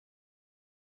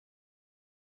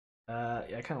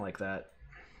 Yeah, I kind of like that.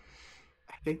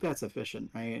 I think that's efficient,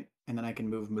 right? And then I can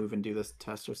move, and do this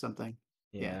test or something.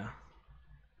 Yeah.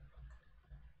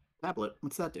 Tablet.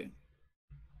 What's that do?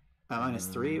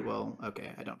 -3. Well,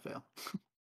 okay, I don't fail.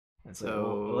 And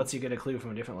so it lets you get a clue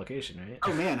from a different location, right?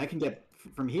 Oh man, I can get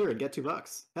from here and get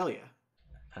 $2. Hell yeah.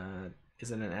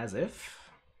 Is it an as if?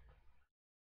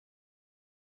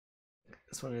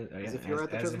 This one is as if you're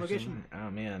at the chosen location. Oh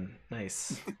man,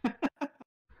 nice.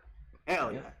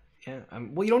 Hell yeah. Yeah.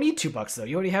 Well, you don't need $2 though.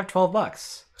 You already have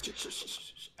 $12.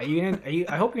 Are you?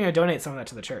 I hope you're gonna donate some of that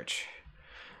to the church.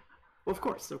 Well, of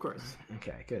course.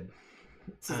 Okay, good.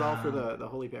 This is all for the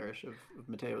holy parish of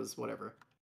Mateo's whatever.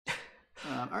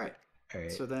 All right.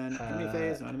 So then enemy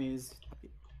phase, no enemies.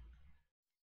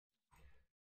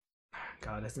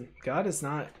 God is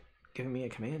not giving me a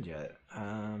command yet.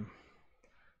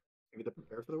 Maybe the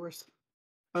prepare for the worst.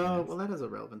 Oh, well, that has a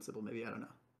relevant symbol. Maybe, I don't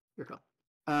know. Your call.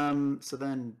 So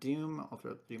then Doom, I'll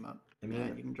throw Doom up. I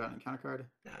mean, you can draw an encounter card.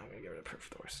 No, I'm gonna get rid of prepare for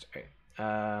the worst. All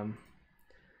right.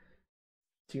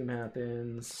 Doom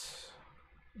happens.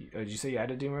 Did you say you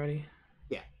added Doom already?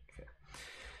 Yeah. Okay.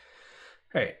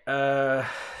 All right.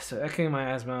 So echoing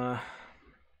miasma.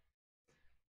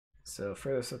 So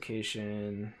furthest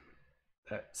location.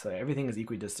 So everything is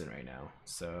equidistant right now.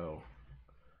 So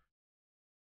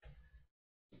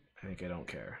I think I don't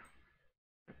care.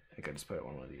 I think I just put it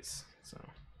on one of these. So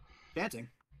Dancing.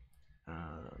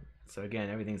 So again,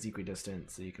 everything's equidistant,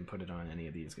 so you can put it on any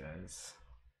of these guys.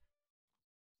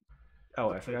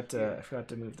 Oh, I forgot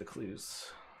to move the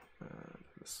clues.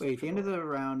 Wait, at the end of the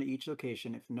round, each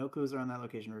location, if no clues are on that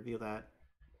location, reveal that.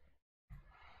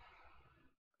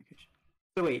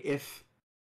 So wait,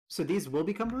 so these will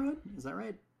become ruined? Is that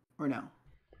right? Or no?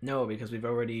 No, because we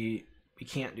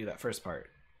can't do that first part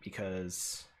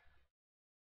because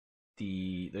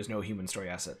there's no human story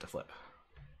asset to flip.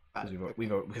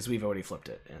 Because we've already flipped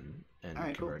it and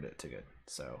right, converted it to good.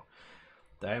 So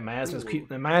the miasma's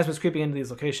creeping into these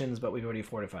locations, but we've already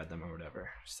fortified them or whatever.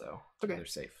 So they're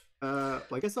safe. Well,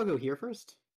 I guess I'll go here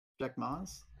first. Check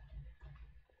Maz.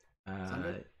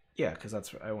 Yeah, because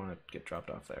that's what I want to get dropped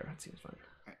off there. It seems fun.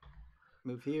 All right.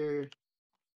 Move here.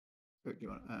 Or do you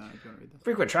want to read this?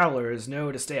 Frequent travelers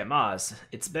know to stay at Maz.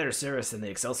 It's better service than the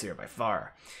Excelsior by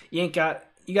far. You got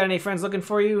any friends looking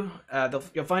for you?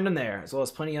 You'll find them there, as well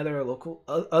as plenty other local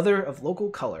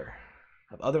color.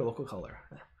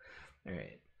 All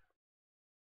right.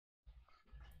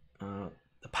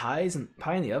 The pie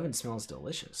in the oven smells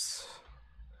delicious.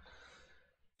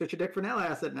 Get your deck for now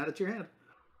asset and add it to your hand.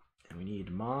 And we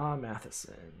need Ma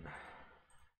Matheson.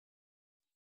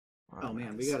 Oh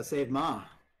man, we gotta save Ma.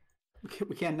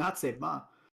 We can't not save Ma.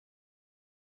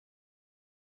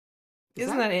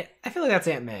 Isn't that I feel like that's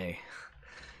Aunt May.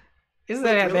 Isn't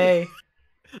that Aunt May?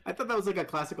 I thought that was like a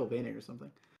classical painting or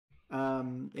something.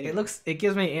 Anyway. It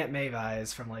gives me Aunt May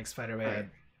vibes from like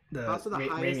Spider-Man, the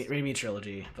Raimi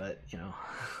trilogy, but you know.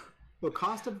 Well,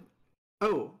 cost of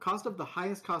the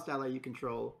highest cost ally you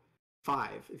control,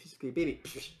 5. If you speak baby,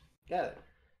 got it.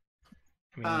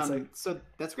 I mean, so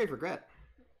that's great for Gret.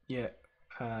 Yeah.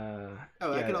 I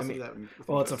could also do that.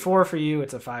 Well, it's a 4 for you.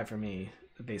 It's a 5 for me.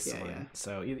 Baseline.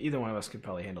 So either one of us could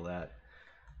probably handle that.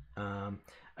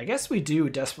 I guess we do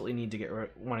desperately need to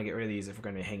want to get rid of these if we're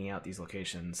going to be hanging out these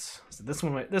locations. So this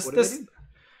one,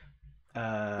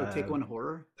 take 1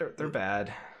 horror. They're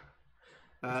bad.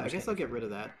 I guess I'll get rid of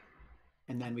that,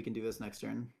 and then we can do this next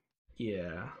turn.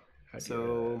 Yeah.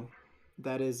 So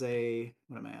that is a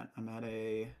what am I at? I'm at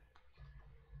a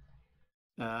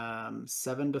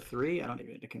 7-3. I don't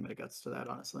even need to commit guts to that,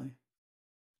 honestly.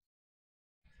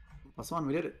 +1,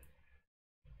 we did it.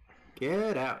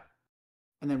 Get out.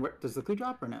 And then does the clue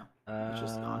drop or no? It's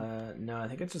just gone. No, I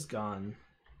think it's just gone.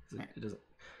 It doesn't.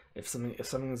 If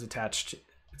something's attached,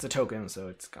 it's a token, so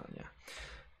it's gone. Yeah.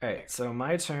 All right. So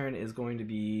my turn is going to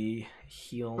be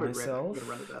heal myself. I'm gonna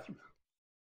run to the bathroom.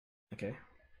 Okay.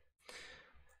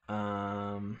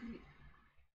 I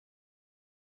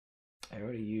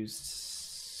already used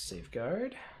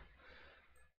safeguard,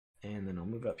 and then I'll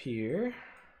move up here.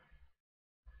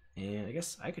 And I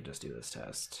guess I could just do this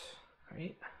test,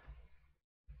 right?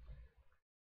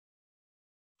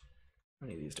 How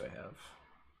many of these do I have?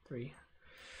 3.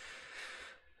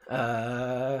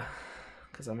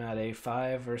 Because I'm at a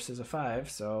 5 versus a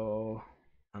 5, so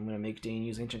I'm gonna make Dane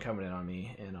use Ancient Covenant on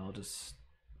me, and I'll just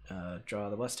draw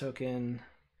the Bless token,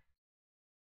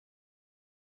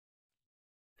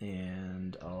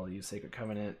 and I'll use Sacred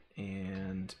Covenant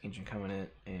and Ancient Covenant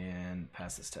and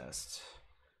pass this test.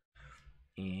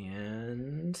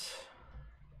 And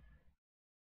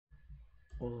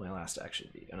what will my last action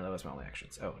be? Oh no, that was my only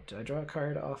actions. Oh, did I draw a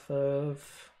card off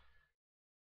of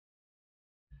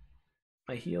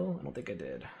my heal? I don't think I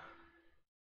did.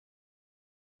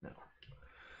 No.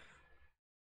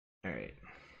 All right.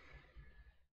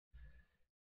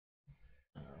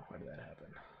 Why did that happen?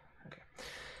 Okay.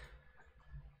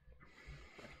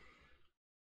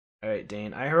 All right,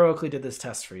 Dane. I heroically did this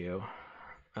test for you.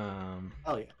 Oh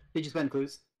yeah. Did you spend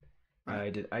clues? I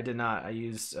did not. I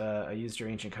used your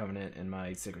Ancient Covenant and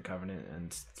my Sacred Covenant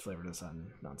and Flavor of the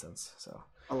Sun nonsense. So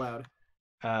Allowed.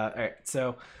 all right.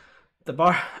 So the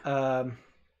bar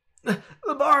the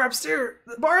bar upstairs,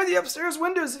 the bar in the upstairs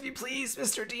windows, if you please,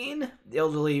 Mr. Dean. The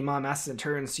elderly mom assistant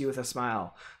turns to you with a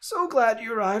smile. So glad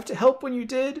you arrived to help when you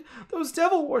did. Those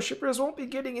devil worshippers won't be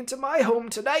getting into my home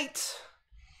tonight.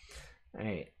 All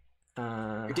right.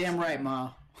 You're damn right,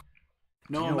 Ma.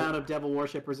 No amount of devil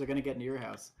worshippers are going to get into your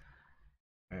house.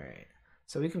 All right.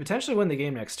 So we could potentially win the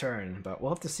game next turn, but we'll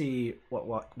have to see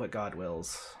what God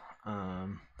wills.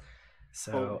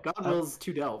 So God wills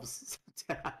 2 delves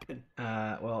to happen.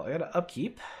 Well, I got to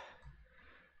upkeep.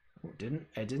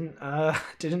 I didn't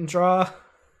draw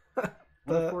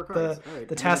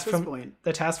the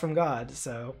task from God.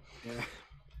 So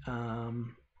yeah.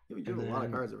 We do a lot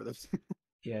of cards over this.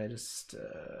 Yeah, just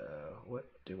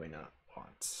what do I not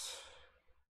want?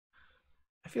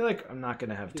 I feel like I'm not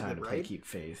gonna have time to play Keep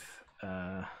Faith.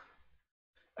 Oh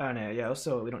no, yeah.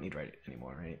 Also, we don't need Write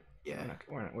anymore, right? Yeah,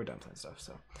 we're done playing stuff.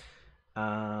 So,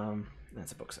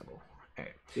 that's a book symbol. All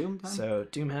right. Doom time? So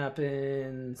Doom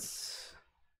happens,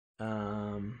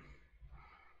 and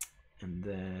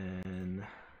then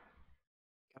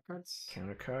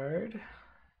counter card.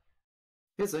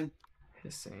 Hissing.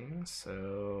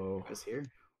 So just here.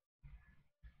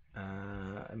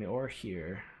 I mean, or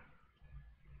here.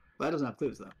 Well, that doesn't have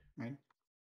clues though, right?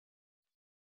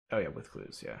 Oh yeah, with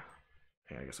clues, yeah.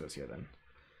 Yeah, I guess it goes here then.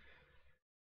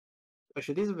 Oh,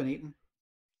 should these have been eaten?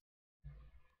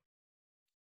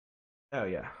 Oh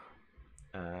yeah.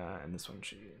 And this one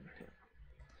should be in here.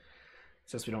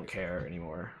 It's just we don't care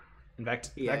anymore. In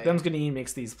fact, them's gonna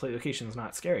makes these play locations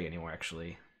not scary anymore,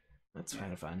 actually. That's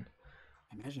kind of fun.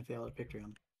 Imagine if they all had a picture on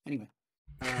them. Anyway.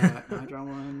 I draw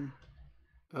one.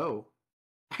 Oh.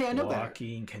 Hey, I know that.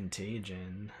 Walking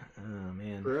Contagion. Oh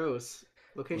man. Gross.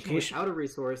 Location without a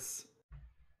resource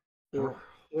or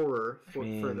horror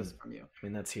furthest from you. I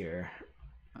mean, that's here.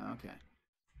 Okay.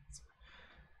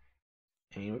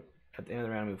 And at the end of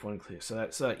the round, move 1 clue. So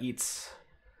that eats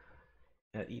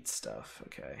stuff.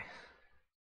 Okay.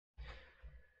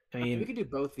 I mean, we could do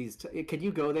both these. Could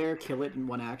you go there, kill it in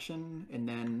 1 action, and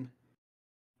then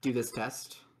do this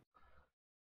test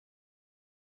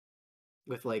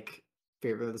with like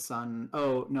Favor of the Sun?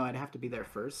 Oh no, I'd have to be there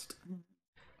first.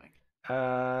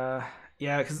 Yeah,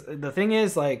 because the thing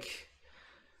is, like,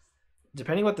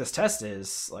 depending what this test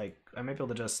is, like, I might be able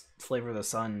to just Flavor of the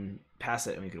Sun, pass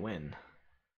it, and we could win.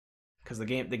 Because the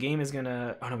game is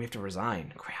gonna. Oh no, we have to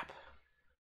resign. Crap.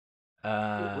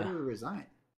 What do we resign?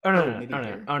 Oh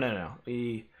no.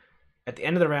 We at the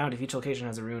end of the round, if each location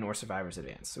has a rune or survivors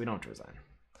advance, so we don't have to resign.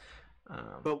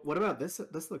 But what about this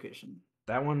location?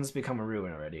 That one's become a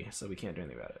ruin already, so we can't do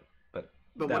anything about it. But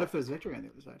what if there's victory on the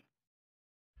other side?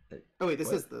 Oh wait,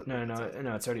 this is the no,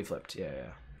 it's already flipped.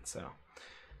 Yeah. So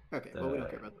okay, well we don't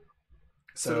care about that.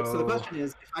 So the question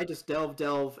is, if I just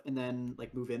delve and then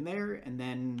like move in there, and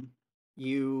then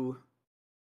you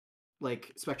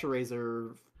like Spectral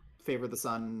Razor, Favor of the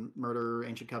Sun, Murder,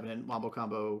 Ancient Covenant, Wombo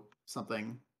Combo,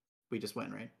 something, we just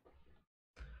win, right?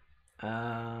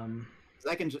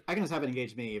 I can just have it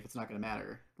engage me if it's not going to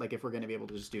matter. Like if we're going to be able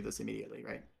to just do this immediately,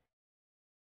 right?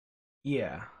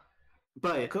 Yeah.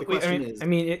 But the question is, I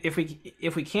mean, if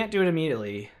we can't do it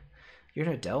immediately, you're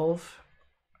gonna delve.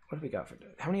 What have we got for?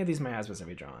 How many of these miasmas have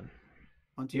we drawn?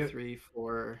 1, 2, 3,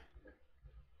 4.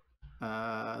 There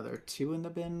are 2 in the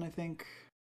bin, I think.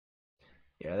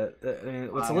 Yeah, I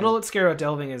mean, what's a little bit scary about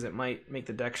delving is it might make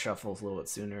the deck shuffles a little bit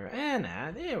sooner.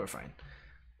 We're fine.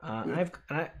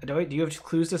 Do you have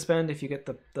clues to spend if you get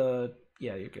the?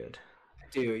 Yeah, you're good. I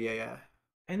do, yeah.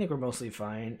 I think we're mostly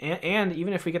fine, and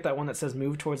even if we get that one that says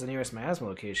move towards the nearest miasma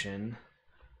location,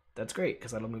 that's great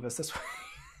because that'll move us this way.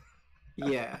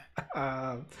 Yeah.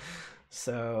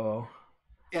 So.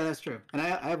 Yeah, that's true, and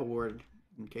I have a ward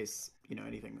in case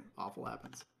anything awful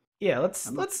happens. Yeah, let's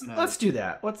do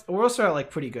that. We're also at like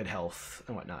pretty good health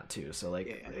and whatnot too, so like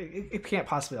it can't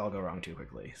possibly all go wrong too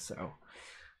quickly. So.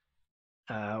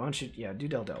 Why don't you, do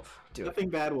Delve. Do Nothing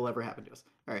bad will ever happen to us.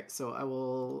 All right, so I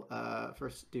will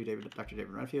first do Dr.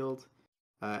 David Redfield,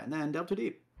 and then delve too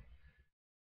deep.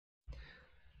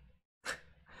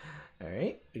 All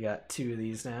right, we got 2 of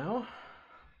these now.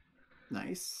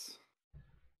 Nice.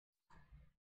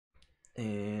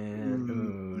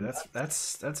 And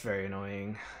that's very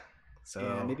annoying. So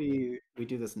yeah, maybe we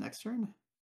do this next turn.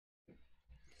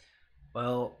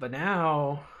 Well, but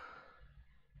now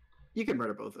you can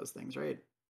murder both those things, right?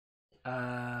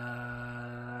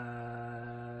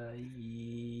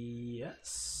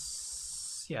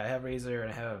 Yes. Yeah, I have Razor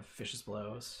and I have Vicious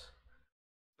Blows.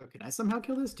 Oh, can I somehow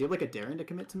kill this? Do you have like a daring to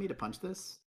commit to me to punch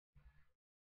this?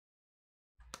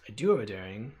 I do have a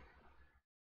daring.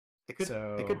 I could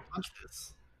punch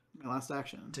this. My last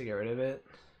action. To get rid of it.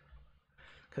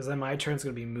 Because then my turn's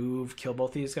going to be move, kill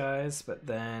both these guys, but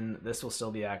then this will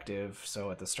still be active.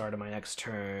 So at the start of my next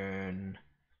turn,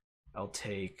 I'll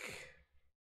take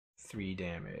 3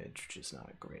 damage, which is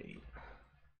not great.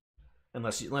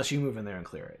 Unless you move in there and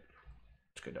clear it,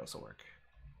 which could also work.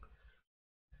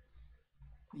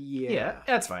 Yeah,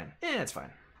 that's fine. Yeah, it's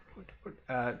fine.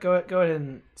 Go ahead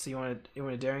and so you want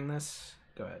to daring this?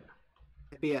 Go ahead.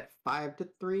 It'd be at 5 to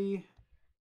 3.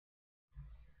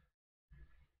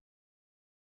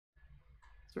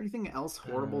 Is there anything else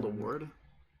horrible to ward?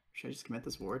 Should I just commit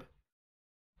this ward?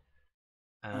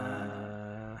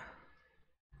 I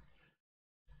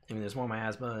mean, there's more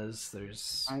miasmas.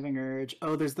 There's Driving Urge.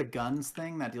 Oh, there's the guns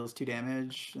thing that deals 2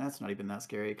 damage. That's not even that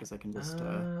scary because I can just.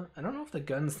 I don't know if the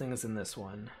guns thing is in this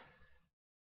one.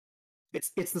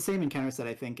 It's the same encounter set,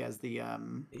 I think, as the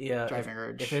Driving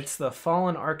Urge. If it's the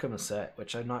Fallen Arkham set,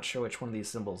 which I'm not sure which one of these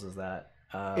symbols is that.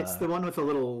 It's the one with the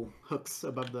little hooks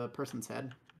above the person's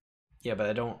head. Yeah, but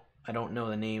I don't know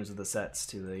the names of the sets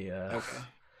to the. Okay.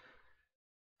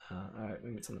 All right,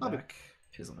 maybe it's on the back.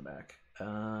 It is on the back.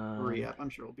 Hurry up! I'm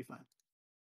sure we'll be fine.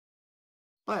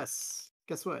 Bless.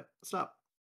 Guess what? Stop.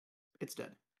 It's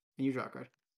dead. And you draw a card.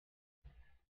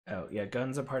 Oh yeah,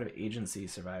 guns are part of agency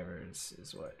survivors,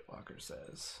 is what Walker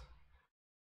says,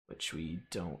 which we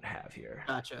don't have here.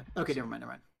 Gotcha. Okay, never mind.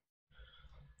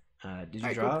 Did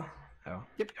you draw? Cool. Oh,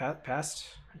 yep. Passed.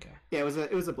 Okay. Yeah,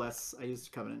 it was a bless. I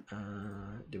used Covenant.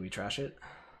 Do we trash it?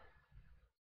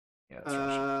 Yeah. Let's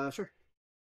trash it. Sure.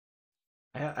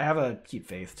 I have a keep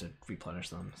faith to replenish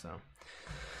them. So.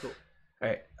 Cool. All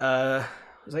right.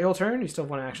 Was that your whole turn? You still have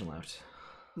 1 action left.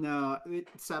 No, it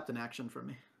sapped an action from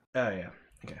me. Oh yeah.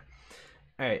 Okay.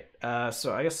 All right.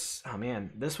 So I guess. Oh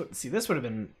man, this would have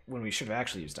been when we should have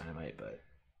actually used dynamite, but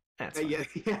that's fine.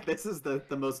 Yeah. This is the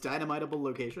most dynamitable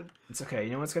location. It's okay.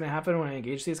 You know what's gonna happen when I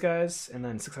engage these guys and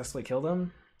then successfully kill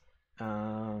them?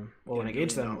 When I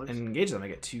engage them, I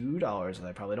get $2 that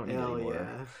I probably don't need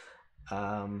anymore.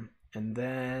 Yeah. And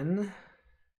then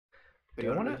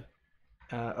do I want to?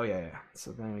 Oh yeah.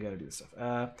 So then we got to do this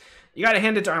stuff. You got to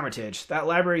hand it to Armitage. That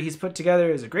library he's put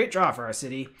together is a great draw for our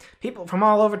city. People from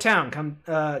all over town come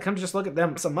to just look at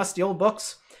them. Some musty old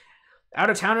books.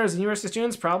 Out-of-towners and university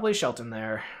students probably shelter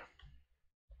there.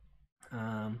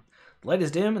 The light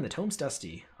is dim and the tome's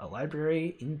dusty. A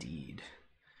library indeed.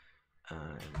 We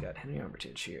got Henry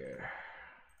Armitage here.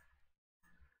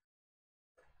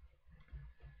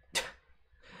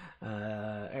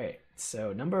 Alright,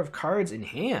 so number of cards in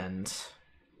hand.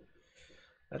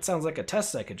 That sounds like a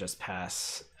test I could just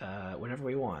pass whenever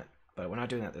we want. But we're not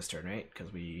doing that this turn, right?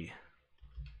 Because we...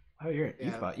 Oh, you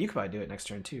could probably do it next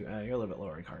turn too. You're a little bit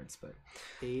lower in cards, but...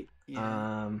 8,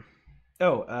 yeah.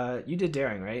 You did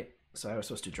daring, right? So I was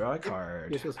supposed to draw a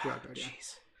card. You're supposed to draw a card, yeah.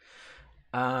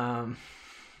 Jeez.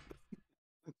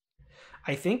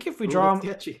 I think if we draw...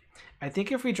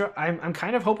 I'm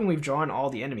kind of hoping we've drawn all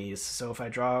the enemies. So if I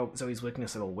draw Zoe's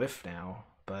weakness, it'll whiff now.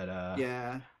 But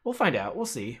yeah, we'll find out. We'll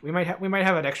see. We might have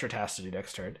an extra task to do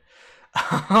next turn.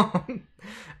 All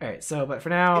right. So, but for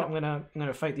now, I'm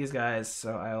gonna fight these guys.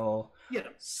 So I'll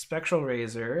Spectral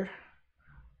Razor,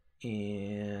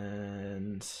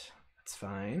 and that's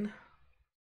fine.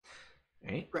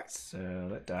 All right. Right. So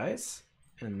that dies,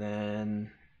 and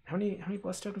then how many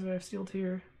bless tokens do I have sealed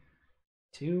here?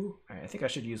 2. All right, I think I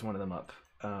should use one of them up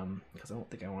because I don't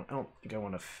think I want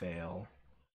to fail.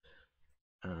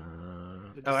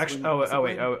 You're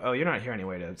not here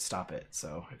anyway to stop it,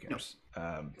 so who cares?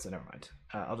 No. So never mind.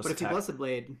 I'll just. But if you Blessed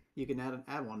Blade, you can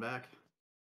add one back,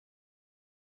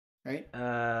 right?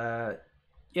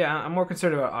 Yeah, I'm more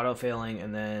concerned about auto failing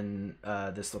and then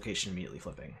this location immediately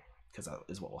flipping because that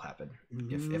is what will happen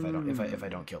if I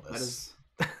don't kill this. That is.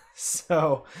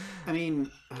 So. I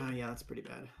mean, yeah, that's pretty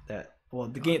bad.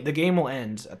 The game will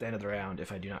end at the end of the round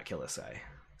if I do not kill this guy.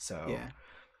 So yeah.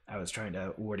 I was trying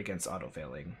to ward against auto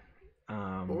failing.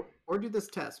 Or Or do this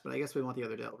test, but I guess we want the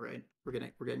other delve, right? We're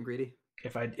getting greedy.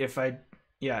 If I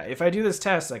do this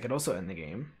test, I could also end the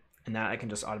game, and that I can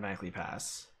just automatically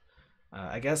pass.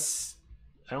 I guess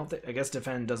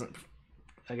defend doesn't.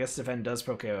 I guess defend does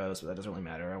pro KOs, but that doesn't really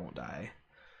matter. I won't die.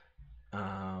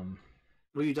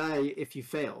 Will you die if you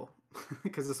fail?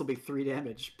 Because this will be 3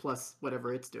 damage plus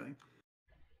whatever it's doing.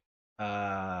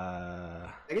 I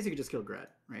guess you could just kill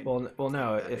Gret, right? Well,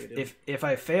 no. If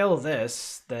I fail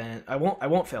this, then I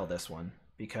won't fail this one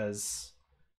because,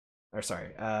 or sorry,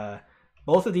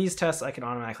 both of these tests I can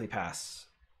automatically pass.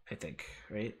 I think,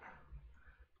 right?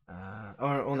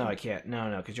 No, I can't.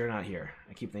 No, because you're not here.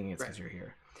 I keep thinking it's because you're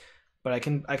here, but I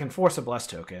can force a bless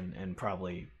token and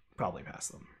probably pass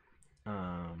them.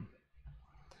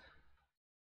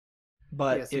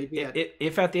 But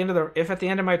if at the end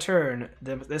of my turn,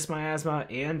 this miasma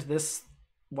and this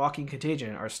walking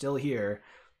contagion are still here,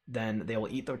 then they will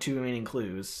eat the 2 remaining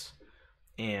clues,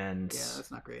 and yeah,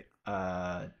 that's not great.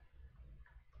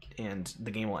 And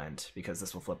the game will end because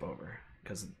this will flip over.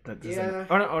 Because yeah.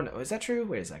 Oh no, is that true?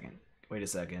 Wait a second. I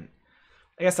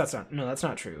guess that's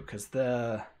not true because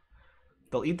they'll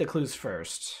eat the clues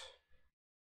first,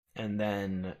 and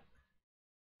then.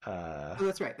 Oh,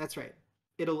 that's right.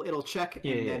 It'll check.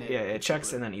 And then it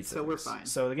checks and then eats it. So we're fine.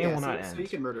 So the game will not end. So you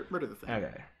can murder the thing.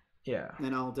 Okay. Yeah. And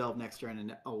then I'll delve next turn,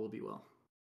 and all will be well.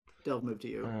 Delve move to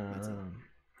you. That's it.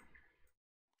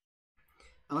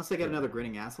 Unless they get another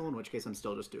grinning asshole, in which case I'm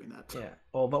still just doing that. Yeah.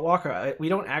 Well, but Walker, we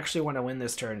don't actually want to win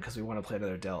this turn because we want to play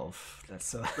another delve.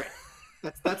 That's right.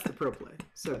 That's the pro play.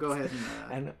 So go ahead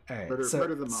and all right.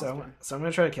 murder the monster. So I'm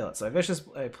gonna try to kill it. So I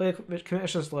play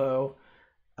vicious blow.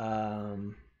 I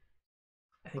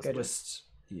think I just.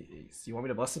 You want me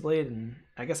to bless the blade, and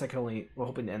I guess I can only. We're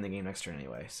hoping to end the game next turn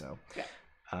anyway. So. Yeah.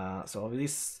 So I'll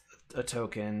release a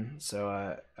token. So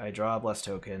I draw a bless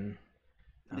token.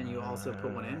 And then you also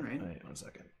put one in, right? Wait 1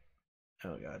 second.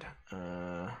 Oh god.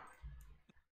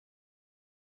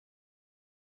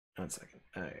 1 second.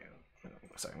 Sorry,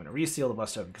 I'm going to reseal the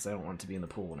bless token because I don't want it to be in the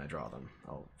pool when I draw them.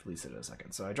 I'll release it in a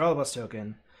second. So I draw the bless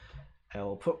token. I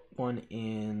will put one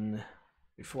in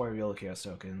before I reveal the chaos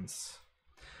tokens.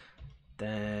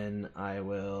 Then I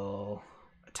will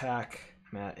attack.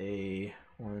 I'm at a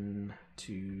 1,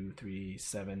 2, 3,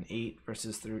 7, 8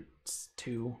 versus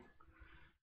 2.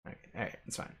 All right,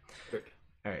 it's fine. Good.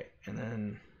 All right, and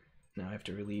then now I have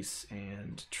to release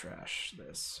and trash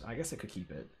this. I guess I could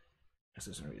keep it. I guess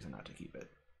there's no reason not to keep it.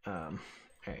 All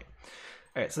right.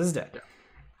 So this is dead.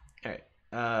 Yeah.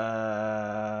 All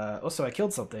right. Also, I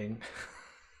killed something.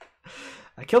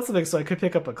 I killed something so I could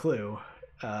pick up a clue.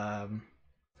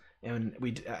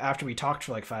 And after we talked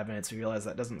for like 5 minutes, we realized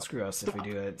that doesn't screw us if we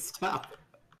do it. Stop.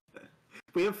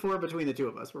 We have 4 between the 2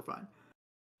 of us. We're fine.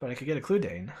 But I could get a clue,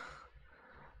 Dane.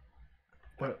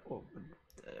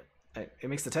 It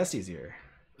makes the test easier.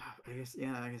 I guess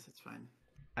it's fine.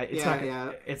 It's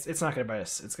not gonna bite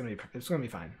us. It's gonna be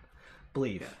fine.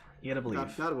 Believe. You gotta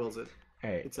believe. God wills it. All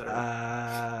right.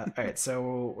 All right.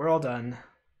 So we're all done.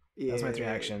 That's my 3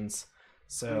 actions.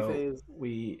 So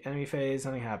enemy phase.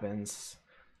 Nothing happens.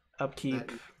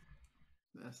 Upkeep.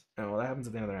 Oh well, that happens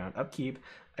at the end of the round. Upkeep.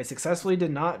 I successfully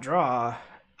did not draw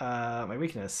my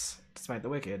weakness, despite the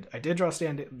wicked. I did draw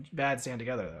stand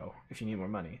together though. If you need more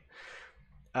money.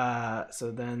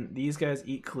 So then these guys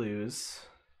eat clues.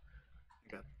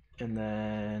 Okay. And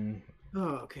then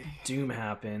Doom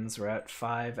happens. We're at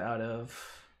 5 out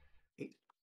of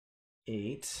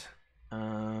 8.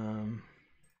 And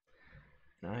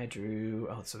I drew.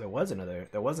 Oh, so there was another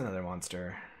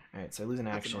monster. All right, so I lose an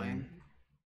action.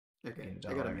 Okay,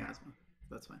 I got a miasma.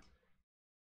 That's fine.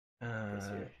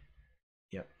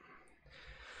 Yep.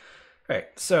 All right,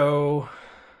 so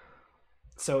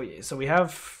we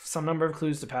have some number of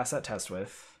clues to pass that test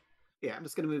with. Yeah, I'm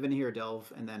just gonna move in here,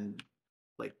 delve, and then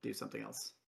do something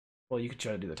else. Well, you could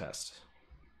try to do the test.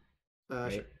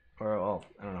 Right? Sure. Or well,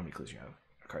 I don't know how many clues you have,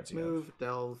 or cards you have. Move,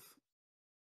 delve.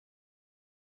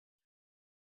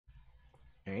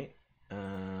 All right. All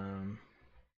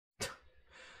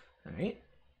right.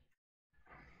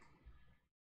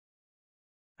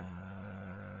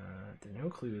 There are no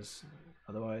clues.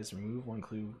 Otherwise, remove 1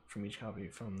 clue from each copy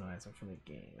from the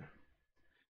game.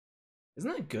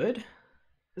 Isn't that good?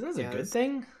 Isn't that a good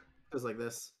thing? It was like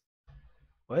this.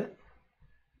 What?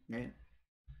 Right.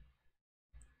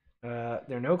 There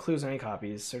are no clues on any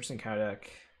copies. Search the encounter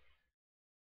deck.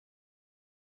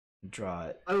 Draw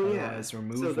it. Oh Otherwise,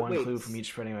 remove 1 clue from each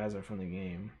spreading miasma from the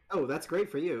game. Oh, that's great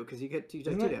for you because you get 2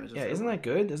 damage. Yeah, isn't that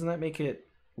good? Doesn't that make it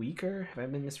weaker? Have I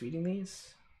been misreading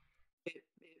these? It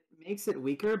makes it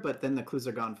weaker, but then the clues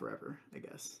are gone forever. I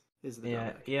guess is the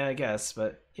drawback. Yeah, I guess,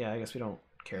 but yeah, I guess we don't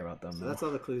care about them. So that's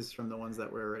all the clues from the ones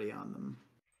that were already on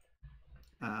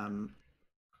them.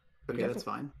 Okay, that's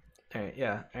fine. All right,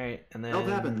 yeah, all right, and then Health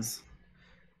happens.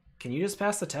 Can you just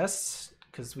pass the tests?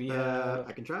 Because we have.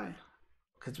 I can try.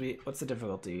 Because what's the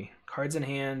difficulty? Cards in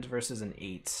hand versus an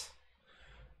 8.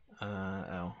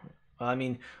 Well, I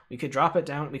mean, we could drop it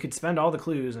down. We could spend all the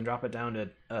clues and drop it down to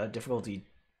difficulty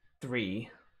 3.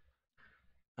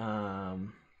 Or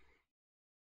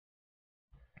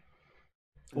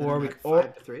we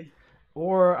 5 to 3.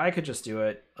 Or I could just do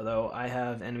it, although I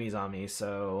have enemies on me,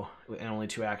 so and only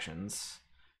 2 actions,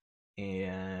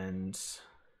 and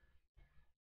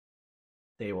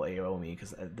they will AO me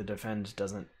because the defend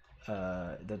doesn't.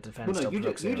 The defense. Well, no, you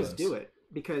just do it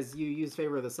because you use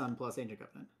Favor of the Sun plus Ancient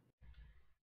Covenant.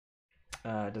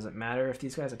 Does it matter if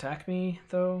these guys attack me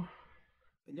though?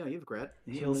 Yeah, you have Gret.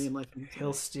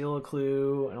 He'll steal a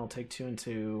clue, and I'll take 2 and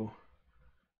 2.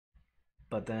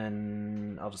 But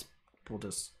then we'll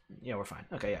just we're fine.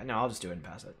 Okay, yeah, no, I'll just do it and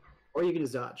pass it. Or you can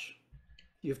just dodge.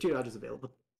 You have 2 dodges available.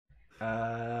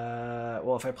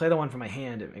 Well, if I play the one from my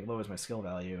hand, it lowers my skill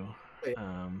value.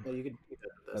 Well, you could do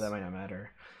but that might not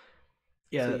matter.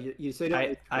 Yeah, so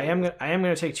I am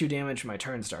gonna take 2 damage when my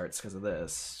turn starts because of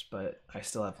this, but I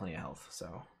still have plenty of health,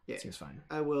 so it seems fine.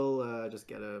 I will just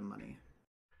get a money.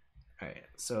 All right,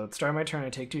 so at the start of my turn, I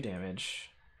take 2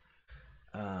 damage.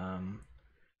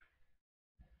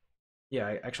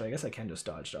 Yeah, I guess I can just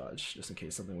dodge just in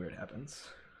case something weird happens.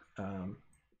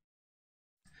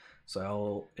 So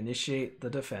I'll initiate the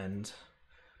defend,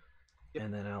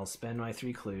 and then I'll spend my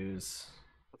 3 clues.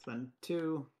 I'll spend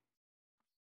 2.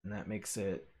 And that makes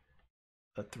it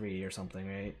a 3 or something,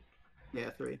 right? Yeah,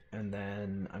 3. And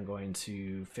then I'm going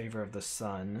to Favor of the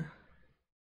Sun.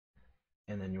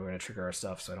 And then we're going to trigger our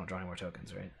stuff so I don't draw any more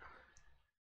tokens, right?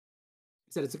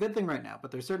 He said it's a good thing right now, but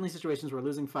there's certainly situations where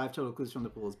losing 5 total clues from the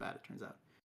pool is bad, it turns out.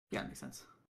 Yeah, it makes sense.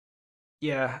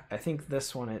 Yeah, I think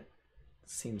this one, it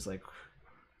seems like...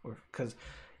 Because,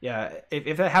 yeah,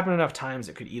 if that happened enough times,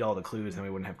 it could eat all the clues and we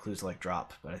wouldn't have clues to, like,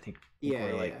 drop. But I think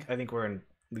I think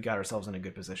we got ourselves in a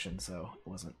good position, so it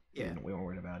wasn't. We weren't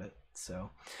worried about it.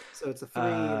 So it's a 3,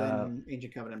 then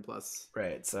Ancient Covenant plus.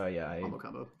 Right. So yeah, I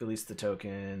combo. released the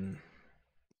token.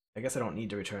 I guess I don't need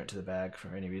to return it to the bag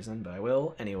for any reason, but I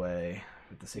will anyway.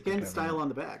 With the you can style on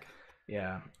the bag.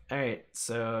 Yeah. All right.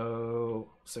 So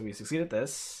we succeed at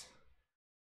this.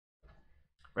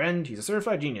 Friend, he's a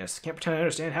certified genius. Can't pretend I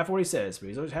understand half of what he says, but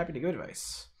he's always happy to give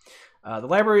advice. The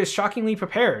library is shockingly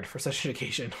prepared for such an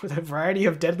occasion, with a variety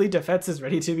of deadly defenses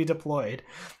ready to be deployed.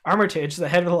 Armitage, the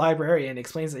head of the librarian,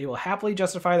 explains that he will happily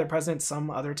justify their presence some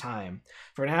other time.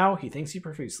 For now, he thanks you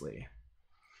profusely.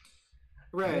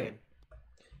 Right.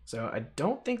 So I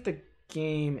don't think the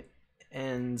game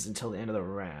ends until the end of the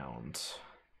round.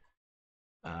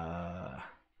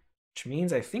 Which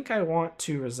means I think I want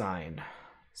to resign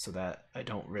so that I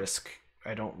don't risk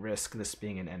this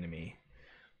being an enemy.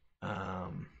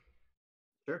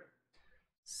 Sure.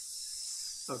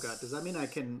 Oh god, does that mean I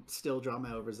can still draw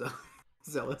my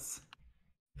overzealous?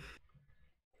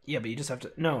 Yeah, but you just have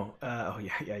to. No.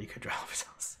 You could draw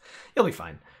overzealous. You'll be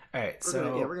fine. All right.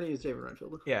 We're gonna use David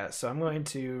Renfield. Yeah, so I'm going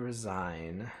to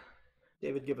resign.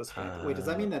 David, give us faith. Wait, does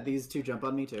that mean that these 2 jump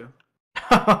on me too?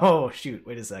 Oh shoot!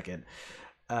 Wait a second.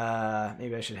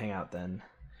 Maybe I should hang out then.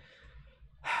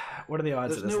 What are the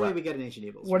odds? There's no way we get an Ancient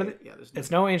Evils. It's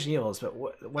no Ancient Evils, but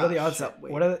what are the odds that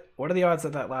what are the odds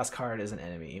that last card is an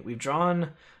enemy? We've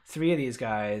drawn 3 of these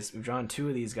guys. We've drawn 2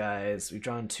 of these guys. We've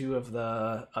drawn 2 of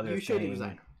the other. You should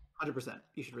resign. 100%.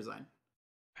 You should resign.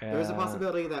 There is a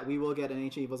possibility that we will get an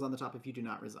Ancient Evils on the top if you do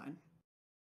not resign.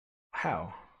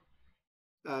 How?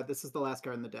 This is the last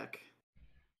card in the deck.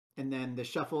 And then the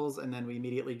shuffles, and then we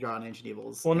immediately draw an Ancient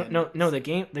Evils. Well, no. The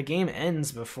game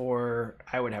ends before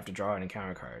I would have to draw an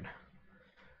encounter card.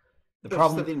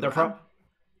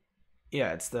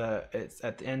 Yeah, it's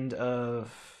at the end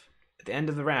of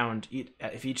the round.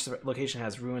 If each location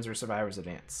has ruins or survivors,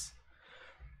 advance.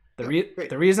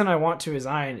 The reason I want to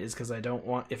resign is because I don't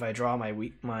want, if I draw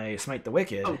my Smite the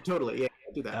Wicked. Oh, totally. Yeah,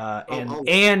 do that.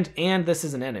 And this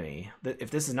is an enemy. If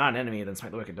this is not an enemy, then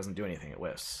Smite the Wicked doesn't do anything. It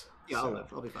whiffs. Yeah, I'll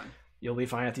live. I'll be fine. You'll be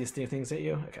fine if these things hit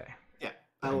you? Okay. Yeah,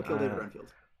 I will kill David Renfield.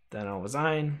 Then I'll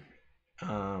resign.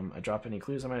 I drop any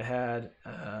clues I might have had.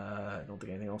 I don't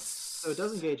think anything else. So it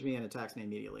does engage me and attacks me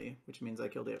immediately, which means I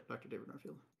kill Dr. David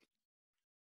Renfield.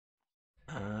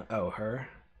 Her?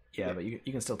 Yeah, but you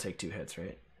can still take 2 hits,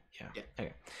 right? Yeah.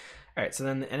 Okay. All right, so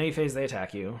then the enemy phase, they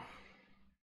attack you.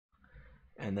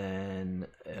 And then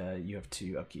you have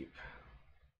to upkeep.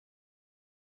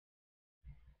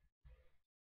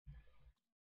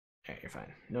 All right, you're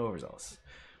fine. No overzealous.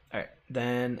 All right,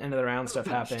 then end of the round stuff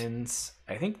Finished. happens.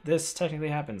 I think this technically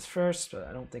happens first, but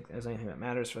I don't think there's anything that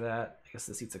matters for that. I guess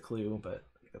this eats a clue, but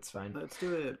that's fine. Let's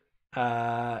do it.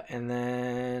 And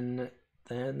then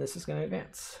this is going to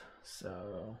advance.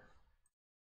 So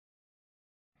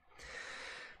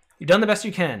you've done the best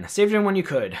you can. Saved everyone you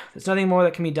could. There's nothing more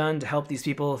that can be done to help these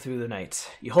people through the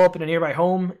night. You hole up in a nearby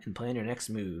home and plan your next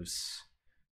moves.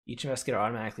 Each investigator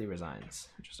automatically resigns.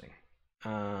 Interesting.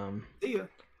 See ya.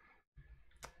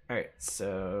 All right,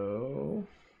 so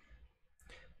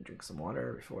drink some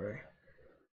water before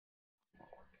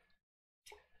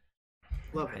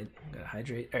Love it. I gotta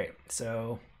hydrate. All right,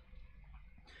 so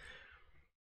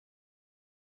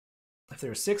if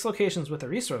there were 6 locations with a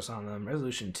resource on them,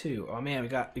 resolution 2. Oh man, we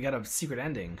got a secret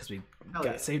ending because we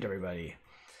saved everybody.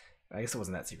 I guess it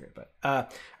wasn't that secret, but all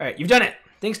right, you've done it.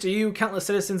 Thanks to you, countless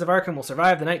citizens of Arkham will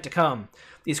survive the night to come.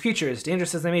 These creatures,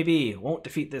 dangerous as they may be, won't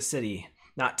defeat this city.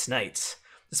 Not tonight.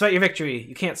 Despite your victory,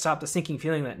 you can't stop the sinking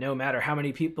feeling that no matter how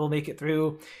many people make it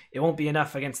through, it won't be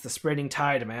enough against the spreading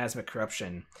tide of miasmic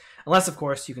corruption. Unless, of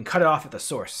course, you can cut it off at the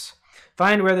source.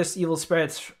 Find where this evil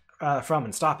spreads from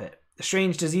and stop it. The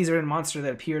strange disease-ridden monster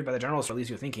that appeared by the general store leaves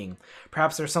you thinking.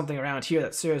 Perhaps there's something around here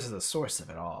that serves as the source of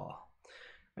it all.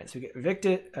 All right, so we get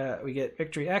evicted. We get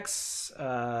victory X.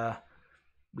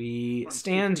 We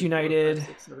stand united. 5,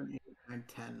 6, 7, 8, 9,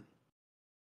 10.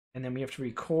 And then we have to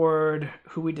record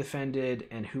who we defended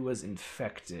and who was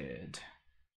infected.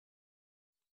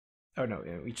 Oh no,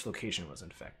 each location was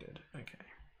infected. Okay.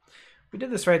 We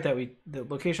did this right, that the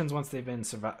locations, once they've been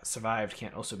survived,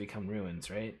 can't also become ruins,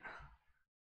 right?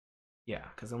 Yeah,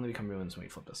 because they only become ruins when we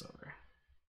flip this over.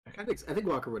 Okay. I think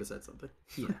Walker would have said something.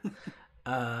 Yeah.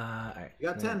 All right. You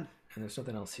got 10. And there's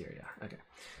something else here, yeah. Okay.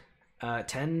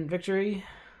 10 victory.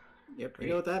 Yep, Great.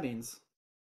 you know what that means.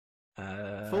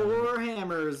 4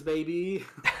 hammers, baby.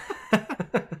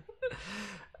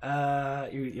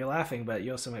 You're laughing, but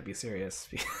you also might be serious.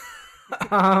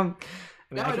 Now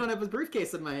I don't have a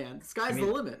briefcase in my hand. Sky's the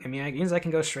limit. I mean, it means I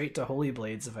can go straight to holy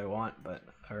blades if I want,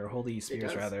 or holy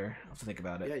spears rather. I'll have to think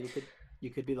about it. Yeah, you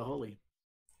could be the holy.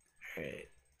 All right.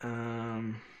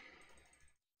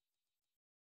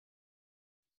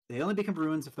 They only become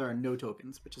ruins if there are no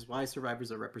tokens, which is why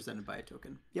survivors are represented by a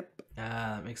token. Yep.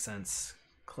 That makes sense.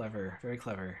 Clever, very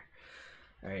clever.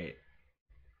 All right.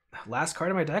 Last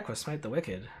card of my deck was Smite the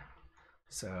Wicked,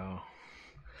 so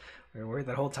we were worried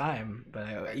that whole time.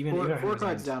 But even four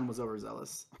cards down was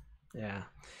overzealous. Yeah.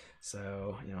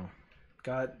 So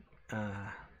God.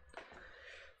 I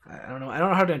don't know. I don't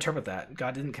know how to interpret that.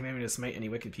 God didn't command me to smite any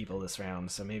wicked people this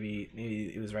round, so maybe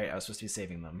it was right. I was supposed to be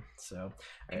saving them. So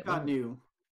God knew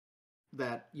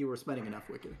that you were smiting enough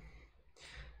wicked.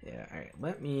 Yeah, all right.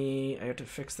 I have to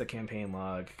fix the campaign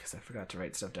log because I forgot to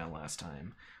write stuff down last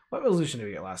time. What resolution did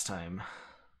we get last time? I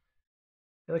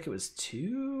feel like it was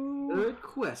 2. Good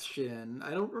question.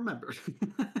 I don't remember.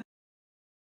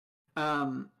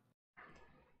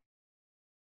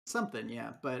 Something,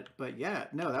 yeah. But yeah,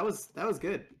 no, that was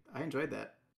good. I enjoyed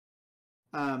that.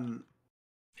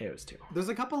 It was 2. There's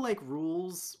a couple like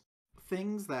rules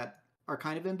things that are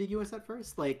kind of ambiguous at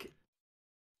first, like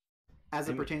as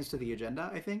it pertains to the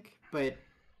agenda, I think, but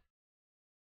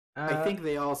I think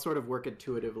they all sort of work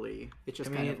intuitively. It's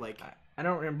just kind of like I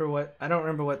don't remember what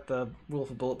the rule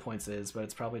for bullet points is, but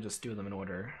it's probably just do them in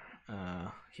order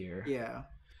here. Yeah.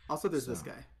 Also, there's this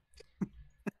guy.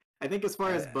 I think as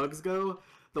far as bugs go,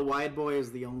 the wide boy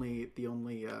is the only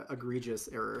egregious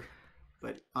error,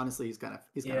 but honestly, he's kind of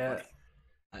funny.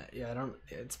 I don't.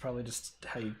 It's probably just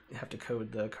how you have to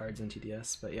code the cards in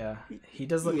TDS, but yeah, he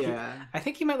does look. Yeah, I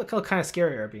think he might look kind of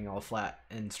scarier being all flat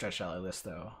and stretched out like this,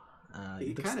 though.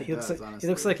 He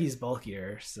looks like he's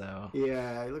bulkier, so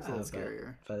yeah, he looks a little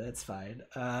scarier. But that's fine.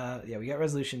 Yeah, we got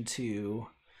resolution 2.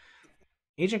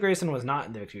 Agent Grayson was not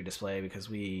in the victory display because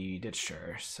we ditched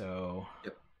her, so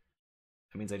yep.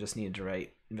 That means I just needed to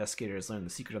write investigators learn the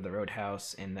secret of the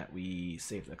roadhouse and that we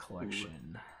save the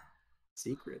collection. Ooh.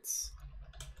 Secrets.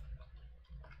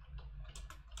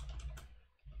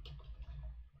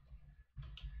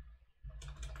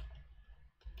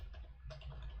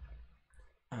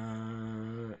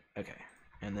 Okay,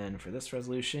 and then for this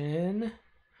resolution,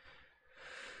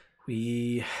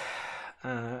 we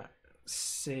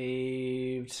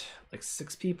saved like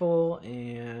 6 people,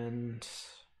 and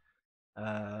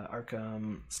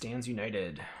Arkham stands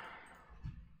united.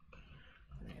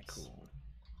 Nice. Cool.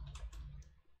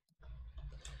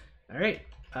 All right,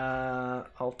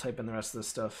 I'll type in the rest of this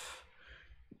stuff.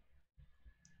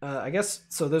 I guess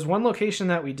so. There's one location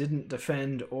that we didn't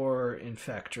defend or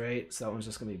infect, right? So that one's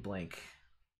just gonna be blank.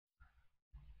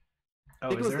 I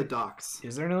think it was the docks.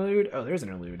 Is there an interlude? Oh, there's an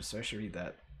interlude, so I should read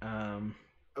that.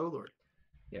 Oh lord.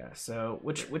 Yeah. So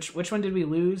which one did we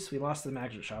lose? We lost the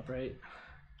magic shop, right?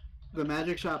 The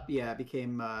magic shop, yeah,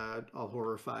 became all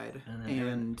horrified,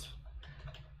 and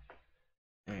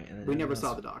we never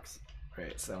saw the docks.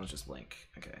 Right. So that one's just blank.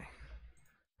 Okay.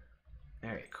 All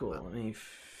right. Cool. Let me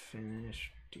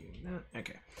finish doing that.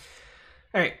 Okay.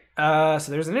 All right.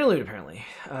 So there's an interlude apparently.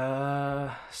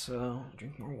 So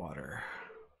drink more water.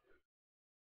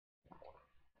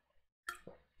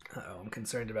 I'm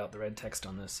concerned about the red text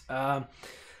on this. All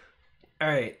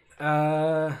right.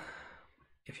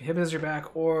 If you hit as your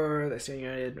back or they stay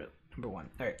united, number 1.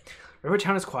 All right.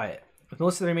 Rivertown is quiet. With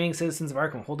most of the remaining citizens of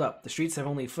Arkham holed up, the streets have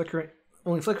only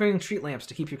flickering street lamps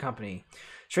to keep you company.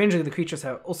 Strangely, the creatures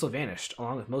have also vanished,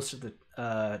 along with most of the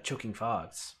choking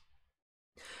fogs.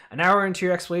 An hour into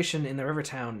your exploration in the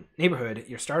Rivertown neighborhood,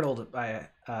 you're startled by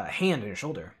a hand on your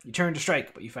shoulder. You turn to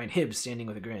strike, but you find Hibbs standing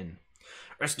with a grin.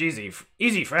 Rest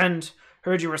easy, friend.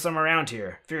 Heard you were somewhere around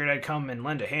here. Figured I'd come and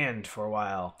lend a hand for a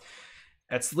while.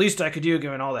 That's the least I could do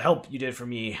given all the help you did for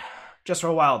me. Just for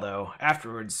a while, though.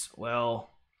 Afterwards, well...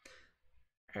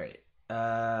 Alright.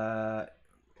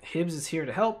 Hibbs is here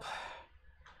to help.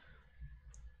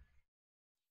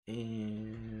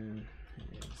 And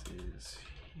Hibbs is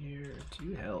here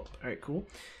to help. Alright, cool.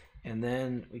 And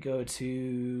then we go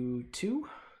to 2.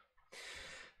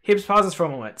 Hibbs pauses for a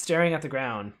moment, staring at the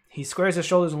ground. He squares his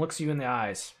shoulders and looks you in the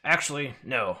eyes. Actually,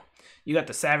 no. You got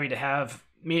the savvy to have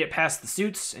made it past the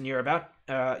suits, and you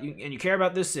care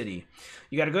about this city.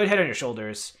 You got a good head on your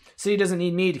shoulders. City doesn't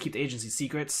need me to keep the agency's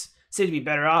secrets. City'd be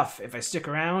better off if I stick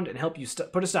around and help you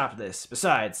put a stop to this.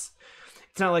 Besides,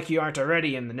 it's not like you aren't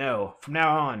already in the know. From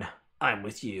now on, I'm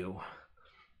with you.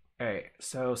 Alright,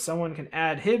 so someone can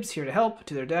add Hibbs here to help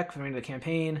to their deck for the remainder of the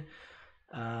campaign.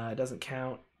 It doesn't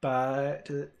count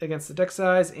against the deck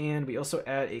size, and we also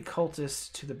add a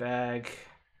cultist to the bag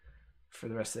for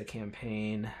the rest of the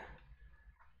campaign.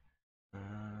 Put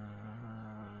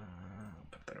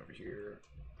that over here.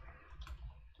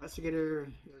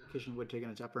 Investigator location would take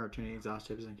an attack opportunity, exhaust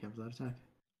Hibbs, and cancel that attack.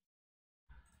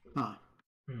 Huh.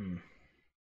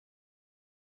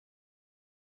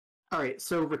 Alright,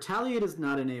 so retaliate is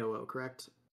not an AOO, correct?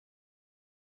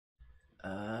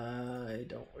 I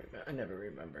don't remember. I never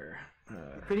remember.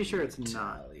 I'm pretty sure it's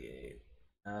retaliate.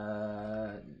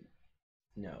 No,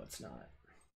 it's not.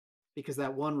 Because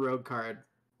that one rogue card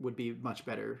would be much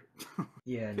better.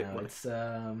 Yeah, no, it's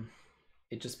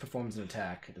it just performs an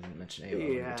attack. It doesn't mention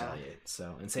AOO and retaliate.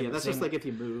 So and same. Yeah, that's same, just like if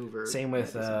you move or same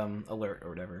with alert or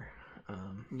whatever.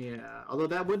 Yeah, although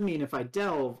that would mean if I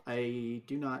delve, I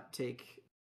do not take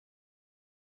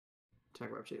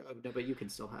attack opportunity. Oh, no, but you can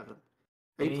still have it.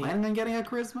 Are you planning on getting a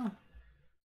charisma?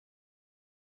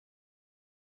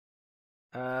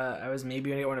 I was maybe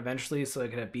gonna get one eventually, so I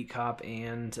could have beat cop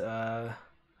and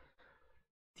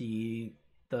the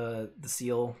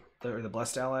seal or the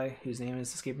blessed ally whose name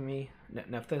is escaping me,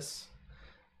 Nephthys.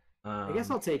 I guess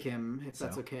I'll take him if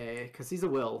that's okay, because he's a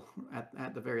will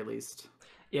at the very least.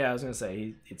 Yeah, I was gonna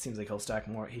say it seems like he'll stack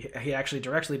more. He actually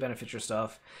directly benefits your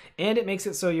stuff, and it makes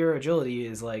it so your agility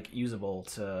is like usable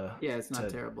to. Yeah, it's not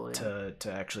terrible. Yeah.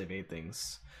 To actually evade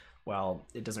things, while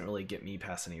it doesn't really get me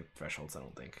past any thresholds. I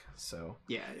don't think so.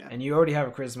 Yeah. And you already have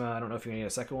a charisma. I don't know if you're gonna need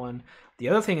a second one. The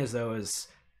other thing is though is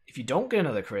if you don't get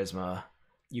another charisma,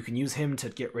 you can use him to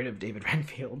get rid of David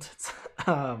Renfield.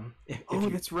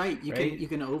 That's right. You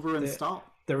can over install.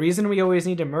 The reason we always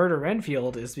need to murder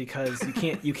Renfield is because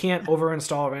you can't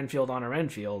over-install Renfield on a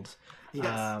Renfield,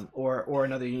 yes. or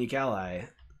another unique ally.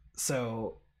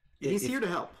 So he's here to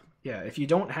help. Yeah, if you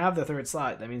don't have the third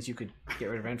slot, that means you could get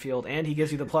rid of Renfield, and he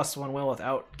gives you the +1 will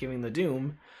without giving the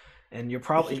doom. And you're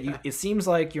probably it seems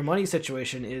like your money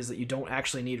situation is that you don't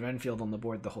actually need Renfield on the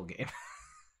board the whole game.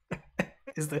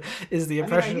 is the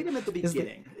impression? I need him at the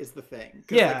beginning. Is the thing?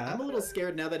 Yeah, I'm a little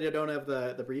scared now that I don't have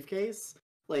the briefcase.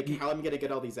 Like how I'm gonna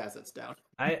get all these assets down.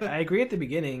 I agree at the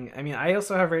beginning. I mean, I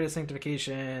also have Rite of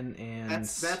Sanctification, and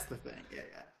that's the thing. Yeah.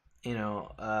 You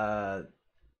know,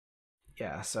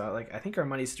 yeah. So like, I think our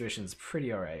money situation is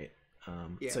pretty all right.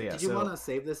 Yeah. So yeah. Did you want to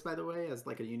save this, by the way, as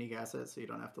like a unique asset, so you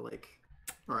don't have to like?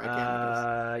 Or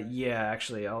I can't. Yeah.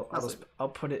 Actually, I'll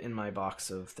put it in my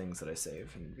box of things that I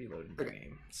save and reload in the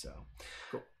game. So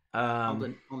cool. I'll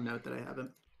note that I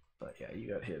haven't. But yeah,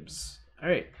 you got Hibbs. All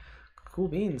right. Cool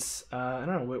beans. I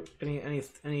don't know.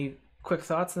 Any quick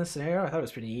thoughts in this scenario? I thought it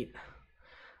was pretty neat.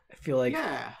 I feel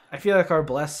like our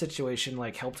blessed situation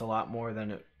like helped a lot more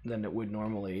than it would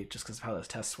normally, just because of how those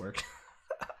tests worked.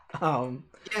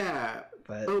 Yeah,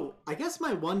 But oh, I guess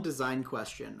my one design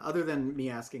question, other than me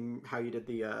asking how you did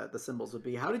the symbols, would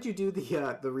be how did you do the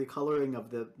recoloring of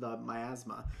the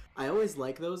miasma? I always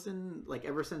like those in like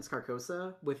ever since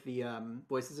Carcosa with the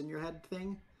voices in your head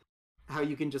thing. How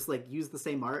you can just like use the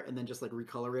same art and then just like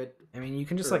recolor it. I mean, you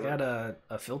can just like add a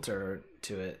filter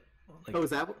to it. Like, oh,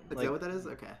 is that what that is?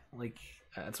 Okay. Like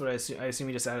that's what I assume. I assume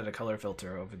you just added a color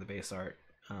filter over the base art.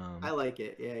 I like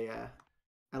it. Yeah.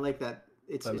 I like that.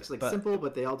 It's like but, simple,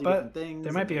 but they all do different things.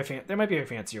 There might be a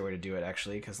fancier way to do it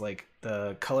actually, because like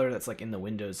the color that's like in the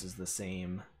windows is the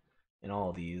same in all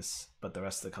of these, but the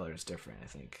rest of the color is different. I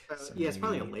think. So yeah, it's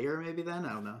probably a layer maybe then.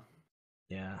 I don't know.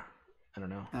 Yeah, I don't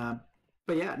know.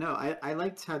 But yeah, no, I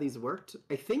liked how these worked.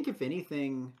 I think if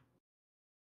anything,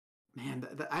 man,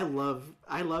 I love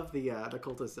the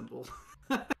cultist symbol.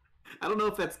 I don't know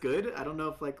if that's good. I don't know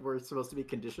if like we're supposed to be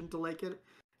conditioned to like it.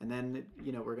 And then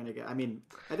we're gonna get. I mean,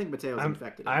 I think Mateo's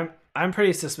infected. I'm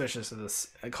pretty suspicious of this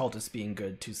cultist being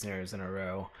good 2 scenarios in a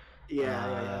row.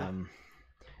 Yeah. And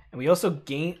we also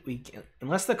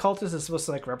unless the cultist is supposed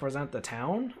to like represent the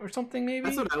town or something. Maybe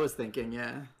that's what I was thinking.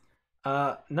 Yeah.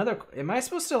 Am I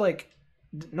supposed to like?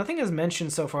 Nothing has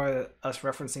mentioned so far us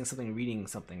referencing something, reading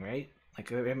something, right? Like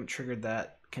we haven't triggered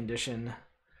that condition.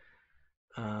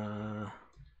 Yeah,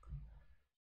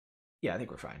 I think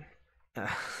we're fine.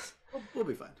 We'll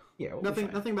be fine. Yeah, nothing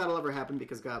bad will ever happen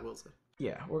because God wills it.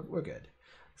 Yeah, we're good.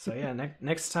 So yeah,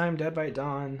 next time, Dead by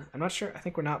Dawn. I'm not sure. I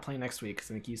think we're not playing next week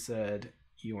because I think you said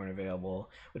you weren't available,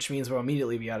 which means we'll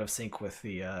immediately be out of sync with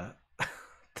the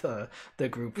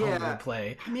group homebrew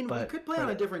play. I mean, we could play on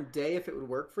a different day if it would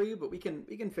work for you, but we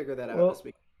can figure that out this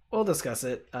week. We'll discuss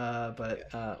it, but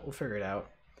we'll figure it out.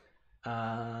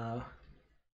 Yeah.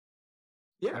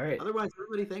 All right. Otherwise,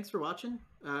 everybody, thanks for watching.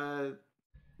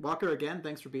 Walker, again,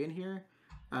 thanks for being here.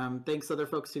 Thanks to other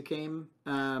folks who came,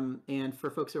 and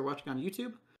for folks who are watching on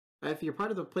YouTube. If you're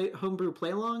part of the homebrew play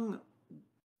along,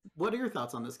 what are your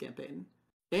thoughts on this campaign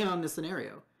and on this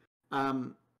scenario?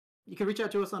 You can reach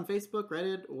out to us on Facebook,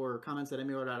 Reddit, or comments at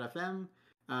MUR.fm.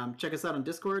 Check us out on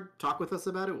Discord. Talk with us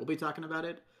about it. We'll be talking about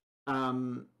it.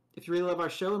 If you really love our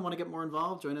show and want to get more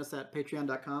involved, join us at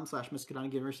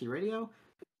patreon.com/Miskatonic University Radio.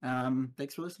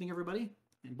 Thanks for listening, everybody,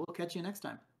 and we'll catch you next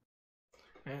time.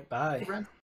 All right, bye. Hey,